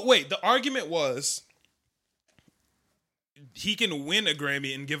so. Wait, the argument was he can win a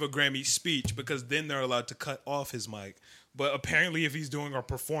Grammy and give a Grammy speech because then they're allowed to cut off his mic. But apparently, if he's doing a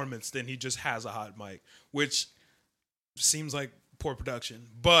performance, then he just has a hot mic, which seems like poor production.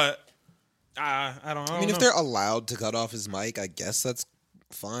 But I don't know. I mean, if they're allowed to cut off his mic, I guess that's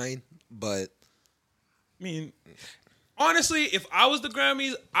fine. But I mean, honestly, if I was the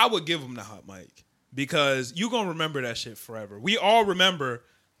Grammys, I would give him the hot mic because you gonna remember that shit forever. We all remember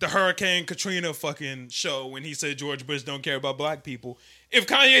the Hurricane Katrina fucking show when he said George Bush don't care about black people. If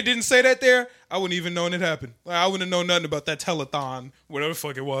Kanye didn't say that there, I wouldn't even known it happened. Like, I wouldn't have known nothing about that telethon, whatever the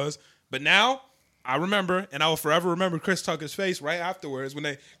fuck it was. But now I remember, and I will forever remember Chris Tucker's face right afterwards when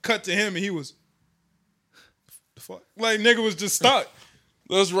they cut to him and he was, the fuck, like nigga was just stuck.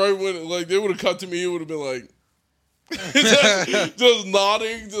 That's right when like they would have cut to me, it would have been like just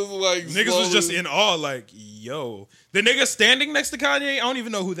nodding, just like Niggas was slowly. just in awe, like, yo. The nigga standing next to Kanye, I don't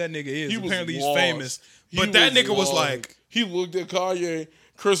even know who that nigga is. He was Apparently he's lost. famous. He But that nigga was lost. like, he looked at Kanye,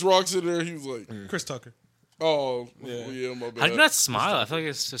 Chris Rock's in there, he was like, Chris Tucker. oh yeah, my bad. How did you not smile? I feel like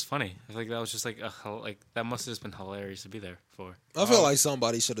it's just funny. I feel like that was just like that must have just been hilarious to be there for. I feel like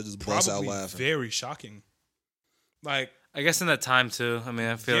somebody should have just bust out Probably laughing. very shocking. Like, I guess in that time too. I mean,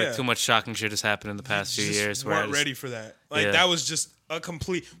 I feel Yeah. like too much shocking shit has happened in the past few just years. Where I weren't just- ready for that. Like, Yeah. that was just a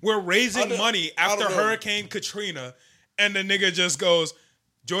complete. We're raising don't- money I after don't know. Hurricane Katrina, and the nigga just goes,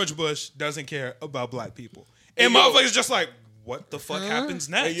 George Bush doesn't care about black people. And Hey, yo. motherfuckers just like, what the fuck happens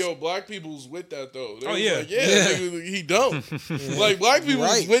next? Hey, yo, black people's with that though. They Oh, was yeah. like, nigga, he dumb. Like black people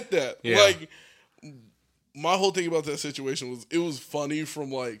was Right. with that. Yeah. Like my whole thing about that situation was it was funny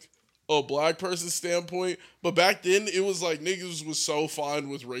from like a black person's standpoint, but back then it was like niggas was so fine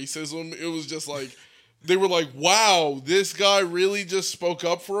with racism. It was just like they were like, "Wow, this guy really just spoke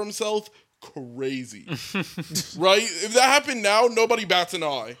up for himself." Crazy, right? If that happened now, nobody bats an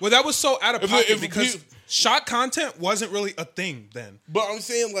eye. Well, that was so out of If- pocket if because we- shot content wasn't really a thing then. But I'm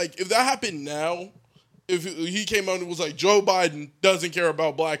saying, like, if that happened now, if he came out and was like, Joe Biden doesn't care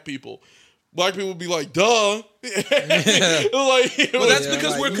about black people, black people would be like, duh. Like, Well, that's Yeah,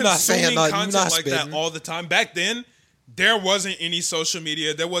 because like, we're you're not saying consuming nothing, you're content not like that spitting. all the time. Back then, there wasn't any social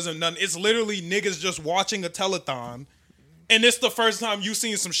media. There wasn't none. It's literally niggas just watching a telethon. And it's the first time you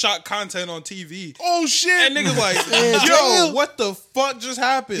seen some shot content on TV. oh shit. And niggas like, Yeah, yo, damn. what the fuck just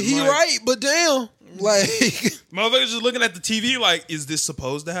happened? He Like, right, but damn, like Motherfuckers just looking at the TV like, is this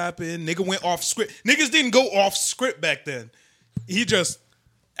supposed to happen? Nigga went off script. Niggas didn't go off script back then. He just,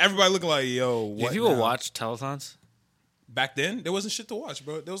 everybody looking like, yo, what Did people now? watch telethons? Back then, there wasn't shit to watch,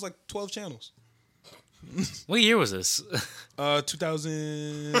 bro. There was like 12 channels. What year was this?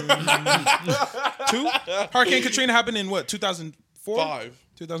 2002? Hurricane Katrina happened in what, 2004?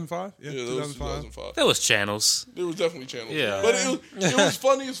 2005? Yeah, Yeah, that was 2005. 2005. There was channels. There was definitely channels. Yeah. But it was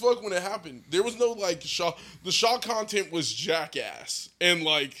funny as fuck when it happened. There was no, like, shock. The shock content was jackass. And,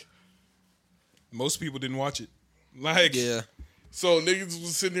 like, Most people didn't watch it. Like, yeah. so niggas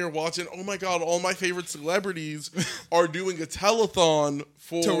was sitting there watching, oh my God, all my favorite celebrities are doing a telethon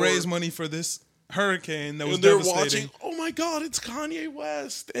for... to raise money for this hurricane that was And they're devastating. watching, oh my God, it's Kanye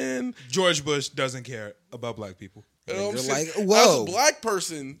West. And George Bush doesn't care about black people. you know what I'm You're saying? like, whoa. As a black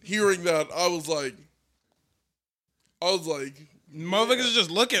person hearing that, I was like, Motherfuckers are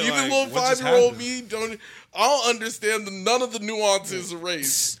just looking even like, little what just 5-year-old happened? me I don't understand none of the nuances of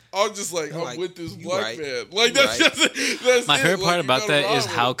race. I was just like, I'm Like, with this you black right. man. Like You that's right. just that's My it. favorite Like, part you about gotta that ride is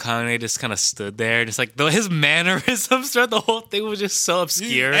with how it. Kanye just kind of stood there, just like his mannerisms throughout the whole thing was just so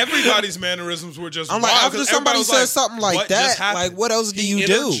obscure. Everybody's mannerisms were just I'm like, wild, after 'cause somebody everybody was says something like what just that, happened? like what else do He you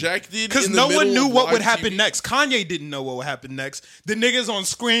do? interjected Because in the no one middle knew of what live would happen TV. next. Kanye didn't know what would happen next. The niggas on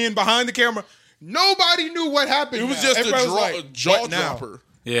screen behind the camera, nobody knew what happened. It was now. just Everybody was a like, jaw what now? dropper.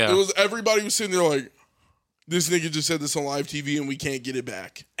 Yeah. It was everybody was sitting there like, this nigga just said this on live TV and we can't get it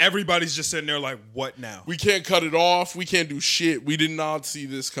back. Everybody's just sitting there like, what now? We can't cut it off. We can't do shit. We did not see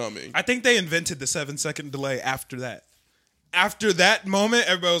this coming. I think they invented the 7-second delay after that. After that moment,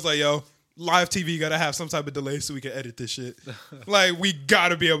 everybody was like, yo, live TV got to have some type of delay so we can edit this shit. Like, we got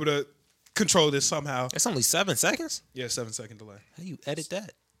to be able to control this somehow. It's only 7 seconds. Yeah, 7-second delay. How you edit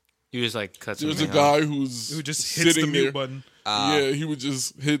that? You just like cut There's a something guy who's Who just hits sitting the mute there. button, Yeah, he would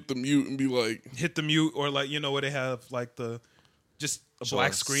just hit the mute and be like, hit the mute, or like where they have like the just a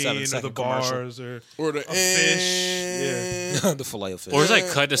black screen or the 7-second commercial. bars or or the a fish. The filet of fish. Or it's like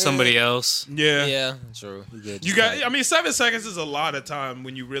cut to somebody else. Yeah, yeah, true. You good? You got. I mean, 7 seconds is a lot of time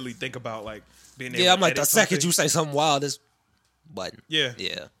when you really think about like being able. Yeah, I'm to like the edit second something. you say something wild, this button. Yeah,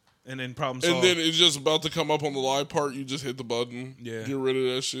 Yeah. and then problem and solved. then it's just about to come up on the live part. You just hit the button. Yeah. Get rid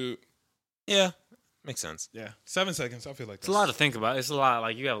of that shit. Yeah. Makes sense. Yeah, 7 seconds. I feel like It's a lot to think about. It's a lot.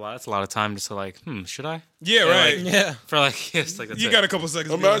 Like you have a lot. It's a lot of time just to like. Should I? Yeah, right. Yeah. For like, yes, like that's You it. got a couple seconds.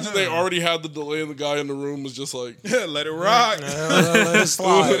 to be Imagine like, they already had the delay and the guy in the room was just like, let it rock. Let it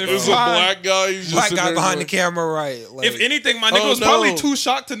slide. it's a Slide. black guy. He's just Black sitting guy there behind the like, camera, right? Like, If anything, my nigga Oh, was no. probably too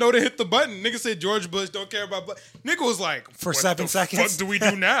shocked to know to hit the button. Nigga said George Bush don't care about black. Nigga was like, For what 7 the seconds? fuck do we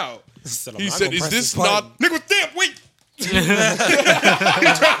do now? He said, "Is this not?" Nigga was damn wait.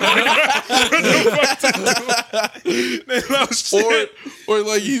 Or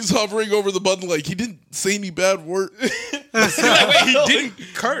like he's hovering over the button, like he didn't say any bad word. Wait, he didn't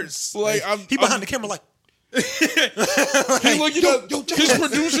curse. Like He behind the camera, like, he's looking at his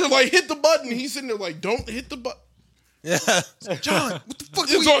producer, like hit the button. He's sitting there, like, don't hit the button. yeah. John, what the fuck?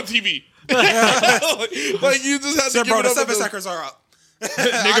 It's on TV. like you just had to Said, give bro, it the up. 7 seconds are up. Nigga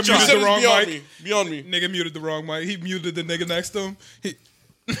You muted said the it's wrong beyond mic. me. Beyond me. Nigga muted the wrong mic. He muted the nigga next to him.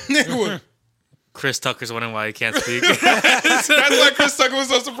 Nigga was, Chris Tucker's wondering why he can't speak. that's why Chris Tucker was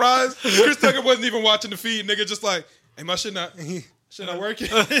so surprised. Chris Tucker wasn't even watching the feed. Nigga just like, hey, my shit not working.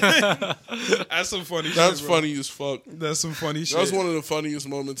 That's some funny shit. That's bro. funny as fuck. That's some funny shit. That's one of the funniest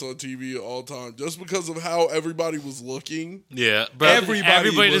moments on TV of all time, just because of how everybody was looking. Yeah, bro. Everybody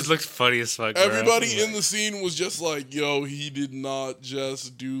Everybody was- just looks funny as fuck. Bro. Everybody in the scene was just like, "Yo, he did not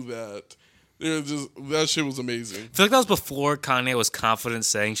just do that." They're just that shit was amazing. I feel like that was before Kanye was confident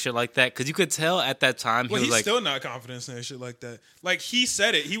saying shit like that because you could tell at that time he Well, was he's like. still not confident saying shit like that. Like, he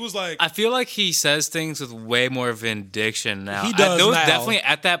said it. He was like, I feel like he says things with way more vindication now. He does There was now.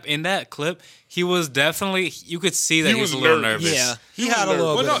 definitely in that clip. He was definitely. You could see that He he was was a little nervous. nervous. Yeah. He He had was a little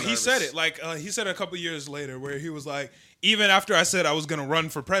well, bit no, of he nervous. said it. Like, he said it a couple years later where he was like, even after I said I was going to run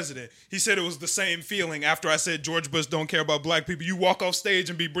for president, he said it was the same feeling after I said George Bush don't care about black people. You walk off stage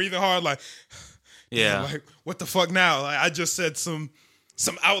and be breathing hard like, Yeah. like, what the fuck now? Like, I just said some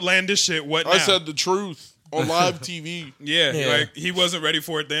outlandish shit. What now? I said the truth on live TV. Yeah, Yeah. like he wasn't ready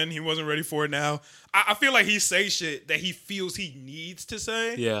for it then. He wasn't ready for it now. I feel like he says shit that he feels he needs to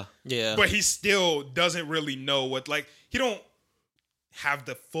say. Yeah. Yeah. But he still doesn't really know what, like, he don't have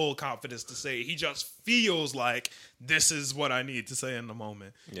the full confidence to say it. He just feels like this is what I need to say in the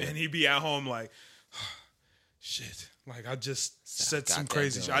moment. And he be at home like, shit, like I just said got some that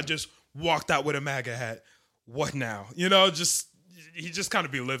crazy shit. going. I just walked out with a MAGA hat. What now? You know, just he just kind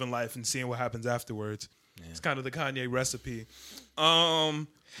of be living life and seeing what happens afterwards. It's kind of the Kanye recipe.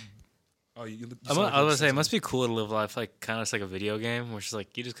 Oh, you I was gonna say it must be cool to live life like kind of like a video game, where it's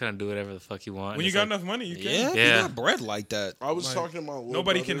like you just kind of do whatever the fuck you want. when you It's got like, enough money, you can. Yeah, Yeah. you got bread like that. I was Like, talking to my little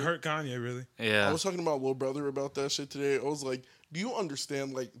Nobody brother. can hurt Kanye, really. Yeah. I was talking to my little brother about that shit today. I was like, "Do you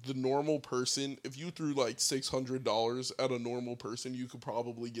understand? Like the normal person, if you threw like $600 at a normal person, you could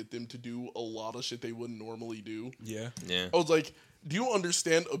probably get them to do a lot of shit they wouldn't normally do." Yeah. Yeah. I was like, "Do you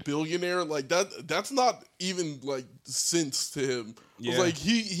understand a billionaire like that? That's not even like sense to him." I was Yeah. like,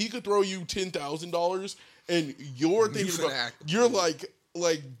 he could throw you $10,000, and you're thinking finna about act. you're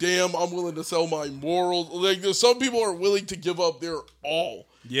like, damn, I'm willing to sell my morals. Like, there's some people are willing to give up their all.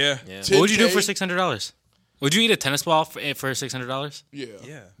 Yeah. Yeah. What would you do 10K? for $600? Would you eat a tennis ball for $600 Yeah.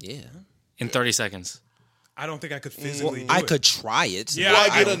 Yeah. Yeah. in 30 seconds? I don't think I could physically do I it. could try it. Yeah,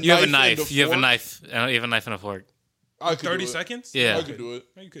 Well, I get a You have a and knife. You have a fork. knife. You have a knife and a fork. I could 30 do it. seconds? Yeah. I could do it.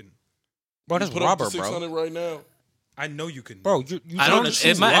 No, you couldn't. Bro, that's Put up rubber, to bro. 600 right now. I know you couldn't. Bro, you I don't. trying to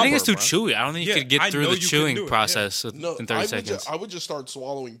chew I think it's too rubber, bro. chewy. I don't think you Yeah, could get I through know the you couldn't chewing do it, yeah. process No, in 30 seconds. I would just start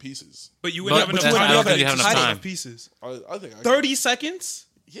swallowing pieces. But you wouldn't But- have enough but time I don't to think you have enough cut time. off pieces. I think I could. 30 seconds?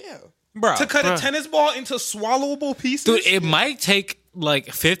 Yeah. Bro, To cut Bruh. a tennis ball into swallowable pieces? Dude, it might take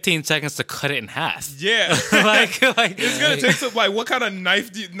like 15 seconds to cut it in half. yeah. like It's gonna take some, like, what kind of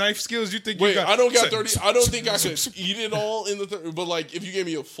knife skills you think you Wait, got? I don't got So- 30. I don't think I could eat it all in the 30. But like, if you gave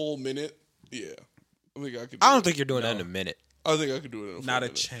me a full minute, yeah, I think I could. Do I don't it. think you're doing that in a minute. I think I could do it in a full Not a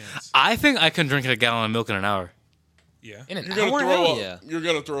minute. chance. I think I can drink a gallon of milk in an hour. Yeah. In an You're gonna hour? throw Hell up. yeah. You're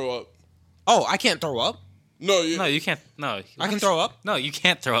gonna throw up. Oh, I can't throw up? No, you, No, you can't. No, I can throw up? No, you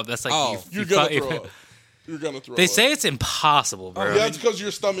can't throw up. That's like Oh. you're gonna you- throw up. You're gonna throw They up. say it's impossible, bro. Yeah, it's because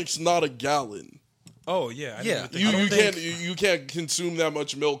your stomach's not a gallon. Oh yeah, I Yeah. didn't even You think you can't consume that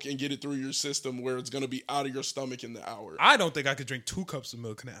much milk and get it through your system where it's gonna be out of your stomach in the hour. I don't think I could drink 2 cups of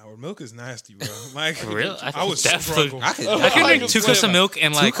milk in an hour. Milk is nasty, bro. Like, For real? I would definitely- struggle. I could. I can I drink just 2 cups of went- milk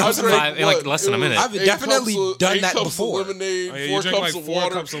in like I drank, five in like what, less than a it was minute. I've 8 definitely cups of- done 8 that cups before. Of lemonade, Oh, yeah, 4 you drink cups like of 4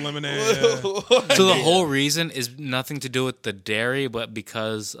 water. cups of lemonade. Yeah. So the whole reason is nothing to do with the dairy, but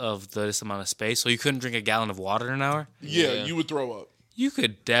because of this amount of space. So you couldn't drink a gallon of water in an hour. Yeah, you would throw up. You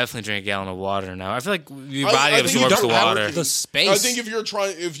could definitely drink a gallon of water in an hour. I feel like your I body think you absorbs the don't have water. The space. I think if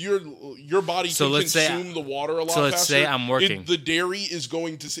your body So can let's say- consume the water a lot so let's faster, say I'm working. the dairy is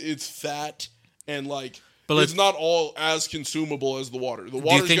going to it's fat and like But it's let's- not all as consumable as the water. The you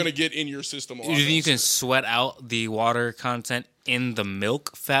water's think- going to get in your system a lot. Do you think you can faster. sweat out the water content in the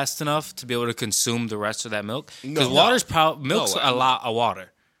milk fast enough to be able to consume the rest of that milk? Because No. water's milk's No, a lot of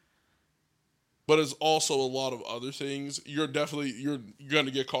water. But it's also a lot of other things. You're going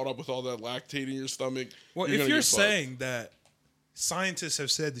to get caught up with all that lactate in your stomach. Well, You're if gonna you're get fucked. saying that scientists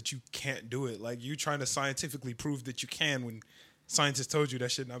have said that you can't do it, like you trying to scientifically prove that you can when scientists told you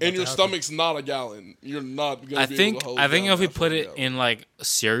that shit not about and your to happen. stomach's not a gallon, you're not going to I be able think to hold if down we that put full it gallon. in like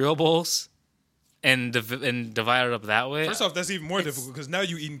cereal bowls and divide it up that way. First off, that's even more difficult because now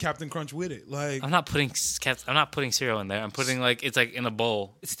you eating Captain Crunch with it. Like, I'm not putting cereal in there. I'm putting like it's like in a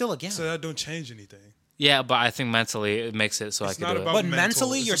bowl. it's still a gallon. so that don't change anything. Yeah, but I think mentally it makes it so It's I not can do about it. but mental,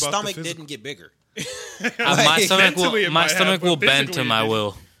 mentally, it's your about the stomach physical. didn't get bigger. My stomach mentally it my might have, stomach but will bend physically to it my didn't.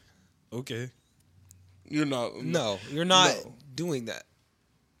 will. Okay. You're not. No, you're not No. doing that.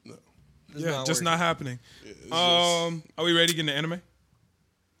 No. It's Yeah, not just working. not happening. It's Are we ready to get into anime?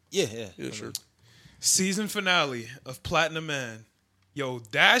 Yeah. yeah, sure. Season finale of Platinum Man. Yo,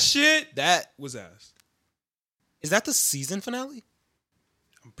 that shit That was ass. is that the season finale?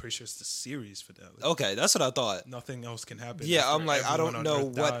 I'm pretty sure it's the series finale. Okay, that's what I thought. Nothing else can happen. Yeah, after I'm like, I everyone don't on know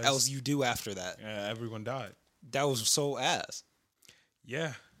Earth what dies. else you do after that. Yeah, everyone died. That was so ass.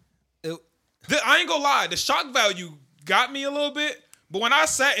 Yeah. It- I ain't gonna lie, the shock value got me a little bit, but when I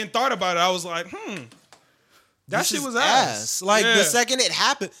sat and thought about it, I was like, that this shit is was ass. Like Yeah. the second it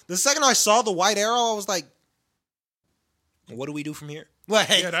happened, the second I saw the white arrow, I was like, what do we do from here? Like,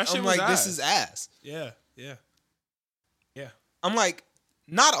 Yeah, that shit I'm was like, this ass. is ass. Yeah. I'm like,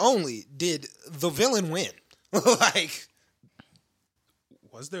 not only did the villain win, like,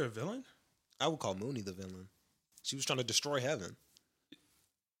 Was there a villain? I would call Mooney the villain. She was trying to destroy heaven.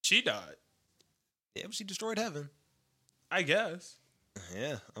 She died. Yeah, but she destroyed heaven. I guess.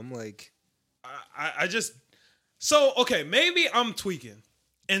 Yeah, I'm like, I just so okay, maybe I'm tweaking.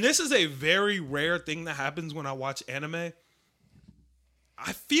 And this is a very rare thing that happens when I watch anime.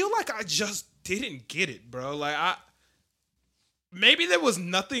 I feel like I just didn't get it, bro. Like maybe there was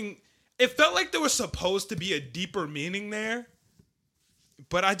nothing. It felt like there was supposed to be a deeper meaning there,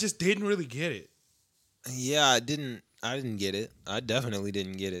 but I just didn't really get it. yeah, I didn't get it. I definitely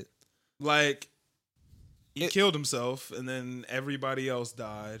didn't get it. Like he killed himself and then everybody else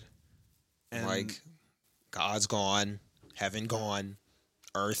died. And Like, God's gone, heaven gone,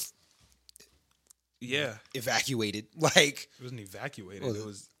 Earth yeah, evacuated. Like, it wasn't evacuated. Well, It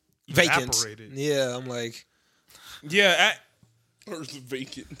was vacant. evaporated. Yeah, I'm like, Yeah, Earth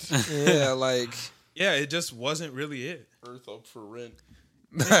vacant. yeah, like, yeah, it just wasn't really it. Earth up for rent.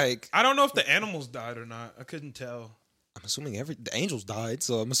 like. I don't know if the animals died or not. I couldn't tell. I'm assuming the angels died,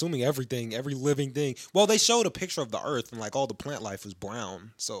 so I'm assuming everything, every living thing. Well, they showed a picture of the Earth, and like all the plant life was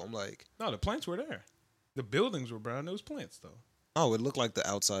brown. So I'm like, No, the plants were there. The buildings were brown. It was plants though. oh, it looked like the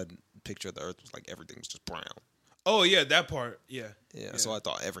outside picture of the Earth was like everything was just brown. Oh yeah, that part. Yeah. Yeah, so I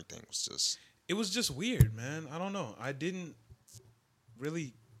thought everything was just. It was just weird, man. I don't know. I didn't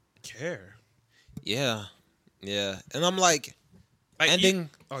really care. Yeah, and I'm like, Like, ending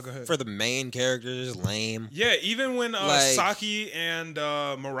oh, go ahead. for the main characters lame. Yeah, even when Like- Saki and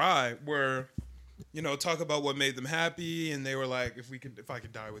Mirai were, talk about what made them happy, and they were like, if I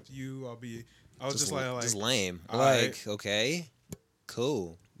could die with you, I'll be. I was just like lame. all Like, right. okay,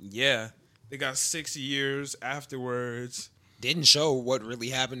 cool. yeah. They got 6 years afterwards. Didn't show what really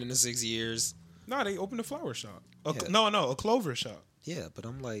happened in the 6 years. No, they opened a flower shop. Yeah. No, a clover shop. Yeah, but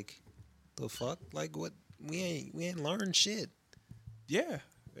I'm like, the fuck? Like, what? We ain't learned shit. Yeah.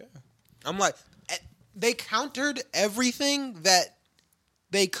 I'm like, they countered everything that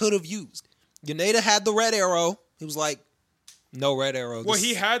they could have used. Yaneda had the red arrow. He was like, no red arrow. Well, This-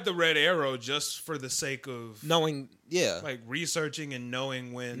 he had the red arrow just for the sake of knowing, yeah, like researching and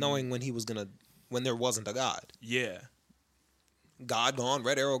knowing when he was gonna, when there wasn't a god. Yeah. God gone,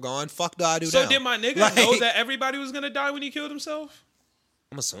 red arrow gone. Fuck do I do So now? did my nigga Like- know that everybody was gonna die when he killed himself?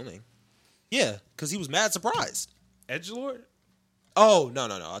 I'm assuming. Yeah, because he was mad surprised. Edgelord? Oh no!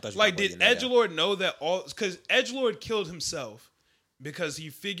 I thought you Like, were did Edgelord know that all? Because Edgelord killed himself because he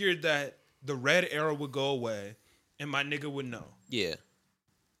figured that the red arrow would go away and my nigga would know. Yeah,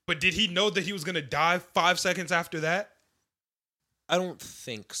 But did he know that he was gonna die 5 seconds after that? I don't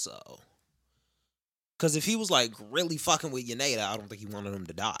think so. Because if he was like really fucking with Yaneda, I don't think he wanted him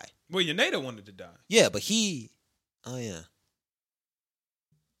to die. Well, Yaneda wanted to die. Yeah, but he. Oh yeah.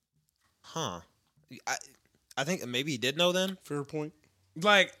 Huh. I think maybe he did know then. Fair point.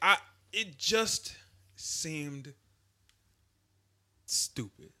 Like, it just seemed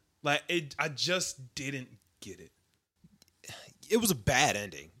stupid. Like, I just didn't get it. It was a bad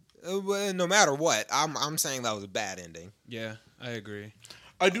ending. No matter what, I'm saying that was a bad ending. Yeah, I agree.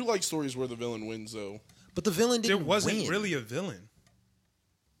 I do like stories where the villain wins, though. But the villain There didn't wasn't win. really a villain.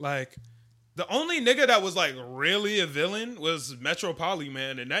 Like, the only nigga that was like really a villain was Metro Poly,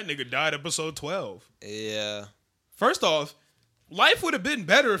 man, and that nigga died episode 12. Yeah. First off, life would have been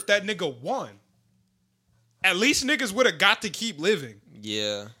better if that nigga won. At least niggas would have got to keep living.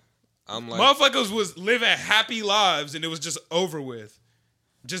 Yeah. I'm like, Motherfuckers was living happy lives and it was just over with.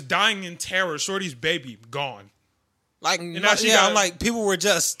 Just dying in terror. Shorty's baby gone. now she yeah, got- I'm like, people were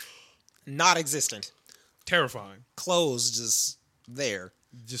just not existent. Terrifying. Clothes just there.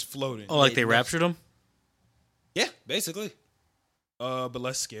 Just floating. Oh, like they raptured him? Yeah, basically. But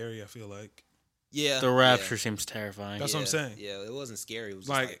less scary, I feel like. Yeah. The rapture seems terrifying. That's what I'm saying. Yeah, it wasn't scary. It was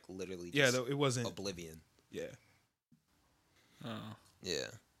Like, just like literally Yeah, just it wasn't. oblivion. Yeah. Oh. Yeah.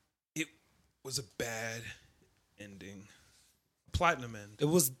 It was a bad ending. Platinum end.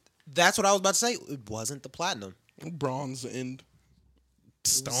 That's what I was about to say. It wasn't the platinum. Bronze end.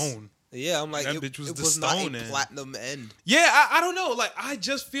 Stone. Yeah, I'm like, That it, bitch was it the was not stone a end. platinum end. Yeah, I don't know. Like, I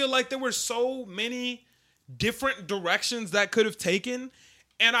just feel like there were so many different directions that could have taken.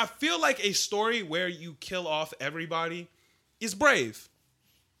 And I feel like a story where you kill off everybody is brave.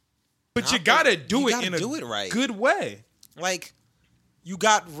 But you gotta do it in a do it right. good way. Like, you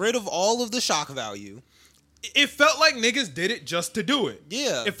got rid of all of the shock value. It felt like niggas did it just to do it.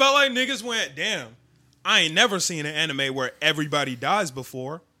 Yeah. It felt like niggas went, damn, I ain't never seen an anime where everybody dies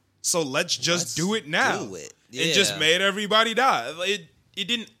before. So let's just do it now. do it. And just Yeah. made everybody die. It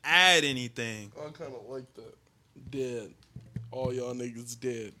didn't add anything. I kind of like that. Dead. All y'all niggas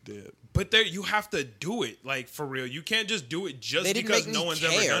dead. But there, you have to do it, like, for real. You can't just do it just They didn't because make no me one's care.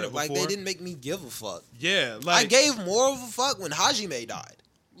 ever done it before. Like, they didn't make me give a fuck. Yeah, I like gave more of a fuck when Hajime died.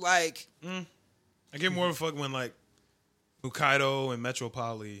 Like, I get more of a fuck when like Hokkaido and Metro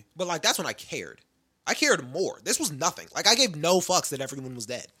Poly. but like that's when I cared. I cared more. This was nothing. Like, I gave no fucks that everyone was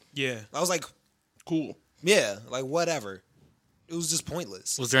dead. Yeah, I was like, Cool. yeah, like whatever. It was just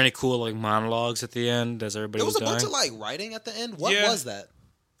pointless. Was there any cool like monologues at the end as everybody There was a dying? bunch of like writing at the end. What Yeah. was that?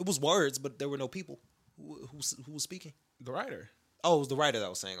 It was words, but there were no people. Who was speaking? the writer. Oh, it was the writer that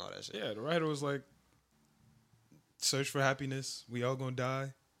was saying all that shit. Yeah, the writer was like, "Search for happiness. We all gonna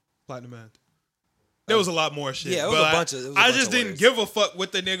die." Platinum end. There was a lot more shit. Yeah, it was but a bunch of- it was a I bunch just of didn't words. give a fuck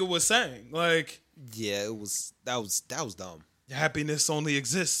what the nigga was saying. Like, Yeah, it was that was dumb. happiness only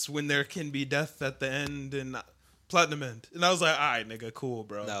exists when there can be death at the end, and platinum end. And I was like, all right, nigga, cool,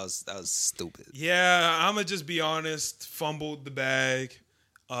 bro. That was stupid. Yeah, I'ma just be honest. Fumbled the bag.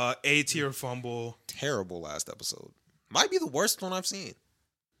 A tier fumble. Terrible last episode. Might be the worst one I've seen.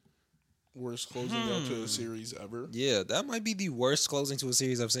 Worst closing out to a series ever. Yeah, that might be the worst closing to a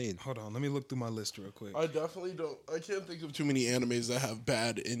series I've seen. Hold on, let me look through my list real quick. I definitely don't. I can't think of too many animes that have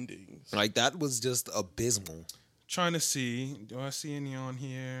bad endings. Like, that was just abysmal. Trying to see. Do I see any on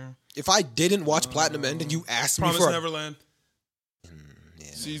here? If I didn't watch Platinum End and you asked me Promise for Neverland.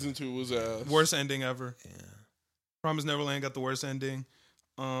 Season 2 was ass. Worst ending ever. Yeah. Promise Neverland got the worst ending.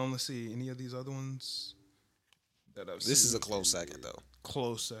 Let's see. Any of these other ones that I've This is seen? a close second though.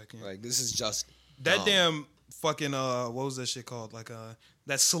 Close second. Like, this is just That dumb. damn fucking what was that shit called? Like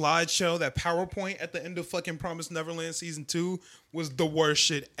that slideshow, that PowerPoint at the end of fucking Promise Neverland season 2 was the worst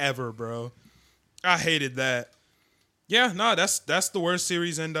shit ever, bro. I hated that. Yeah, no, that's the worst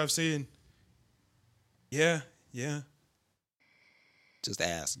series end I've seen. Yeah. just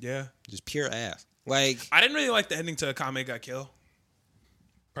ass. Yeah. Just pure ass. Like, I didn't really like the ending to Akame got killed.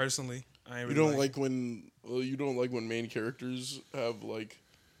 Personally. I ain't You really don't like when you don't like when main characters have like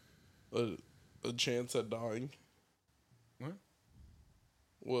a chance at dying. What?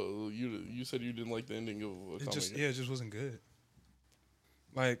 Well, you said you didn't like the ending of It just wasn't good.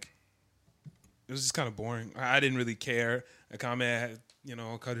 Like, it was just kind of boring. I didn't really care. Akame had,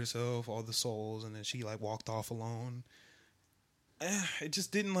 cut herself, all the souls, and then she like walked off alone. It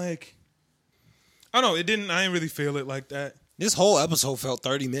just didn't like. I don't know. It didn't. I didn't really feel it like that. this whole episode felt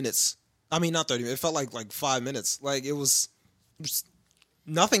 30 minutes. I mean, not 30 minutes. It felt like 5 minutes. Like, it was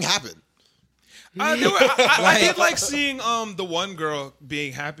Nothing happened. I did like seeing the one girl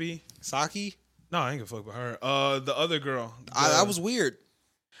being happy. Saki, No, I ain't gonna fuck with her. The other girl. that was weird.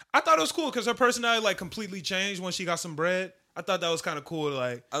 I thought it was cool because her personality like completely changed when she got some bread. I thought that was kind of cool.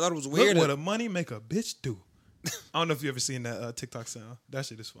 Like, I thought it was look weird. what a money make a bitch do. I don't know if you ever seen that TikTok sound. That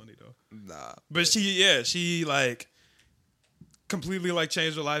shit is funny though. Nah, But she like completely like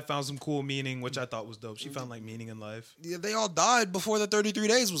changed her life, found some cool meaning, which I thought was dope. She found like meaning in life. yeah, they all died before the 33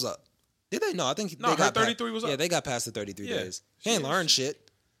 days was up. Did they? No, I think No, they her got 33 was up. Yeah, they got past the 33 Yeah. days. He ain't learned shit.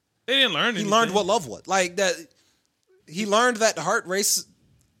 They didn't learn anything. He learned what love was. Like that. He learned that the heart race.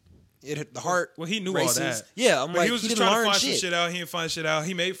 The heart. Well, he knew races. all that. Yeah, I'm But like he was just didn't trying to learn find shit. some shit out. He didn't find shit out.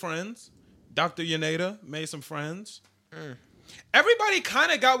 He made friends. Dr. Yaneda made some friends. Everybody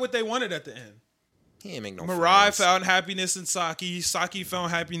kind of got what they wanted at the end. He ain't make no. Mirai friends. found happiness in Saki. Saki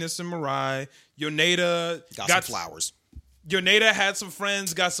found happiness in Mirai. Yoneda got some flowers. Yoneda had some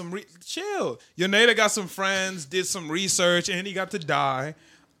friends, got some chill. Yoneda got some friends, did some research, and he got to die.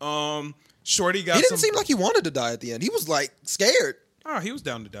 Shorty got He didn't some. seem like he wanted to die at the end. He was like scared. Oh, he was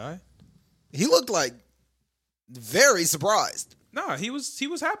down to die. He looked like very surprised. Nah, he was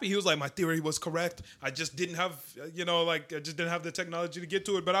happy. He was like, my theory was correct. I just didn't have, I just didn't have the technology to get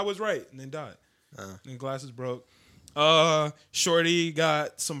to it, but I was right, and then died. And glasses broke. Shorty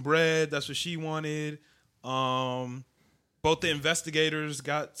got some bread. That's what she wanted. Both the investigators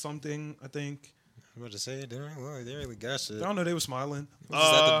got something, I think. I'm about to say, they really got shit. I don't know. They were smiling.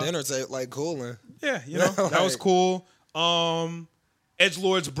 Just at the dinner table, like cooling. Yeah, that was cool.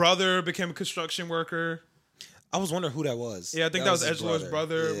 Edgelord's brother became a construction worker. I was wondering who that was. Yeah, I think that was his Edgelord's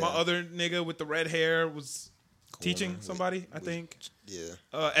brother. Yeah. My other nigga with the red hair was teaching somebody, I think. Yeah.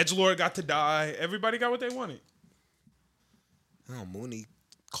 Edgelord got to die. Everybody got what they wanted. Oh, Mooney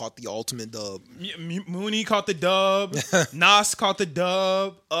caught the ultimate dub. Mooney caught the dub. Nas caught the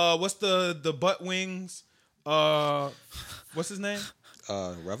dub. What's the butt wings? What's his name?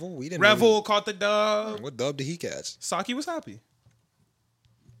 Revel? We didn't. Revel caught the dub. What dub did he catch? Saki was happy.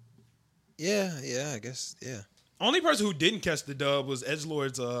 Yeah, I guess. Yeah. Only person who didn't catch the dub was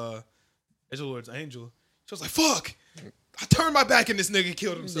Edgelord's angel. She was like, "Fuck! I turned my back and this nigga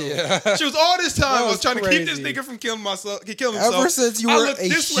killed himself." Yeah. She was all this time. I was was trying to keep this crazy. nigga from killing himself. Ever since you I were looked a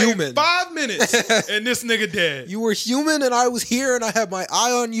this way human. 5 minutes and this nigga dead. You were human and I was here and I had my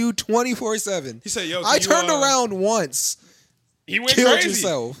eye on you 24/7. He said, "Yo, I can you, turned around once. He went killed crazy.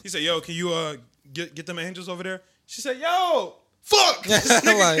 yourself. He said, "Yo, can you get them angels over there?" She said, "Yo, fuck!" This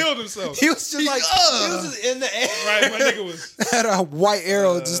nigga Like, killed himself. He was just like, he was just in the air. Right, my nigga was. Had a white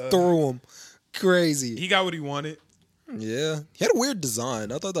arrow just through him. Crazy. He got what he wanted. Yeah. He had a weird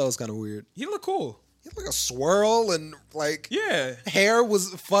design. I thought that was kind of weird. He looked cool. He had like a swirl and like Yeah, hair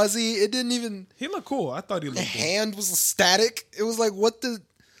was fuzzy. It didn't even. he looked cool. I thought he The looked cool. hand was static. It was like, what the.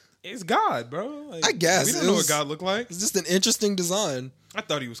 It's God, bro. Like, I guess. we It don't know was- what God looked like. It's just an interesting design. I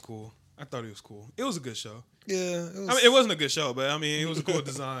thought he was cool. It was a good show. Yeah. It was, I mean, it wasn't a good show, but I mean, it was a cool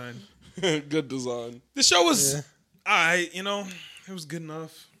design. Good design. The show was, Yeah. alright, it was good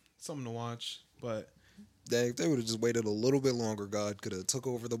enough. Something to watch, but Dang, if they would have just waited a little bit longer, God could have took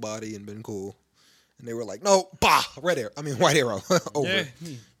over the body and been cool. And they were like, no, white arrow. Over. yeah,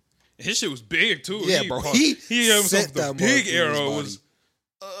 his shit was big too. Yeah, bro. He gave himself sent the that big motherfucker through his arrow. body. Was,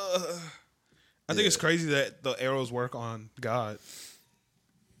 I think it's crazy that the arrows work on God.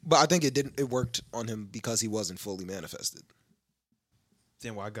 But I think it worked on him because he wasn't fully manifested.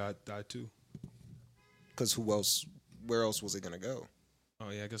 Then why God died too? Because where else was it going to go? Oh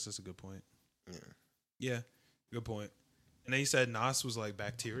yeah, I guess that's a good point. Yeah, good point. And then he said Nas was like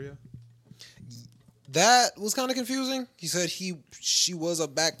bacteria. That was kind of confusing. He said she was a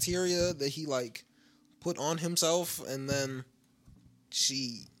bacteria that he like put on himself, and then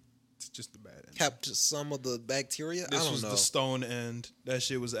she It's just the bad end. kept some of the bacteria. This I don't was know. the stone end. That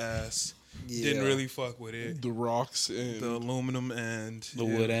shit was ass. Yeah. Didn't really fuck with it. The rocks and The aluminum and The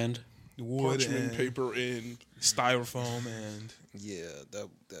wood end. the wood parchment and paper and styrofoam and Yeah, that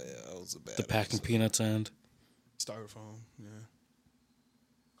was a bad. The packing episode. peanuts end. styrofoam. Yeah,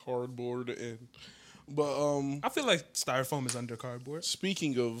 cardboard and. But I feel like styrofoam is under cardboard.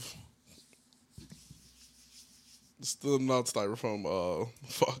 speaking of, still not styrofoam.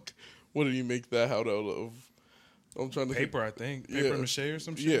 Fuck, what did you make that out of? I'm trying to Paper, I think. Paper Yeah. mache or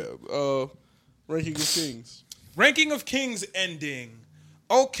some shit. Yeah. Ranking of Kings. Ranking of Kings ending.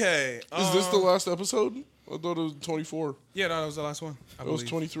 Okay. Is this the last episode? I thought it was 24. Yeah, no, that was the last one. I It was believe.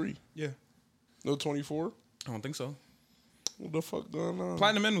 23. Yeah. No 24. I don't think so. What the fuck going on?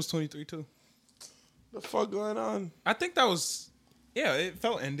 Platinum End was 23 too. The fuck going on? I think that was. Yeah, it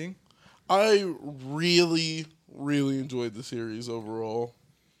felt ending. I really Really enjoyed the series overall.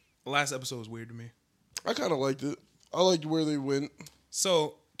 The last episode was weird to me. I kind of liked it. I liked where they went.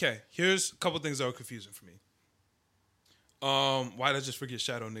 So, okay, here's a couple things that were confusing for me. Why did I just forget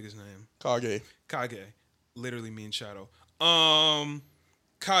Shadow nigga's name? Kage. Kage. Literally means shadow.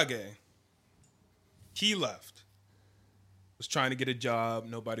 Kage. He left. Was trying to get a job.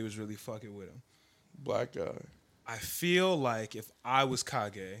 Nobody was really fucking with him. Black guy. I feel like if I was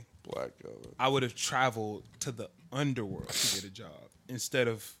Kage, Black guy. I would have traveled to the underworld to get a job instead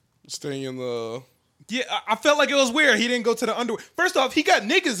of... Staying in the... Yeah, I felt like it was weird. He didn't go to the underworld. First off, he got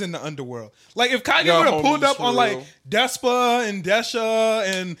niggas in the underworld. Like, if Kage Got would have pulled homies up for on, like, real. Despa and Desha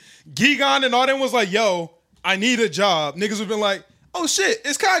and Gigon and all them was like, yo, I need a job. Niggas would have been like, oh, shit,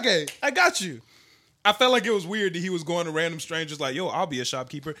 it's Kage. I got you. I felt like it was weird that he was going to random strangers like, yo, I'll be a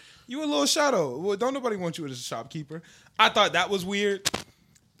shopkeeper. You a little shadow. Well, don't nobody want you as a shopkeeper. I thought that was weird.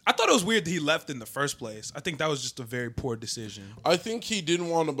 I thought it was weird that he left in the first place. I think that was just a very poor decision. I think he didn't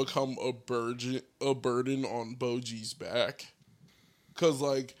want to become a burden on Boji's back. Because,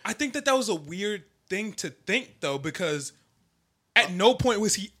 like... I think that was a weird thing to think, though, because at no point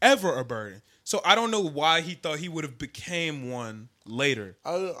was he ever a burden. So I don't know why he thought he would have became one later.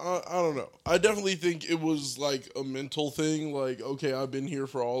 I don't know. I definitely think it was, like, a mental thing. Like, okay, I've been here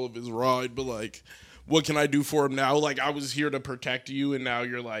for all of his ride, but, like... What can I do for him now? Like, I was here to protect you, and now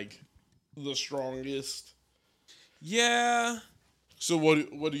you're, like, the strongest. Yeah. So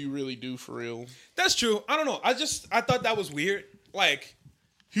what do you really do for real? That's true. I don't know. I thought that was weird. Like,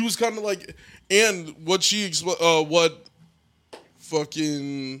 He was kind of like... And what what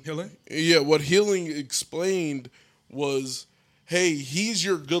fucking... Healing? Yeah, what Healing explained was, hey, he's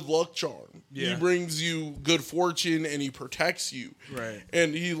your good luck charm. Yeah. He brings you good fortune, and he protects you. Right.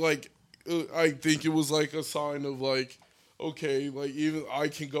 And he, like... I think it was like a sign of like, okay, like even I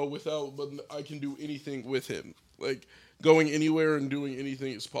can go without, but I can do anything with him. Like going anywhere and doing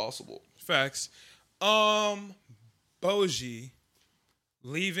anything is possible. Facts. Boji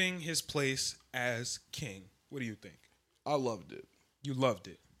leaving his place as king. What do you think? I loved it. You loved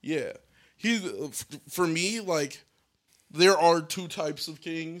it. Yeah. For me, like, there are two types of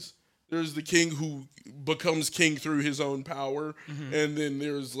kings. There's the king who becomes king through his own power, and then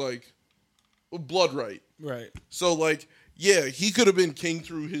there's like blood right. Right. So like, yeah, he could have been king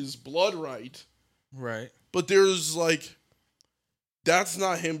through his blood right, Right. but there's like, that's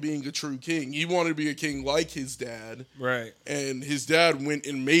not him being a true king. He wanted to be a king like his dad, Right. and his dad went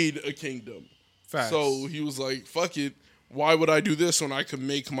and made a kingdom. Facts. So he was like, fuck it. Why would I do this when I could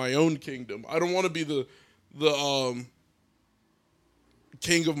make my own kingdom? I don't want to be the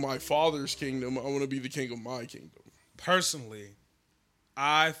king of my father's kingdom. I want to be the king of my kingdom. Personally,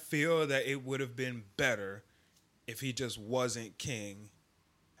 I feel that it would have been better if he just wasn't king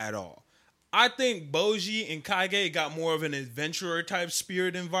at all. I think Boji and Kage got more of an adventurer type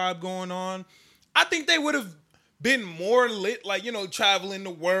spirit and vibe going on. I think they would have been more lit, like, you know, traveling the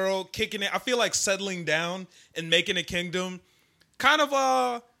world, kicking it. I feel like settling down and making a kingdom kind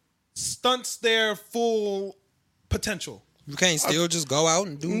of stunts their full potential. You can't still just go out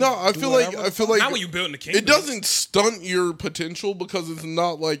and do. No, I feel like Not when you building a kingdom. it doesn't stunt your potential because it's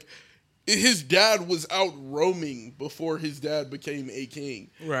not like his dad was out roaming before his dad became a king.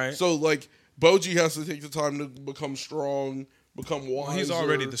 Right. So like Boji has to take the time to become strong, become wiser. Well, he's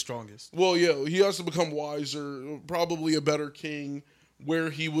already the strongest. Well, yeah, he has to become wiser, probably a better king, where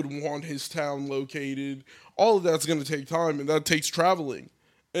he would want his town located. All of that's going to take time, and that takes traveling.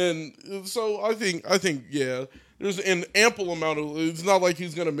 And so I think yeah, there's an ample amount of. It's not like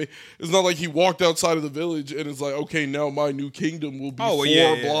he's gonna make. It's not like he walked outside of the village and it's like, okay, now my new kingdom will be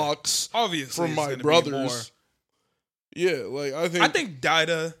 4 blocks Obviously, from it's my gonna be brothers. Yeah, like I think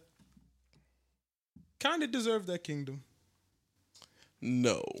Daida kind of deserved that kingdom.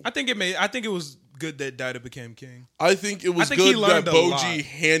 no. I think it was good that Daida became king. I think it was I think he good learned that a lot. Boji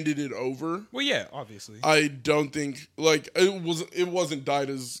handed it over. Well, yeah, obviously. I don't think like it wasn't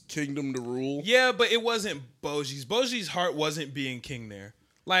Daida's kingdom to rule. Yeah, but it wasn't Boji's. Boji's heart wasn't being king there.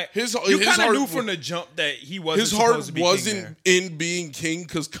 Like you His kind of heart knew from the jump that he wasn't. His supposed heart to be king wasn't there. in being king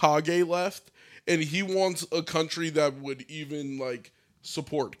because Kage left, and he wants a country that would even like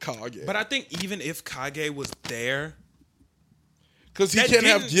support Kage. But I think even if Kage was there, because he that can't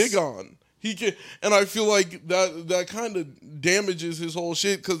have didn't- Gigon. He can, and I feel like that kind of damages his whole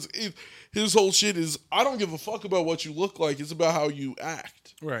shit because his whole shit is I don't give a fuck about what you look like. It's about how you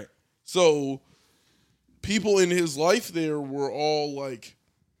act. right? So people in his life there were all like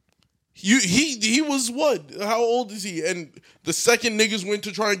He was what? How old is he? And the second niggas went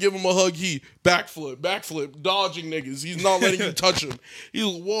to try and give him a hug, he backflip, dodging niggas. He's not letting you touch him. He's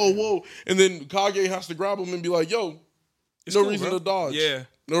whoa. And then Kage has to grab him and be like, yo, no reason to dodge. Yeah.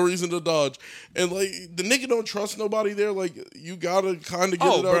 No reason to dodge. And like the nigga don't trust nobody there. Like you gotta kind of get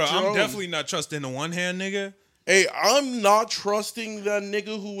it out bro, your I'm own. definitely not trusting the one hand nigga. Hey, I'm not trusting that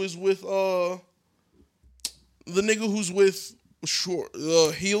nigga who is with the nigga who's with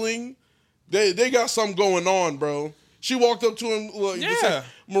Healing. They got something going on, bro. She walked up to him like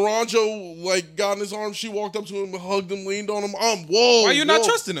Moranjo like got in his arms. She walked up to him, hugged him, leaned on him. Whoa. Why you not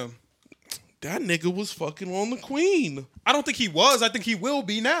trusting him? That nigga was fucking on the queen. I don't think he was. I think he will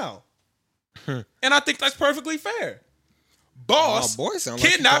be now. And I think that's perfectly fair. Boss Oh, boy, sound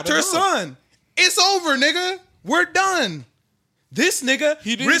like kidnapped you her thought it up. son. It's over, nigga. We're done. This nigga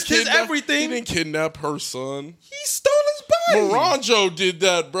risked his everything. He didn't kidnap her son. He stole his body. Moranjo did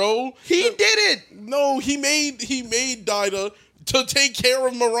that, bro. He did it. No, he made Daida to take care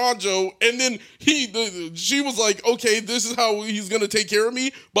of Moranjo, and then she was like, okay, this is how he's gonna take care of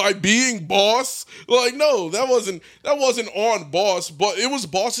me by being boss. Like, no, that wasn't on boss, but it was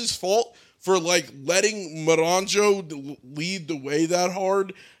boss's fault for like letting Moranjo lead the way that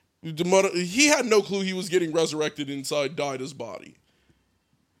hard. He had no clue he was getting resurrected inside Daida's body.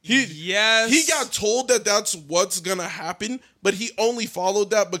 He got told that that's what's gonna happen, but he only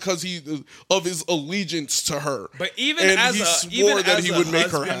followed that because of his allegiance to her. But even and as he a swore even that as he a would husband,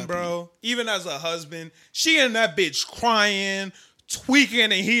 make her happy. bro. Even as a husband, she and that bitch crying, tweaking,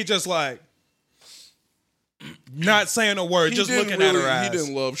 and he just like not saying a word, just looking at her ass. He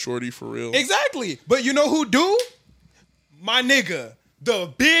didn't love Shorty for real. Exactly. But you know who do? My nigga.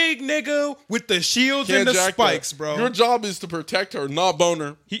 The big nigga with the shields and the spikes, bro. Your job is to protect her, not bone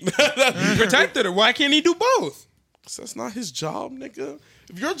her. He protected her. Why can't he do both? That's not his job, nigga.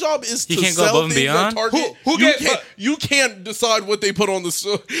 If your job is He to can't go sell above and things beyond? at Target, you can't decide what they put on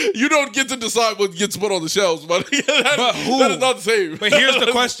the. You don't get to decide what gets put on the shelves, but But who? that is not the same. But here's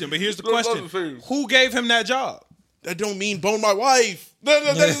the question. That's not the same. Who gave him that job? That don't mean bone my wife. That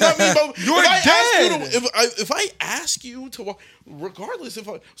does not mean bone. You're dead. If I ask you to, regardless if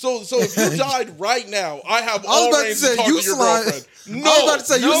you died right now, I have all reigns to talk to your girlfriend. No, I was about to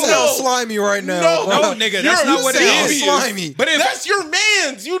say you sound slimy right now. No, nigga, that's not what it is. Slimy. But if that's your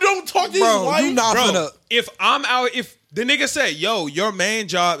man's. You don't talk to his Bro, wife. you not Bro, finna. if I'm out, if the nigga say, yo, your main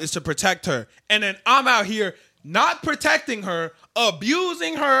job is to protect her, and then I'm out here not protecting her,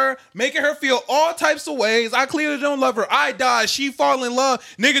 abusing her, making her feel all types of ways. I clearly don't love her. I die. She fall in love.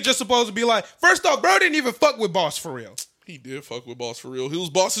 Nigga just supposed to be like, first off, bro didn't even fuck with Boss for real. He did fuck with Boss for real. He was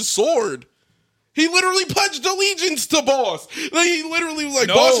Boss's sword. He literally pledged allegiance to Boss. Like, he literally was like,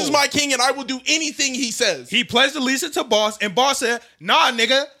 No. Boss is my king and I will do anything he says. He pledged allegiance to Boss, and Boss said, nah,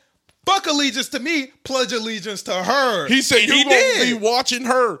 nigga, fuck allegiance to me, pledge allegiance to her. He said, And you gonna be watching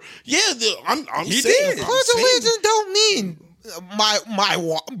her. Yeah, I'm He saying. did. I'm Pledge saying. allegiance don't mean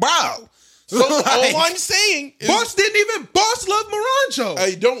bro. So all I'm saying is, Boss loved Moranjo.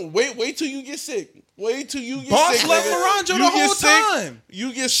 hey, don't wait till you get sick. Wait till you get Boss sick. loved nigga. Moranjo You the get whole sick, time.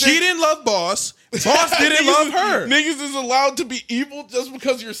 You get sick. She didn't love Boss. Boss didn't love her. Niggas is allowed to be evil just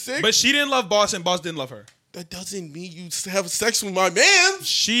because you're sick. But she didn't love Boss, and Boss didn't love her. that doesn't mean you have sex with my man.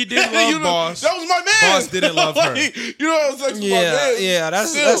 She didn't love Boss. That was my man. Boss didn't love her. You don't have sex with my man. Yeah,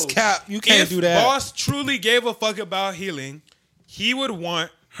 that's Still. cap. You can't If do that. Boss truly gave a fuck about Healing, he would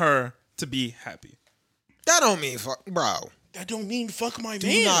want her to be happy. That don't mean fuck, bro. That don't mean fuck my Do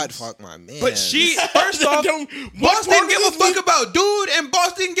man. not fuck my man. But she, first off, Don't- Boss what didn't part give a of this fuck mean- about dude, and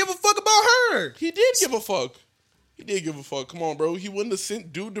Boss didn't give a fuck about her. He did give a fuck. He did give a fuck. Come on, bro. He wouldn't have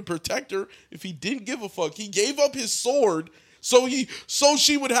sent dude to protect her if he didn't give a fuck. He gave up his sword so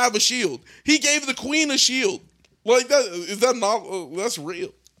she would have a shield. He gave the queen a shield. Like that is that not that's real.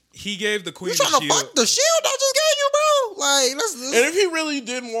 He gave the queen you a trying to shield. fuck the shield I just gave you, bro? Like, let's And if he really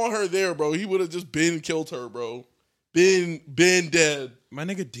didn't want her there, bro, he would have just killed her, bro. Been dead. My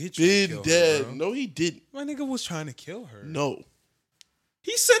nigga did try to Been kill dead. her, bro. No, he didn't. My nigga was trying to kill her. No.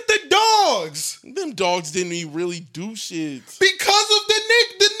 He sent the dogs Them dogs didn't even really do shit. because of the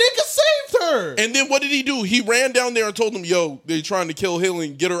nigga saved her. And then what did he do? He ran down there and told them, yo, they trying to kill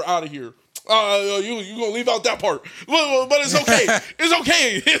Healing. Get her out of here. You gonna leave out that part. But it's okay. It's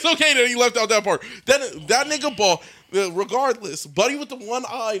okay. It's okay that he left out that part. That nigga ball, regardless, buddy with the one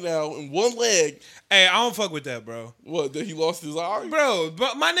eye now and one leg. Hey, I don't fuck with that, bro. What, that he lost his eye? Bro,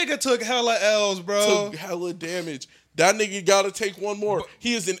 but my nigga took hella L's, bro. Took hella damage. That nigga gotta take one more.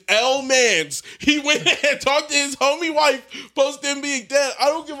 He is an L-mans. He went and talked to his homie wife post him being dead. I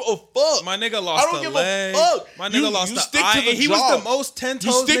don't give a fuck. My nigga lost I don't a give leg. a fuck. My nigga lost you the stick eye. to the And he job. was the most 10 You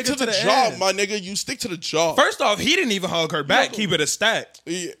toes stick nigga to the end. job, my nigga. You stick to the job. First off, he didn't even hug her back. Keep it a stack.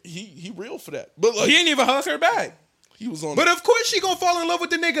 He real for that. But like He didn't even hug her back. he was on. But of course she gonna fall in love with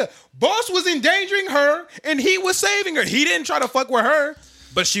the nigga. Boss was endangering her and he was saving her. He didn't try to fuck with her,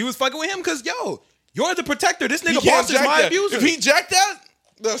 but she was fucking with him because, yo, you're the protector. This he nigga can't Boss is jack my that. abuser. If he jacked that,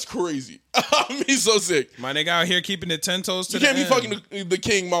 that's crazy. I mean, he's so sick. My nigga out here keeping it 10 toes to You the can't be end. fucking the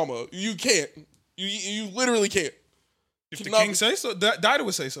king mama. You can't. You literally can't. If the Cannot- king say so, Dida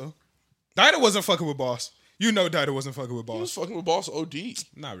would say so. Dida wasn't fucking with Boss. You know Dida wasn't fucking with He was Boss. fucking with Boss OD.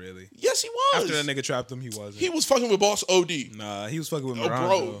 Not really. Yes, he was. After that nigga trapped him, he wasn't. He was fucking with Boss OD. Nah, he was fucking with Oh, Miranjo.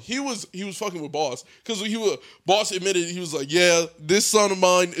 bro, he was fucking with Boss because Boss admitted he was like, yeah, this son of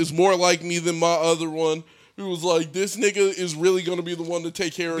mine is more like me than my other one. He was like, this nigga is really gonna be the one to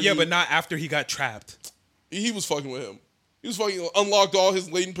take care of Yeah, you. but not after he got trapped. He was fucking with him. He was fucking unlocked all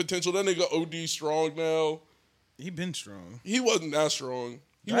his latent potential. That nigga OD strong now. He been strong. He wasn't that strong.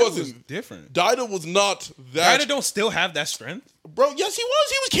 He Dida wasn't was different. Dida was not that. Dida don't still have that strength. Bro, yes, he was.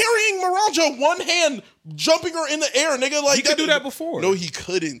 He was carrying Miranda one hand, jumping her in the air, nigga. Like He could do that before. No, he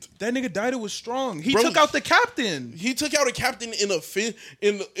couldn't. That nigga Dida was strong. He Bro, took out the captain. He took out a captain in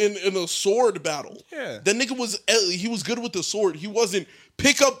a sword battle. Yeah. That nigga he was good with the sword. He wasn't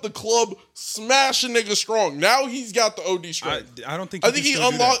pick up the club, smash a nigga strong. Now he's got the OD strength. I don't think. I think he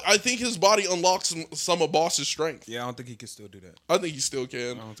unlocked. I think his body unlocks some of Boss's strength. Yeah, I don't think he can still do that. I think he still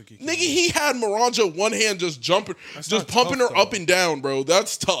can. I don't think he can. Nigga, he had Miranda one hand just jumping, That's just not pumping tough, her though. up and down, bro.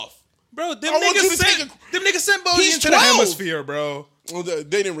 That's tough. Bro, them I want you niggas to sent take them niggas sent Bodie He's into 12. the hemisphere, bro. Well, they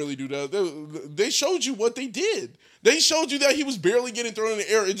didn't really do that. They showed you what they did. They showed you that he was barely getting thrown in the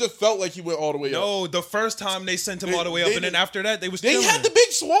air. It just felt like he went all the way up. No, the first time they sent him They- all the way they up, and then did- after that, they was They chilling. had the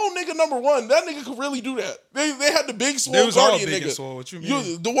big swole nigga number one. That nigga could really do that. They had the big swole They was all guardian big nigga. and swole. What you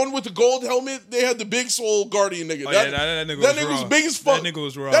mean? The one with the gold helmet. They had the big swole guardian nigga. Oh, yeah, that nigga was was raw. big as fuck. That nigga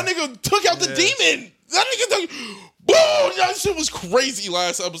was raw. That nigga took out the Yeah. demon. That nigga took. Boom! That shit was crazy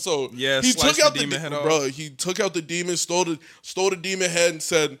last episode. Yeah, he sliced took out the demon head off. bro. He took out the demon, stole the demon head, and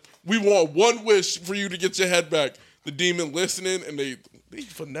said, "We want one wish for you to get your head back." The demon listening, and they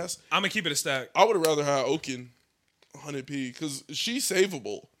finesse. I'm gonna keep it a stack. I would have rather had Oaken 100p because she's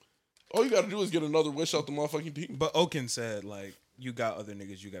savable. All you got to do is get another wish out the motherfucking demon. But Oaken said, like, you got other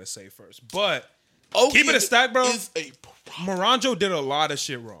niggas you gotta save first. But Oaken keep it a stack, bro. Is a Miranjo did a lot of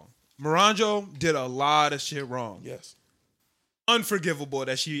shit wrong. Miranjo did a lot of shit wrong. yes. Unforgivable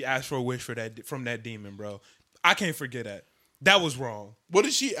that she asked for a wish for that from that demon, bro. I can't forget that. That was wrong. What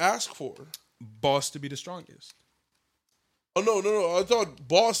did she ask for? Boss to be the strongest. Oh no! I thought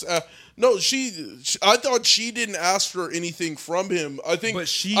boss. No, I thought she didn't ask for anything from him. I think, But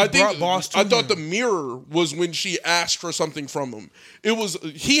she I think, brought boss to I thought him. the mirror was when she asked for something from him. It was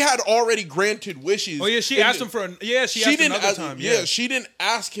he had already granted wishes. Oh yeah, she And asked him for. She asked didn't another ask, time. Yeah, Yeah, she didn't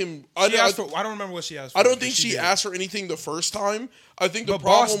ask him. she asked for. I don't remember what she asked for. I don't but think she did. asked for anything the first time. I think the But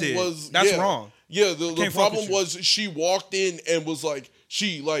Boss problem did. was That's yeah. wrong. Yeah, the Can't fuck problem with you. was she walked in and was like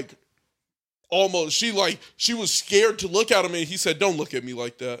she was scared to look at him, and he said, "Don't look at me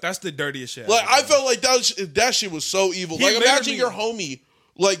like that." That's the dirtiest shit. Like ever, I bro. felt like that shit was so evil. He Like imagine literally- your homie,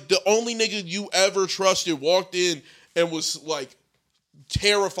 like the only nigga you ever trusted, walked in and was like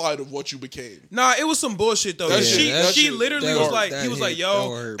terrified of what you became. Nah, it was some bullshit though. That she shit- that she shit- literally that was hurt. like, That he was like, hit. That yo,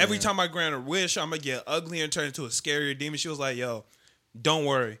 hurt, every man. time I grant a wish, I'm gonna get ugly and turn into a scarier demon. She was like, yo, don't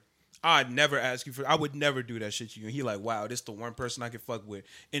worry. I'd never ask you for. I would never do that shit to you. And he like, wow, this the one person I can fuck with.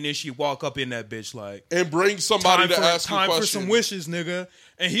 And then she walk up in that bitch like, And bring somebody to ask you time for questions. some wishes, nigga.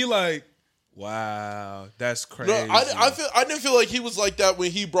 And he like, wow, that's crazy. No, I didn't feel like he was like that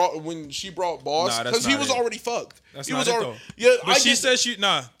when she brought boss Nah, that's because he not was it. already fucked. That's he not was it, already though. yeah. But I she get- said she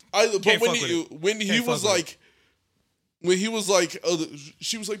nah. but Can't when fuck he with when he Can't was fuck with like when he was like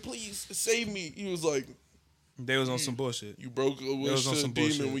she was like, please save me. He was like, They was on some bullshit. you broke a wish was on to the some demon.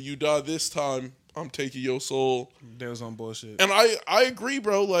 bullshit. When you die this time, I'm taking your soul. They was on bullshit. And I agree,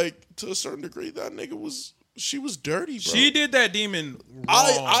 bro. Like to a certain degree, that nigga she was dirty, bro. She did that demon wrong.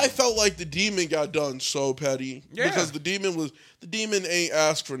 I felt like the demon got done so petty Yeah. because the demon ain't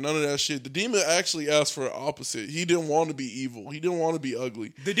asked for none of that shit. The demon actually asked for the opposite. He didn't want to be evil. He didn't want to be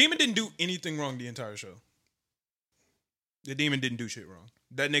ugly. The demon didn't do anything wrong the entire show. The demon didn't do shit wrong.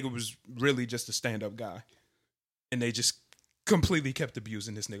 That nigga was really just a stand-up guy. And they just completely kept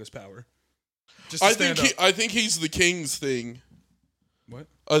abusing this nigga's power. Just to stand up. I think he's the king's thing. What?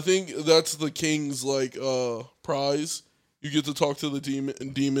 I think that's the king's like prize You get to talk to the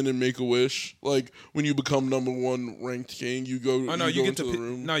demon and make a wish. Like when you become number 1 ranked king, you go. Oh no, you you go get to into the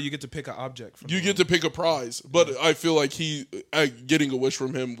room. no, you get to pick an object. From You the get to pick a prize, but I feel like getting a wish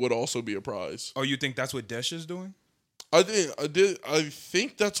from him would also be a prize. Oh, you think that's what Desh is doing? I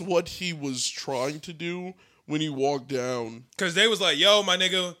think that's what he was trying to do when he walked down. Because they was like, "Yo, my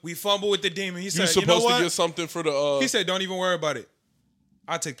nigga, we fumbled with the demon." He He said, was "You know supposed what?" to get something for the. He said, "Don't even worry about it.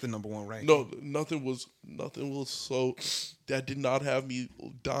 I take the number 1 rank." No, nothing was so that did not have me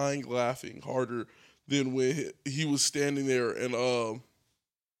dying laughing harder than when he was standing there and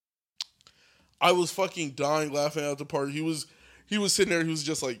I was fucking dying laughing at the party. He was sitting there. He was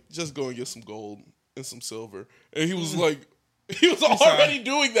just like, just go and get some gold and some silver, and he was like. He was already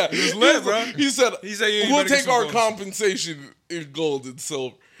doing that. He was lit, bro. He said, Yeah, you we'll better get take some our gold." compensation in gold and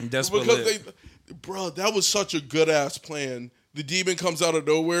silver. That's Bro, that was such a good ass plan. The demon comes out of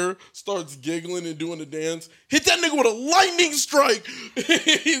nowhere, starts giggling and doing the dance. Hit that nigga with a lightning strike.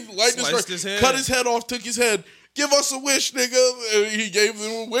 Sliced his head. Cut his head off, took his head. Give us a wish, nigga. And he gave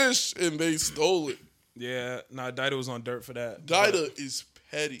them a wish, and they stole it. Yeah, nah, Dida was on dirt for that. Dida is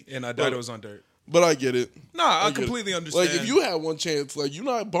petty. Yeah, nah, Dida was on dirt. But I get it. Nah, I get it. completely understand. Like, if you had one chance, like, you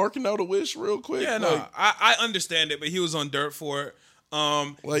not barking out a wish real quick? Yeah, no, I understand it, but he was on dirt for it.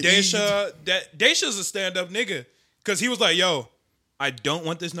 Like, Daisha's a stand-up nigga. Because he was like, yo, I don't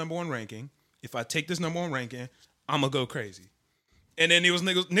want this number 1 ranking. If I take this number 1 ranking, I'm going to go crazy. And then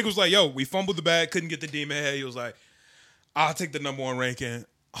nigga was like, yo, we fumbled the bag, couldn't get the demon head. He was like, I'll take the number 1 ranking.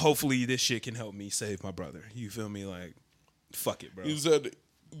 Hopefully this shit can help me save my brother. You feel me? Like, fuck it, bro. He said,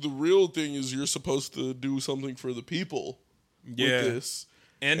 the real thing is you're supposed to do something for the people with this.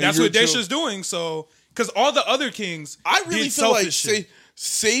 And that's what Daisha's doing. So, because all the other kings, I really did feel like selfish shit.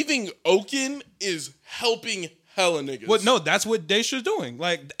 saving Oaken is helping hella niggas. Well, no, that's what Daisha's doing.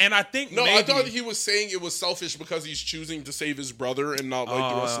 Like, and I think No, maybe, I thought he was saying it was selfish because he's choosing to save his brother and not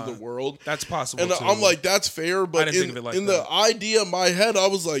like the rest of the world. That's possible. And too. I'm like, that's fair, but didn't think of it like in that. the idea in my head, I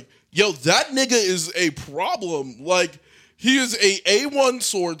was like, yo, that nigga is a problem. Like, he is a A1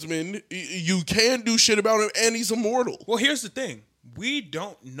 swordsman. You can't do shit about him, and he's immortal. well, here's the thing: we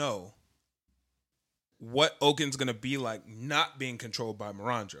don't know what Oaken's gonna be like not being controlled by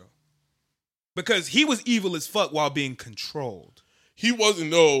Mirandro, because he was evil as fuck while being controlled. He wasn't.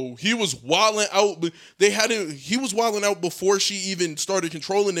 No, he was wilding out. They had him. He was wilding out before she even started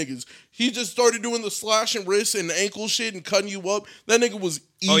controlling niggas. He just started doing the slashing wrists and ankle shit and cutting you up. That nigga was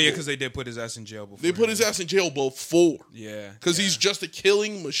evil. Oh yeah, because they did put his ass in jail before. they put his ass in jail before. Yeah, Because he's just a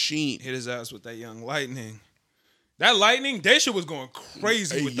killing machine. hit his ass with that young lightning. That lightning, Daisha was going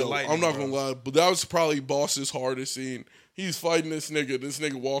crazy Hey, with the yo, lightning. I'm not bro. gonna lie, but that was probably Boss's hardest scene. He's fighting this nigga. This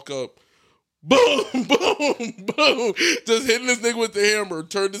nigga walk up. Boom, boom, boom. Just hitting this nigga with the hammer,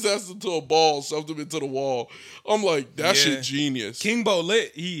 turned his ass into a ball, shoved him into the wall. I'm like, that Yeah. shit genius. King Bo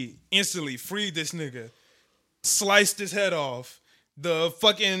lit, he instantly freed this nigga, sliced his head off. The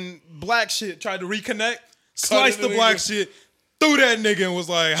fucking black shit tried to reconnect, sliced the nigga. black shit, threw that nigga and was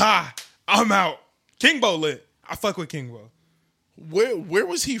like, ha, I'm out. King Bo lit. I fuck with King Bo. Where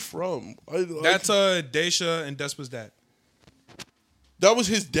was he from? That's Daisha and Despa's dad. That was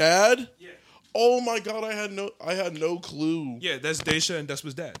his dad? Yeah. Oh my god, I had no clue. Yeah, that's Daisha and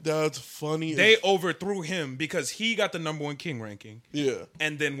Despa's dad. That's funny. They overthrew him because he got the number 1 king ranking Yeah.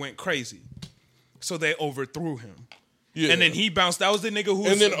 and then went crazy. So they overthrew him. Yeah. And then he bounced. That was the nigga who.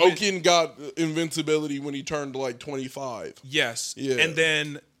 And then Oaken got invincibility when he turned like 25. Yes. Yeah. And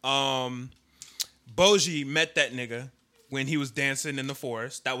then Boji met that nigga when he was dancing in the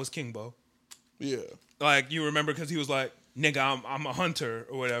forest. That was King Bo. Yeah. Like, you remember, because he was like, nigga, I'm a hunter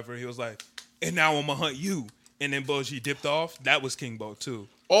or whatever. He was like, and now I'm gonna hunt you. And then Boji dipped off. That was King Bo too.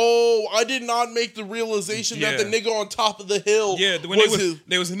 Oh, I did not make the realization that the Yeah. nigga on top of the hill Yeah, when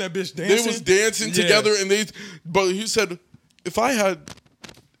they was in that bitch dancing. they was dancing Yeah. together, and but he said, if I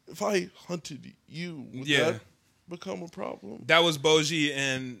hunted you, would Yeah. that become a problem? That was Boji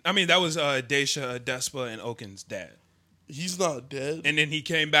that was Daisha, Despa, and Oaken's dad. He's not dead. And then he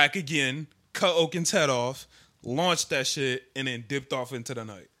came back again, cut Oaken's head off, launched that shit, and then dipped off into the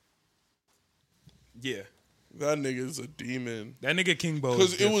night. Yeah. That nigga is a demon. That nigga King Bo.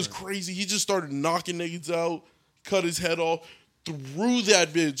 Because it was crazy. He just started knocking niggas out, cut his head off, threw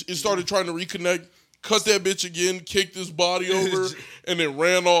that bitch. It started trying to reconnect, cut that bitch again, kicked his body over, and then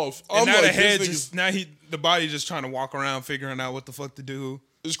ran off. And I'm now like, the head this the body just trying to walk around figuring out what the fuck to do.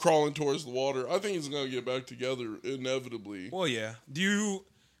 is crawling towards the water. I think he's gonna get back together inevitably. Well, yeah.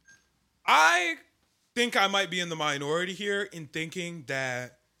 I think I might be in the minority here in thinking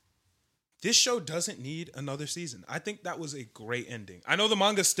that this show doesn't need another season. I think that was a great ending. I know the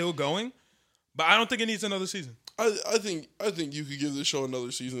manga's still going, but I don't think it needs another season. I think you could give this show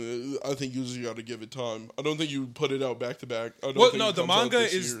another season. I think you just got to give it time. I don't think you put it out back to back. Well, no, the manga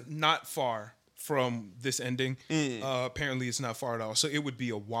is not far from this ending. Apparently, it's not far at all. So it would be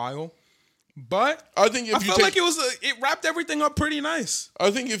a while. But I think if I you felt take, like it wrapped everything up pretty nice.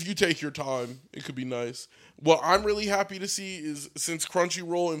 I think if you take your time, it could be nice. What I'm really happy to see is since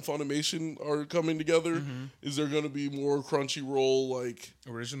Crunchyroll and Funimation are coming together, is there going to be more Crunchyroll like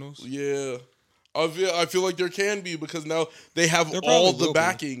Originals? Yeah. I feel like there can be because now they have There all probably the will be.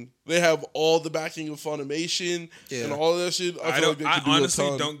 backing. They have all the backing of Funimation and all of that shit. I feel like they could do honestly a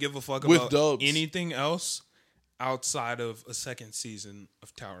ton don't give a fuck with about dubs. anything else outside of a second season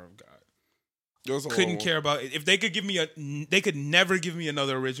of Tower of God. That's all I Couldn't want. care about it. If they could give me they could never give me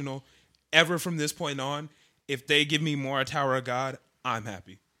another original ever from this point on. If they give me more Tower of God, I'm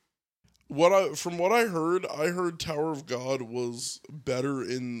happy. From what I heard Tower of God was better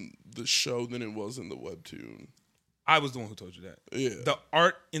in the show than it was in the webtoon. I was the one who told you that. Yeah. The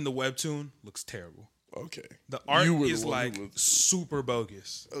art in the webtoon looks terrible. Okay. The art You were the is one like who was- super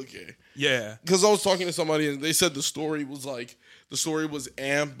bogus. Okay. Yeah. Because I was talking to somebody and they said the story was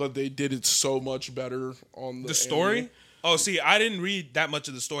amped, but they did it so much better on The story? anime. Oh, see, I didn't read that much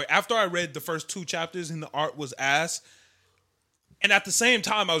of the story. After I read the first 2 chapters and the art was ass, and at the same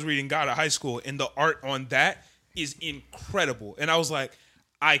time I was reading God of High School and the art on that is incredible. And I was like,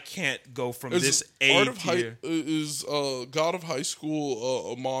 I can't go from this A tier. Is God of High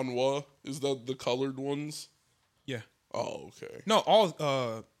School a manhwa? Is that the colored ones? Yeah. Oh, okay. No,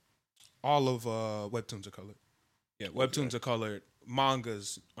 all of webtoons are colored. Yeah, webtoons are colored.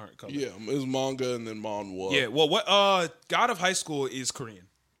 Mangas aren't colored. Yeah, it's manga and then manhwa. Yeah, well, what God of High School is Korean.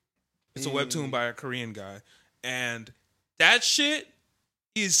 It's a webtoon by a Korean guy, and that shit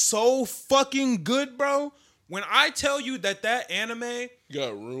is so fucking good, bro. When I tell you that anime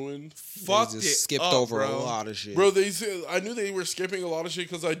Got ruined. fucked They it just skipped up, over bro. a lot of shit. Bro, they said I knew they were skipping a lot of shit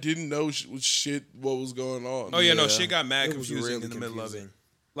because I didn't know what was going on. Oh yeah, no, Yeah. shit got mad It was confusing really in the middle of it. confusing.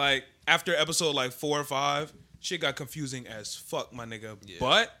 Like after episode like 4 or 5, shit got confusing as fuck, my nigga.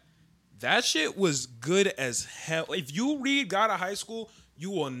 But that shit was good as hell. If you read God of High School,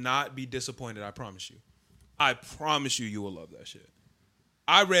 you will not be disappointed. I promise you. I promise you, you will love that shit.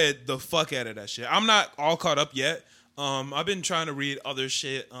 I read the fuck out of that shit. I'm not all caught up yet. I've been trying to read other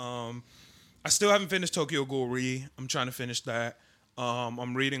shit. I still haven't finished Tokyo Ghoul Re. I'm trying to finish that.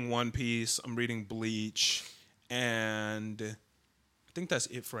 I'm reading One Piece. I'm reading Bleach, and I think that's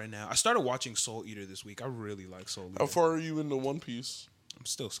it for right now. I started watching Soul Eater this week. I really like Soul Eater. How far are you into One Piece? I'm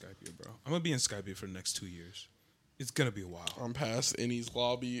still Skypiea, bro. I'm gonna be in Skypiea for the next 2 years. It's gonna be a while. I'm past Annie's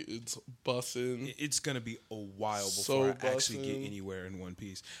lobby. It's bussin'. It's gonna be a while before So I actually get bussin'. anywhere in One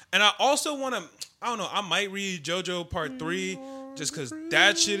Piece. And I also want to, I don't know, I might read JoJo Part 3 just because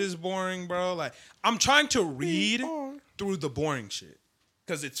that shit is boring, bro. Like, I'm trying to read through the boring shit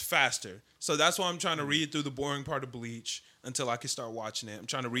because it's faster. So that's why I'm trying to read through the boring part of Bleach until I can start watching it. I'm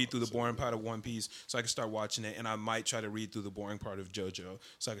trying to read through the boring part of One Piece so I can start watching it. And I might try to read through the boring part of JoJo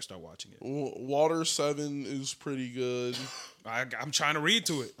so I can start watching it. Water 7 is pretty good. I'm trying to read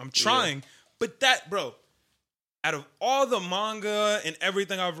to it. I'm trying. But that, bro, out of all the manga and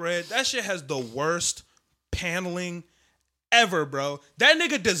everything I've read, that shit has the worst paneling ever, bro. That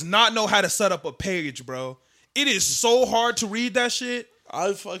nigga does not know how to set up a page, bro. It is so hard to read that shit.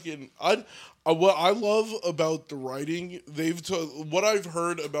 What I love about the writing, what I've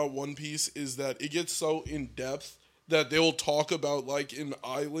heard about One Piece is that it gets so in depth that they'll talk about like an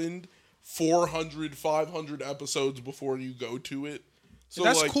island 400, 500 episodes before you go to it. So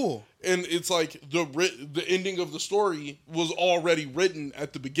That's like, cool. And it's like the ending of the story was already written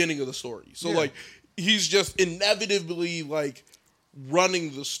at the beginning of the story. So like he's just inevitably like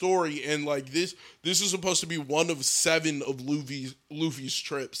running the story, and like this is supposed to be one of 7 of Luffy's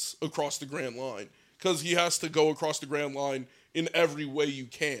trips across the Grand Line, because he has to go across the Grand Line in every way you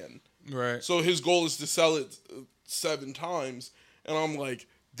can. Right. So his goal is to sell it 7 times, and I'm like,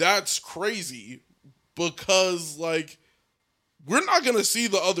 that's crazy, because like we're not gonna see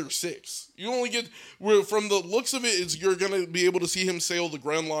the other 6. You only get from the looks of it, you're gonna be able to see him sail the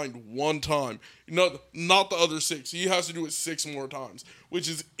Grand Line 1 time, not the other 6. He has to do it 6 more times, which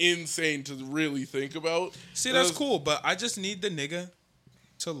is insane to really think about. See, that's cool, but I just need the nigga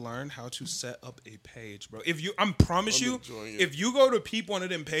to learn how to set up a page, bro. I promise you, enjoying it. if you go to peep one of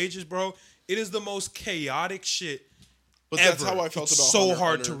them pages, bro, it is the most chaotic shit. But ever. that's how I felt It's about so Hunter x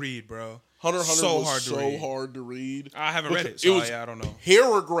hard Hunter. to read, bro. Hunter x Hunter so was hard to so read. hard to read. I haven't read it, Because so was I don't know.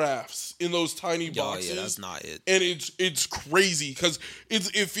 paragraphs in those tiny Oh, boxes. yeah, that's not it. And it's crazy because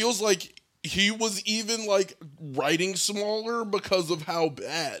it feels like he was even like writing smaller because of how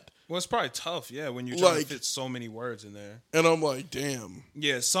bad. Well, it's probably tough, yeah, when you're trying Like- to fit so many words in there. And I'm like, damn.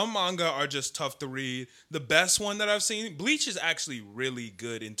 Yeah, some manga are just tough to read. The best one that I've seen, Bleach is actually really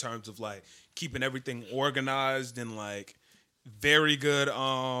good in terms of like keeping everything organized and like very good.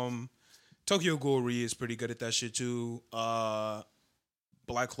 Tokyo Ghoul Re is pretty good at that shit too.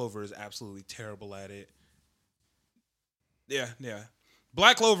 Black Clover is absolutely terrible at it. Yeah.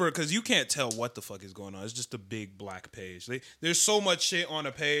 Black Clover, because you can't tell what the fuck is going on. It's just a big black page. There's so much shit on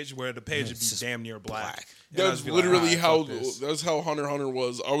a page where the page would be damn near black. And I That's just be like, literally "Alright, fuck this." that's how Hunter x Hunter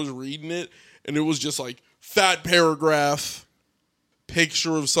was. I was reading it, and it was just like fat paragraph,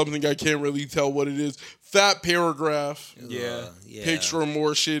 picture of something I can't really tell what it is. Fat paragraph, Yeah. picture of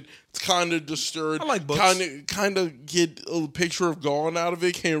more shit. It's kind of disturbed. I like books. Kind of get a picture of gone out of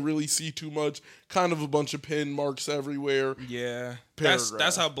it. Can't really see too much. Kind of a bunch of pen marks everywhere. Yeah, Paragraph.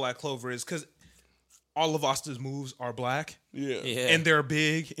 that's how Black Clover is, because all of Asta's moves are black Yeah. and they're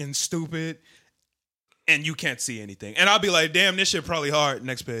big and stupid, and you can't see anything. And I'll be like, damn, this shit probably hard.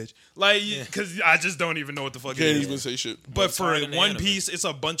 Next page, like, because I just don't even know what the fuck Can't it is. even say shit. But for hard in the One anime. Piece, it's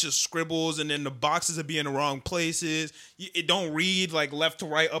a bunch of scribbles, and then the boxes would be in the wrong places. It don't read like left to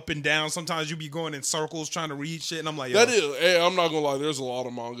right, up and down. Sometimes you be going in circles trying to read shit, and I'm like, yo, That is, hey, I'm not gonna lie. There's a lot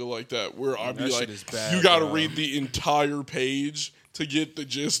of manga like that where I'd be that like, shit is bad, you got to bro. read the entire page to get the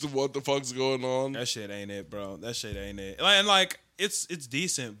gist of what the fuck's going on. that shit ain't it, bro. That shit ain't it. And like, it's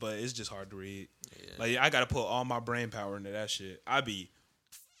decent, but it's just hard to read. Like, I gotta put all my brain power into that shit. I be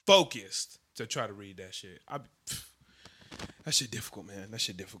focused to try to read that shit. That shit difficult, man. That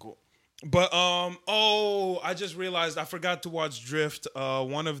shit difficult. But I just realized I forgot to watch Drift.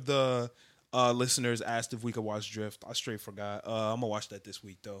 One of the listeners asked if we could watch Drift. I straight forgot. I'm gonna watch that this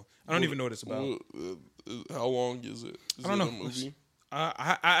week though. I don't even know what it's about. How long is it? Is I don't it know. a movie?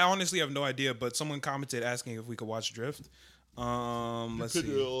 I honestly have no idea, but someone commented asking if we could watch Drift. Let's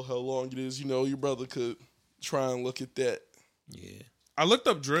Figure see. out how long it is. You know, your brother could try and look at that. Yeah. I looked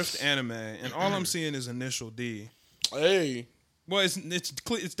up Drift anime, and all I'm seeing is Initial D. Hey, Well, it's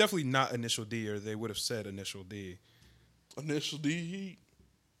definitely not Initial D, or they would have said Initial D. Initial D.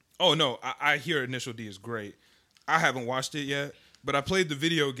 Oh no, I hear Initial D is great. I haven't watched it yet, but I played the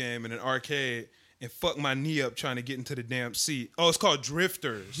video game in an arcade and fucked my knee up trying to get into the damn seat. Oh, it's called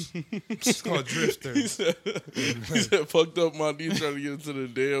Drifters. It's called He Drifters. said, fucked up my knee trying to get into the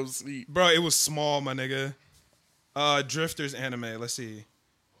damn seat. Bro, it was small, my nigga. Drifters anime. Let's see.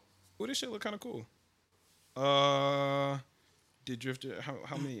 Oh, this shit look kind of cool. Did Drifter?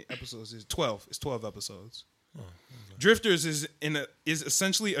 How many episodes is it? 12? It's 12 episodes. Drifters is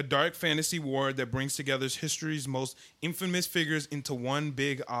essentially a dark fantasy war that brings together history's most infamous figures into one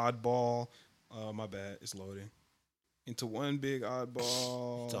big oddball. My bad, it's loading. Into one big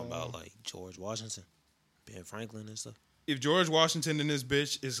oddball. Talking about like George Washington, Ben Franklin and stuff. If George Washington in this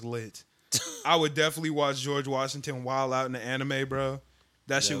bitch is lit, I would definitely watch George Washington wild out in the anime, bro.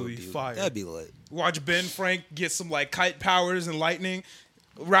 That shit would be fire. That'd be lit. Watch Ben Frank get some like kite powers and lightning,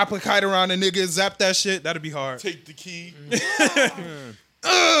 wrap a kite around a nigga, zap that shit. That'd be hard. Take the key.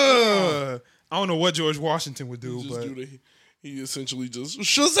 I don't know what George Washington would do, Just but do the, he essentially just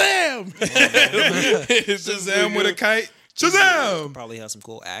Shazam! Shazam with a kite. Shazam! Probably have some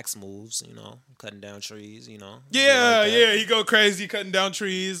cool axe moves, you know, cutting down trees, you know. Yeah, Like that. yeah, he go crazy cutting down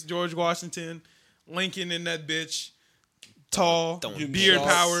trees. George Washington, Lincoln in that bitch, tall, Throwing beard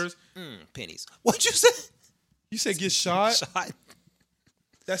shots. powers. Pennies. What'd you say? You said get shot? Shot.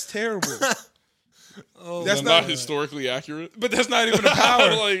 That's terrible. Oh, That's That's not historically accurate. But that's not even a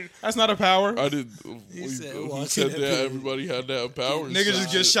power. Like, That's not a power. I did. said Who walking said at that? people. Everybody had to have powers. Nigga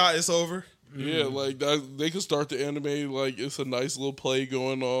just get shot. It's over. Yeah, like that. They could start the anime like it's a nice little play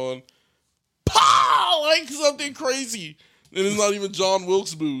going on. Pow! Like something crazy. And it's not even John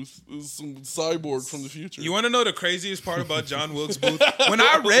Wilkes Booth. It's some cyborg from the future. You want to know the craziest part about John Wilkes Booth? When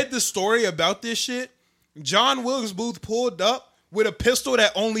I read the story about this shit, John Wilkes Booth pulled up with a pistol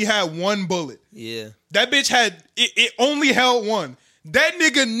that only had one bullet. Yeah. That bitch had it only held one. That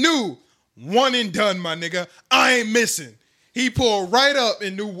nigga knew one and done, my nigga. I ain't missing. He pulled right up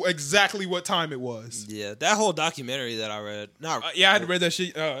and knew exactly what time it was. Yeah. That whole documentary that I read. Yeah, I had read that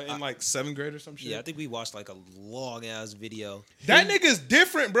shit in like 7th grade or some shit. Yeah, I think we watched like a long ass video. That nigga's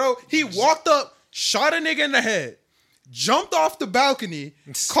different, bro. He walked up, shot a nigga in the head, jumped off the balcony,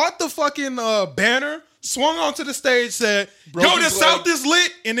 caught the fucking banner, swung onto the stage, said, Broke "Yo, the his South leg. is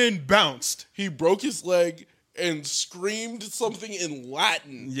lit," and then bounced. He broke his leg and screamed something in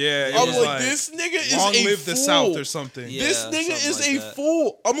Latin. Yeah, it I'm was like, like, this nigga is Long a live fool. the South or something. Yeah. This nigga something is like a that.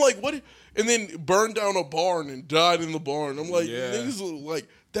 fool. I'm like, what? And then burned down a barn and died in the barn. I'm like, Yeah. niggas like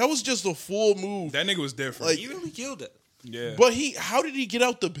that was just a full move. That nigga was different. Like, He really killed it. Yeah. But how did he get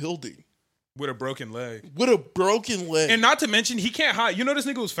out the building With a broken leg. with a broken leg? And not to mention, he can't hide. You know this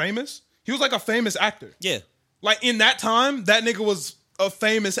nigga was famous? He was like a famous actor. Yeah. Like in that time, that nigga was a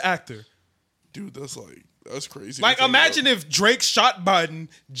famous actor. Dude, that's crazy. Like to think imagine if Drake shot Biden,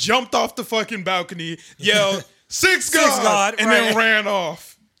 jumped off the fucking balcony, yelled, Six God, and then ran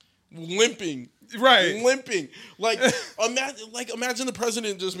off. about. Limping. Right. Limping. Like imagine the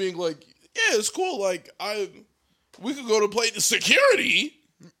president just being like, yeah, it's cool. Like we could go to play the security.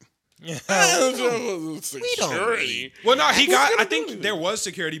 Security. Well, no, I think there was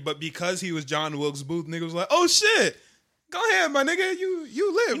security, but because he was John Wilkes Booth, nigga was like, oh shit. Go ahead, my nigga. You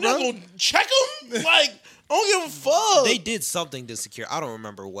live, You're bro. not gonna check him? Like, I don't give a fuck. They did something to secure. I don't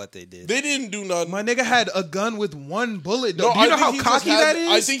remember what they did. They didn't do nothing. My nigga had a gun with one bullet, though. No, Do you know I how think he cocky just that had- is?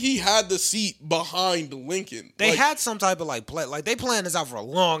 I think he had the seat behind Lincoln. They Like, had some type of like play. Like they planned this out for a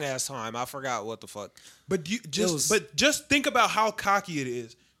long ass time. I forgot what the fuck. But was- just think about how cocky it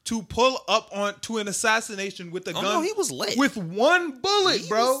is to pull up on to an assassination with a gun. no, he was lit. with one bullet, He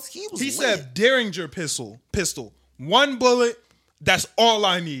bro. was- he was he lit. said Derringer pistol, one bullet. That's all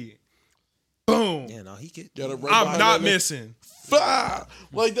I need. Boom. Yeah, no, he get. got it right I'm behind not that nigga. missing. Bah!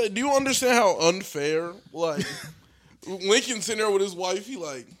 Like, do you understand how unfair? Like, Lincoln sitting there with his wife. He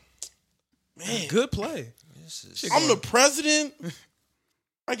like, man, Good play. I'm the president.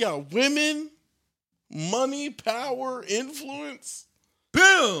 I got women, money, power, influence.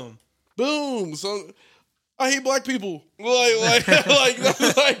 Boom. Boom. So I hate black people. Like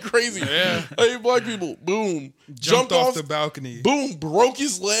that's like crazy. Yeah. I hate black people. Boom. Jumped off the balcony. Boom. Broke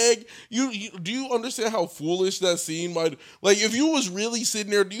his leg. You do you understand how foolish that scene might? Like, if you was really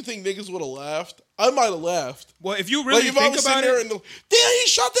sitting there, do you think niggas would have laughed? I might have laughed. Well, if you really Like, if I think was about sitting there it, and damn, he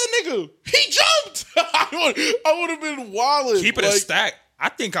shot that nigga. He jumped. I would have been wilding. keep it a stack. I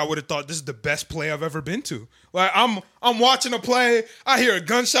think I would have thought this is the best play I've ever been to. Like I'm watching a play, I hear a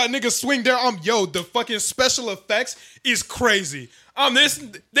gunshot, nigga swing there. The fucking special effects is crazy.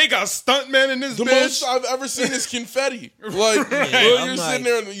 They got stuntmen in this The bitch. most I've ever seen is confetti. Like, I'm you're like- sitting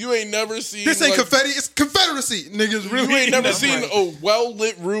there and you ain't never seen. This ain't like, confetti, it's Confederacy. Niggas really You ain't never I'm seen like, a well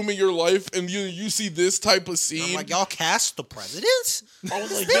lit room in your life, and you see this type of scene. I'm like, y'all cast the president? I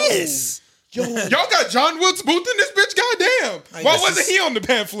was like, This. yo, Y'all got John Wilkes Booth in this bitch? Goddamn. Like, Why this wasn't is- he on the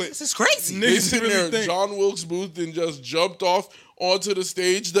pamphlet? This is crazy. they Niggas sitting really there. think- John Wilkes Booth and just jumped off onto the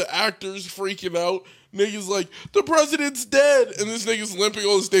stage. The actors freaking out. Niggas like, the president's dead, and this nigga's limping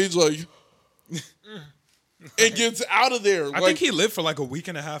on the stage like, and gets out of there. I think he lived for like a week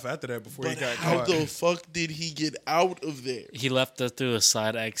and a half after that before he But got how caught. the fuck did he get out of there? He left through a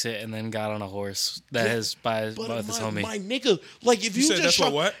side exit and then got on a horse that is by with his homie. My nigga, like if you said just that's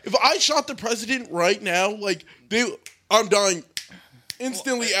shot, what? if I shot the president right now, like I'm dying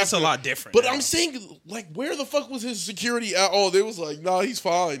instantly. It's after. a lot different But now. I'm saying, like, where the fuck was his security at all? They was like, nah, he's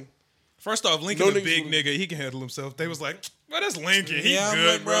fine. First off, Lincoln No a niggas big would- nigga. He can handle himself. They was like, well, that's Lincoln. He Yeah, I'm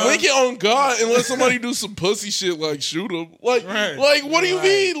good, like, bro. Lincoln on God, unless somebody do some pussy shit like shoot him. Like, Right. like what do you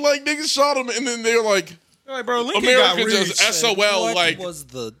mean? Like niggas shot him, and then they're like, Like, bro, Lincoln got America reach. just SOL. What Like, was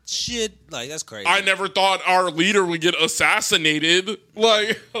the shit? Like that's crazy. I never thought our leader would get assassinated.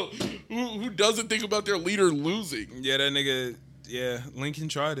 Like, who doesn't think about their leader losing? Yeah, that nigga. Yeah, Lincoln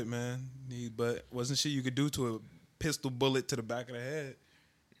tried it, man. But wasn't shit you could do to a pistol bullet to the back of the head.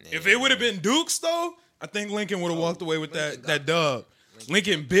 If it would have been Dukes, though, I think Lincoln would have walked away with that dub.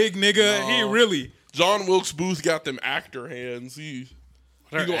 Lincoln, big nigga. He really. John Wilkes Booth got them actor hands. He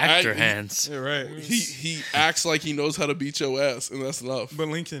gonna Actor act- hands. Yeah, right. He acts like he knows how to beat your ass, and that's enough. But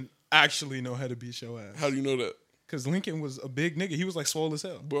Lincoln actually know how to beat your ass. How do you know that? Because Lincoln was a big nigga. He was like swole as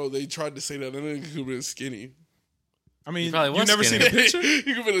hell. Bro, they tried to say that. That nigga could have been skinny. I mean, probably you was never skinny. seen a picture? He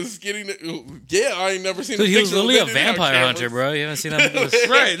could have been a skinny nigga. Yeah, I ain't never seen Dude, a he was picture of literally a that nigga on vampire cameras. hunter, bro. You haven't seen him?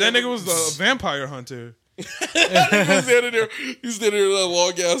 Right. That nigga was a vampire hunter. He's standing there. He's standing there in that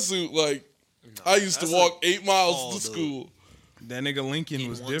long ass suit. Like, I used to walk 8 miles to school. That nigga Lincoln In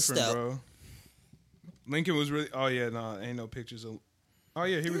was one different, step. bro. Lincoln was really. Oh yeah, nah, ain't no pictures of. Oh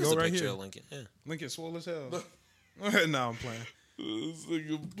yeah, here we There's go a right picture here. of Lincoln. Yeah. Lincoln swole as hell. No, I'm playing. This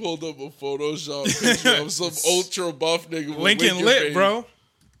nigga pulled up a Photoshop picture of some ultra buff nigga. With Lincoln wicked lit, face. bro.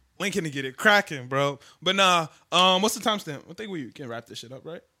 Lincoln to get it cracking, bro. But nah, what's the timestamp? I think we can wrap this shit up,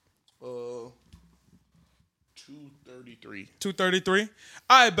 right? 2:33. 2:33.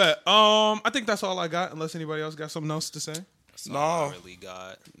 I bet. I think that's all I got. Unless anybody else got something else to say. That's all I really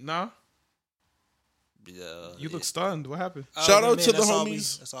got. Nah, you look stunned. What happened? Shout out man, to the that's all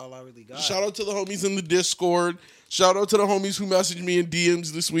homies. That's all I really got. Shout out to the homies in the Discord. Shout out to the homies who messaged me in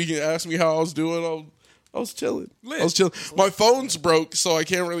DMs this week and asked me how I was doing. I was chilling. Lit. I was chilling. My phone's broke, so I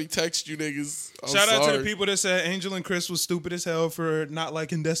can't really text you niggas. Shout out to the people that said Angel and Chris was stupid as hell for not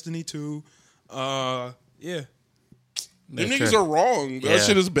liking Destiny 2. Yeah. Them niggas are wrong. That Yeah.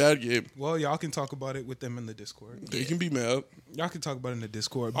 shit is a bad game. Well, y'all can talk about it with them in the Discord. They can be mad. Y'all can talk about it in the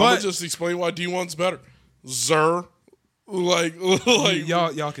Discord. I'm gonna But just explain why D1's better. Zer. Like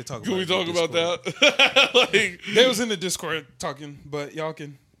y'all can talk about it. Can we in talk the about Discord. that? Like, They was in the Discord talking, but y'all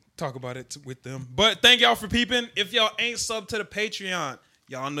can talk about it with them. But thank y'all for peeping. If y'all ain't sub to the Patreon,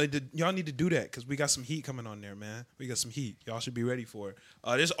 y'all need to do that because we got some heat coming on there, man. We got some heat. Y'all should be ready for it.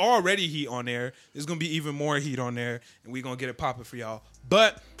 There's already heat on there. There's gonna be even more heat on there, and we gonna get it popping for y'all.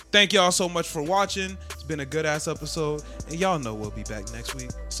 But thank y'all so much for watching. It's been a good ass episode, and y'all know we'll be back next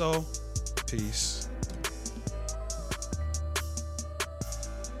week. So, peace.